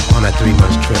forever on that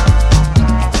 3-month trip.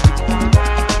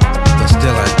 But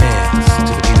still I dance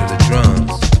to the beat of the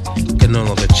drums, could no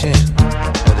longer chant,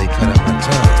 or they cut up my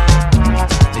tongue.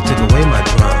 They took away my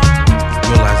drum,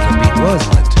 realizing the beat was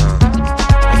my tongue,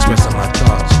 expressing my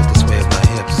thoughts with the sway of my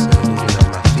hips and the movement of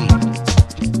my feet.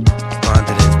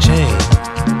 Bonded and chained,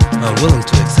 unwilling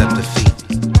to accept defeat.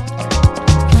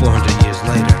 400 years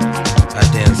later, I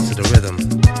dance to the rhythm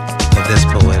of this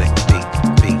poetic beat,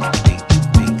 beat, beat,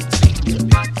 beat, beat,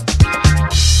 beat.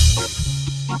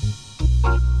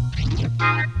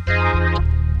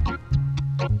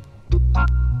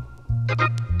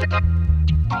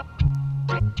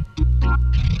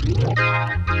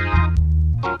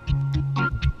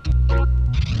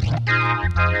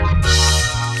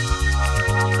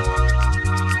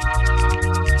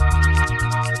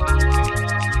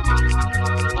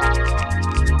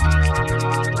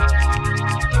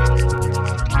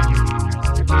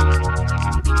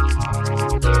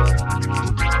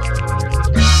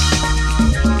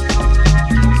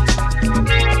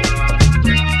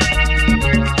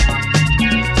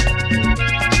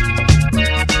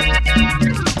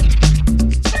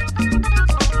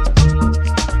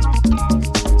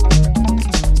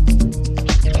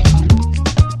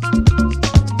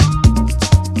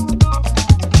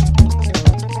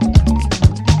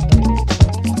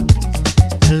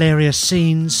 various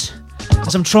scenes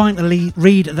as I'm trying to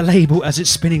read the label as it's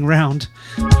spinning round.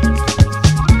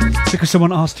 Because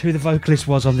someone asked who the vocalist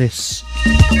was on this.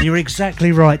 And you're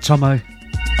exactly right, Tomo.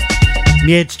 My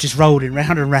head's just rolling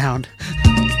round and round.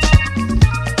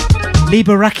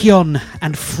 Liberacion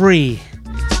and Free,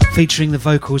 featuring the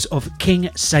vocals of King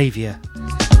Saviour.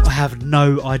 I have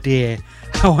no idea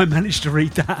how I managed to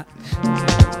read that.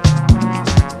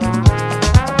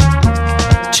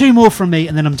 2 more from me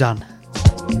and then I'm done.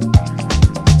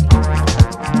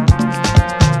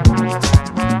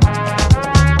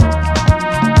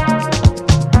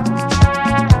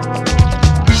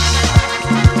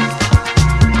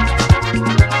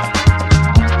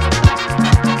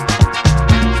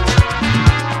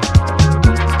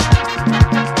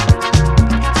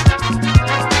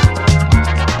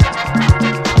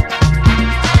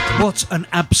 What an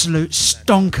absolute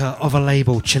stonker of a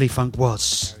label Chili Funk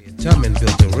was. Tubman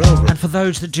built a railroad. And for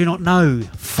those that do not know,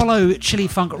 follow Chili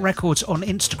Funk Records on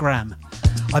Instagram.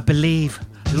 I believe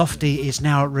Lofty is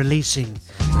now releasing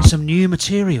some new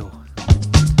material.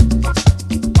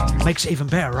 Makes it even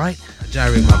better, right? I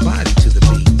gyrate my body to the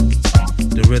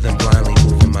beat, the rhythm blindly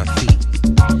moving my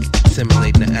feet,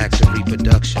 simulating the act of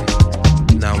reproduction.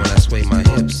 Now when I sway my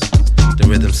hips, the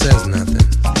rhythm says nothing.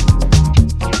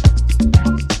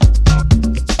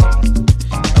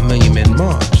 A million men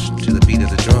march to the beat of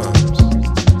the drums.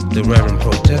 The Reverend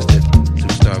protested through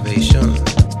starvation,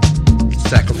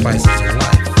 sacrifices in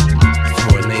life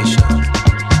for a nation,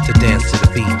 to dance to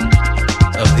the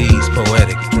beat of these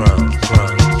poetic drums.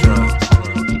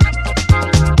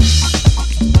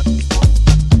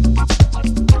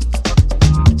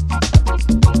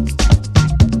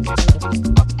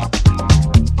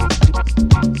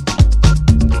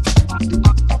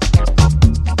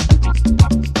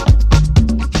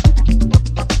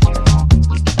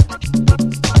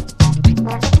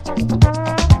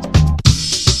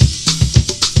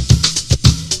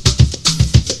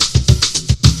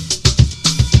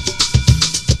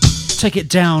 Take it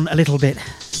down a little bit,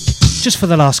 just for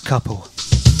the last couple.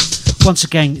 Once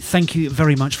again, thank you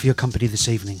very much for your company this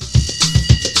evening.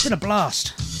 It's been a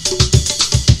blast.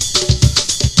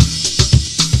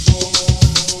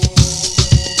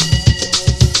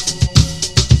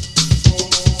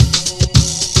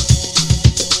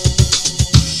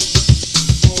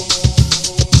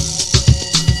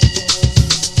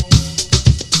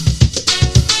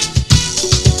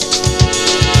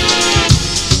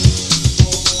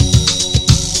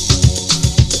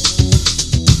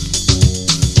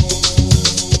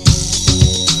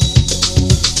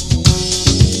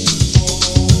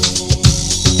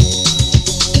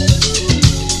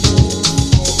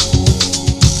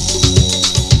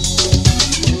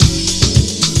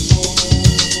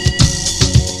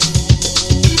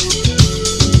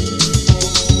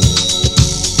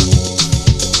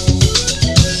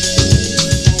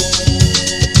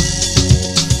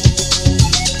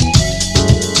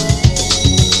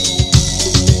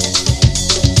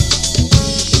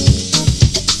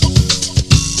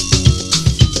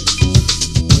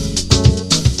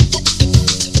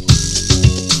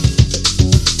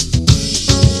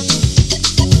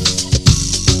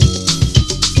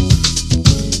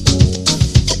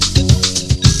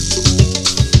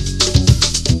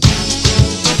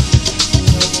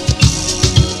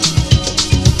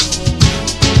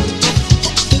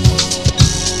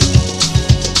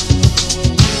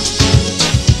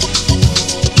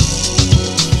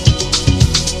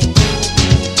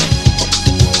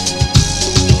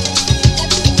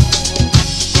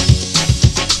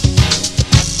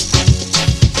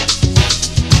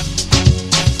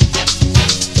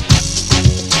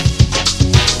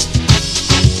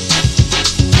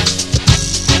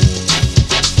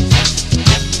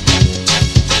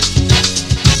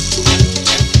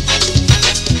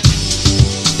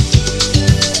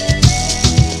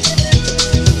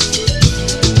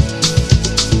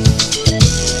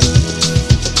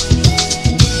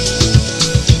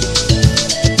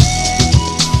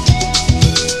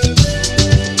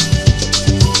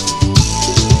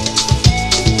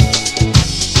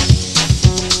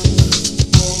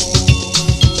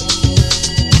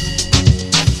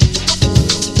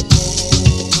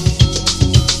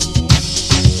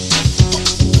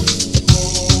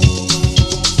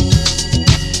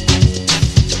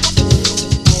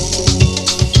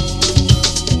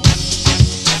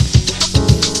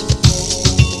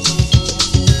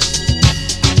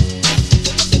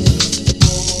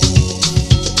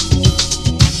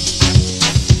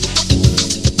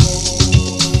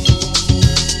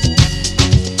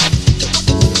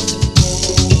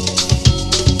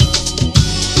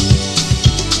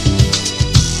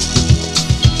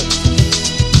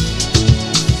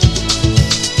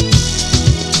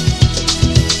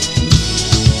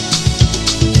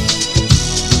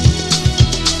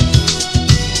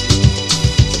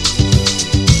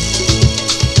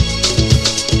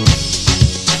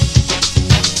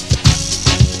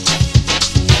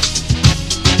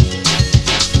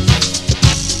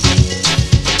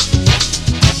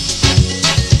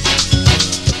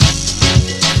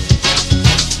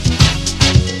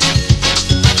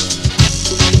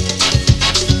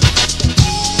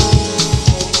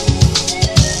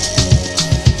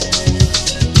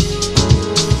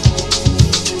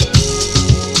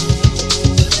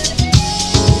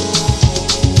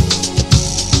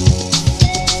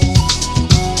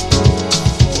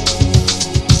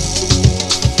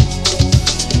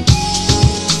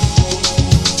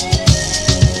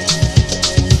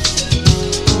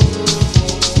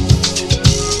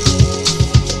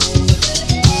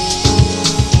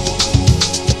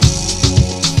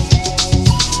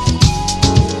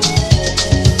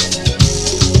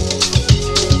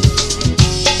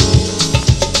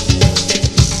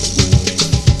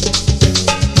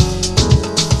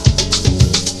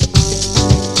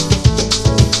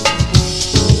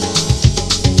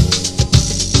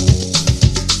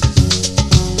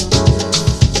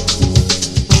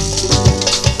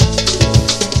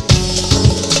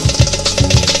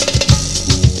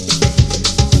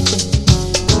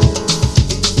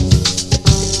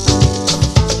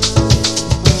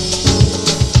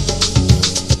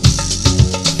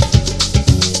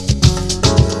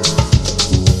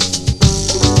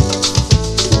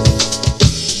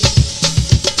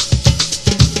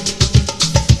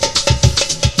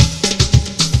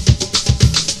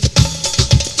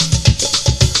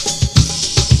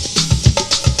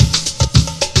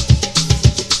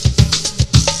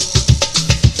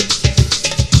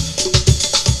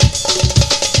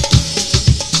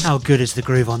 good is the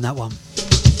groove on that one?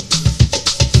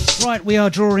 Right, we are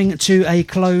drawing to a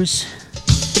close.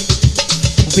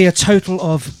 Will be a total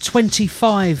of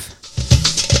 25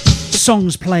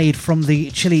 songs played from the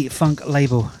Chili Funk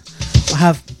label. I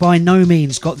have by no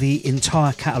means got the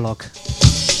entire catalogue,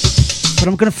 but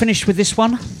I'm going to finish with this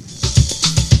one.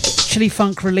 Chili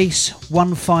Funk release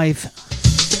 15S,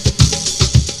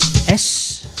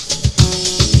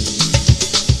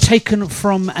 taken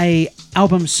from a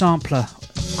album sampler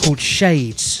called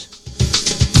Shades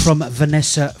from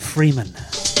Vanessa Freeman.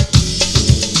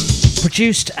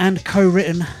 Produced and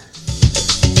co-written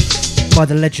by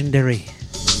the legendary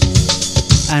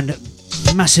and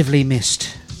massively missed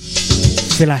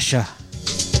Phil Asher,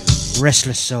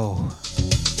 Restless Soul.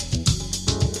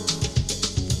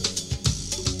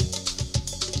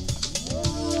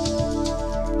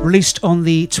 Released on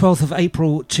the 12th of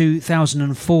April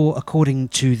 2004 according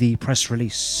to the press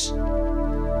release.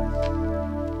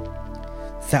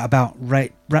 That about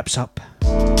wraps up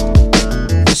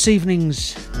this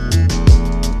evening's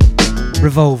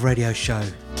Revolve radio show,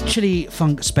 Chili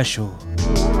Funk special.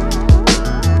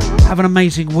 Have an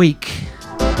amazing week.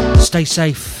 Stay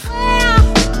safe.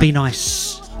 Be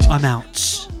nice. I'm out.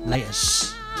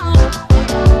 Laters.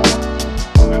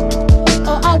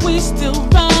 Or are we still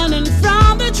running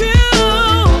from the truth?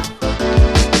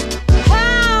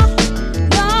 How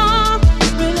long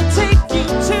will it take you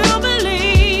to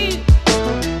believe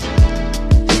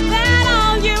that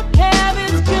all you have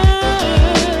is good?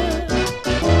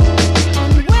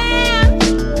 And when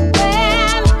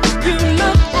you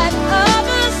look at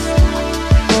others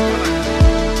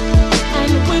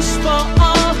and wish for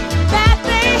all that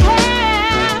they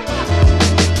have,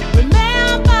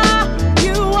 remember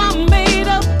you are made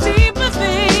of deeper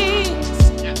things.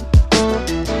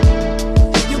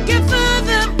 You give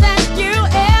further than you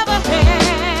ever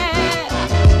had.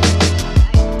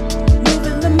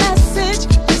 Moving the message,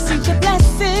 receive the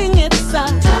blessing. It's a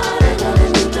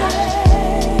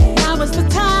now is the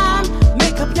time.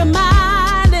 Make up your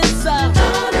mind. It's a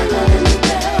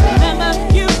remember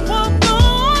you were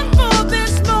born for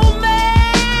this moment.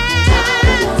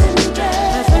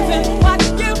 That's what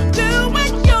you do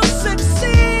when you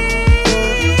succeed.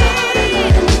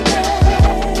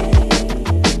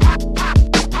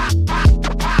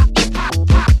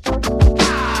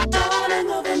 Starting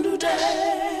of a new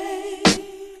day.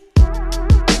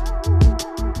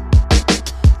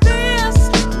 This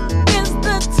is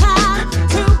the time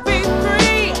to be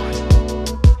free.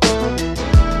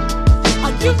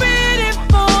 Are you ready?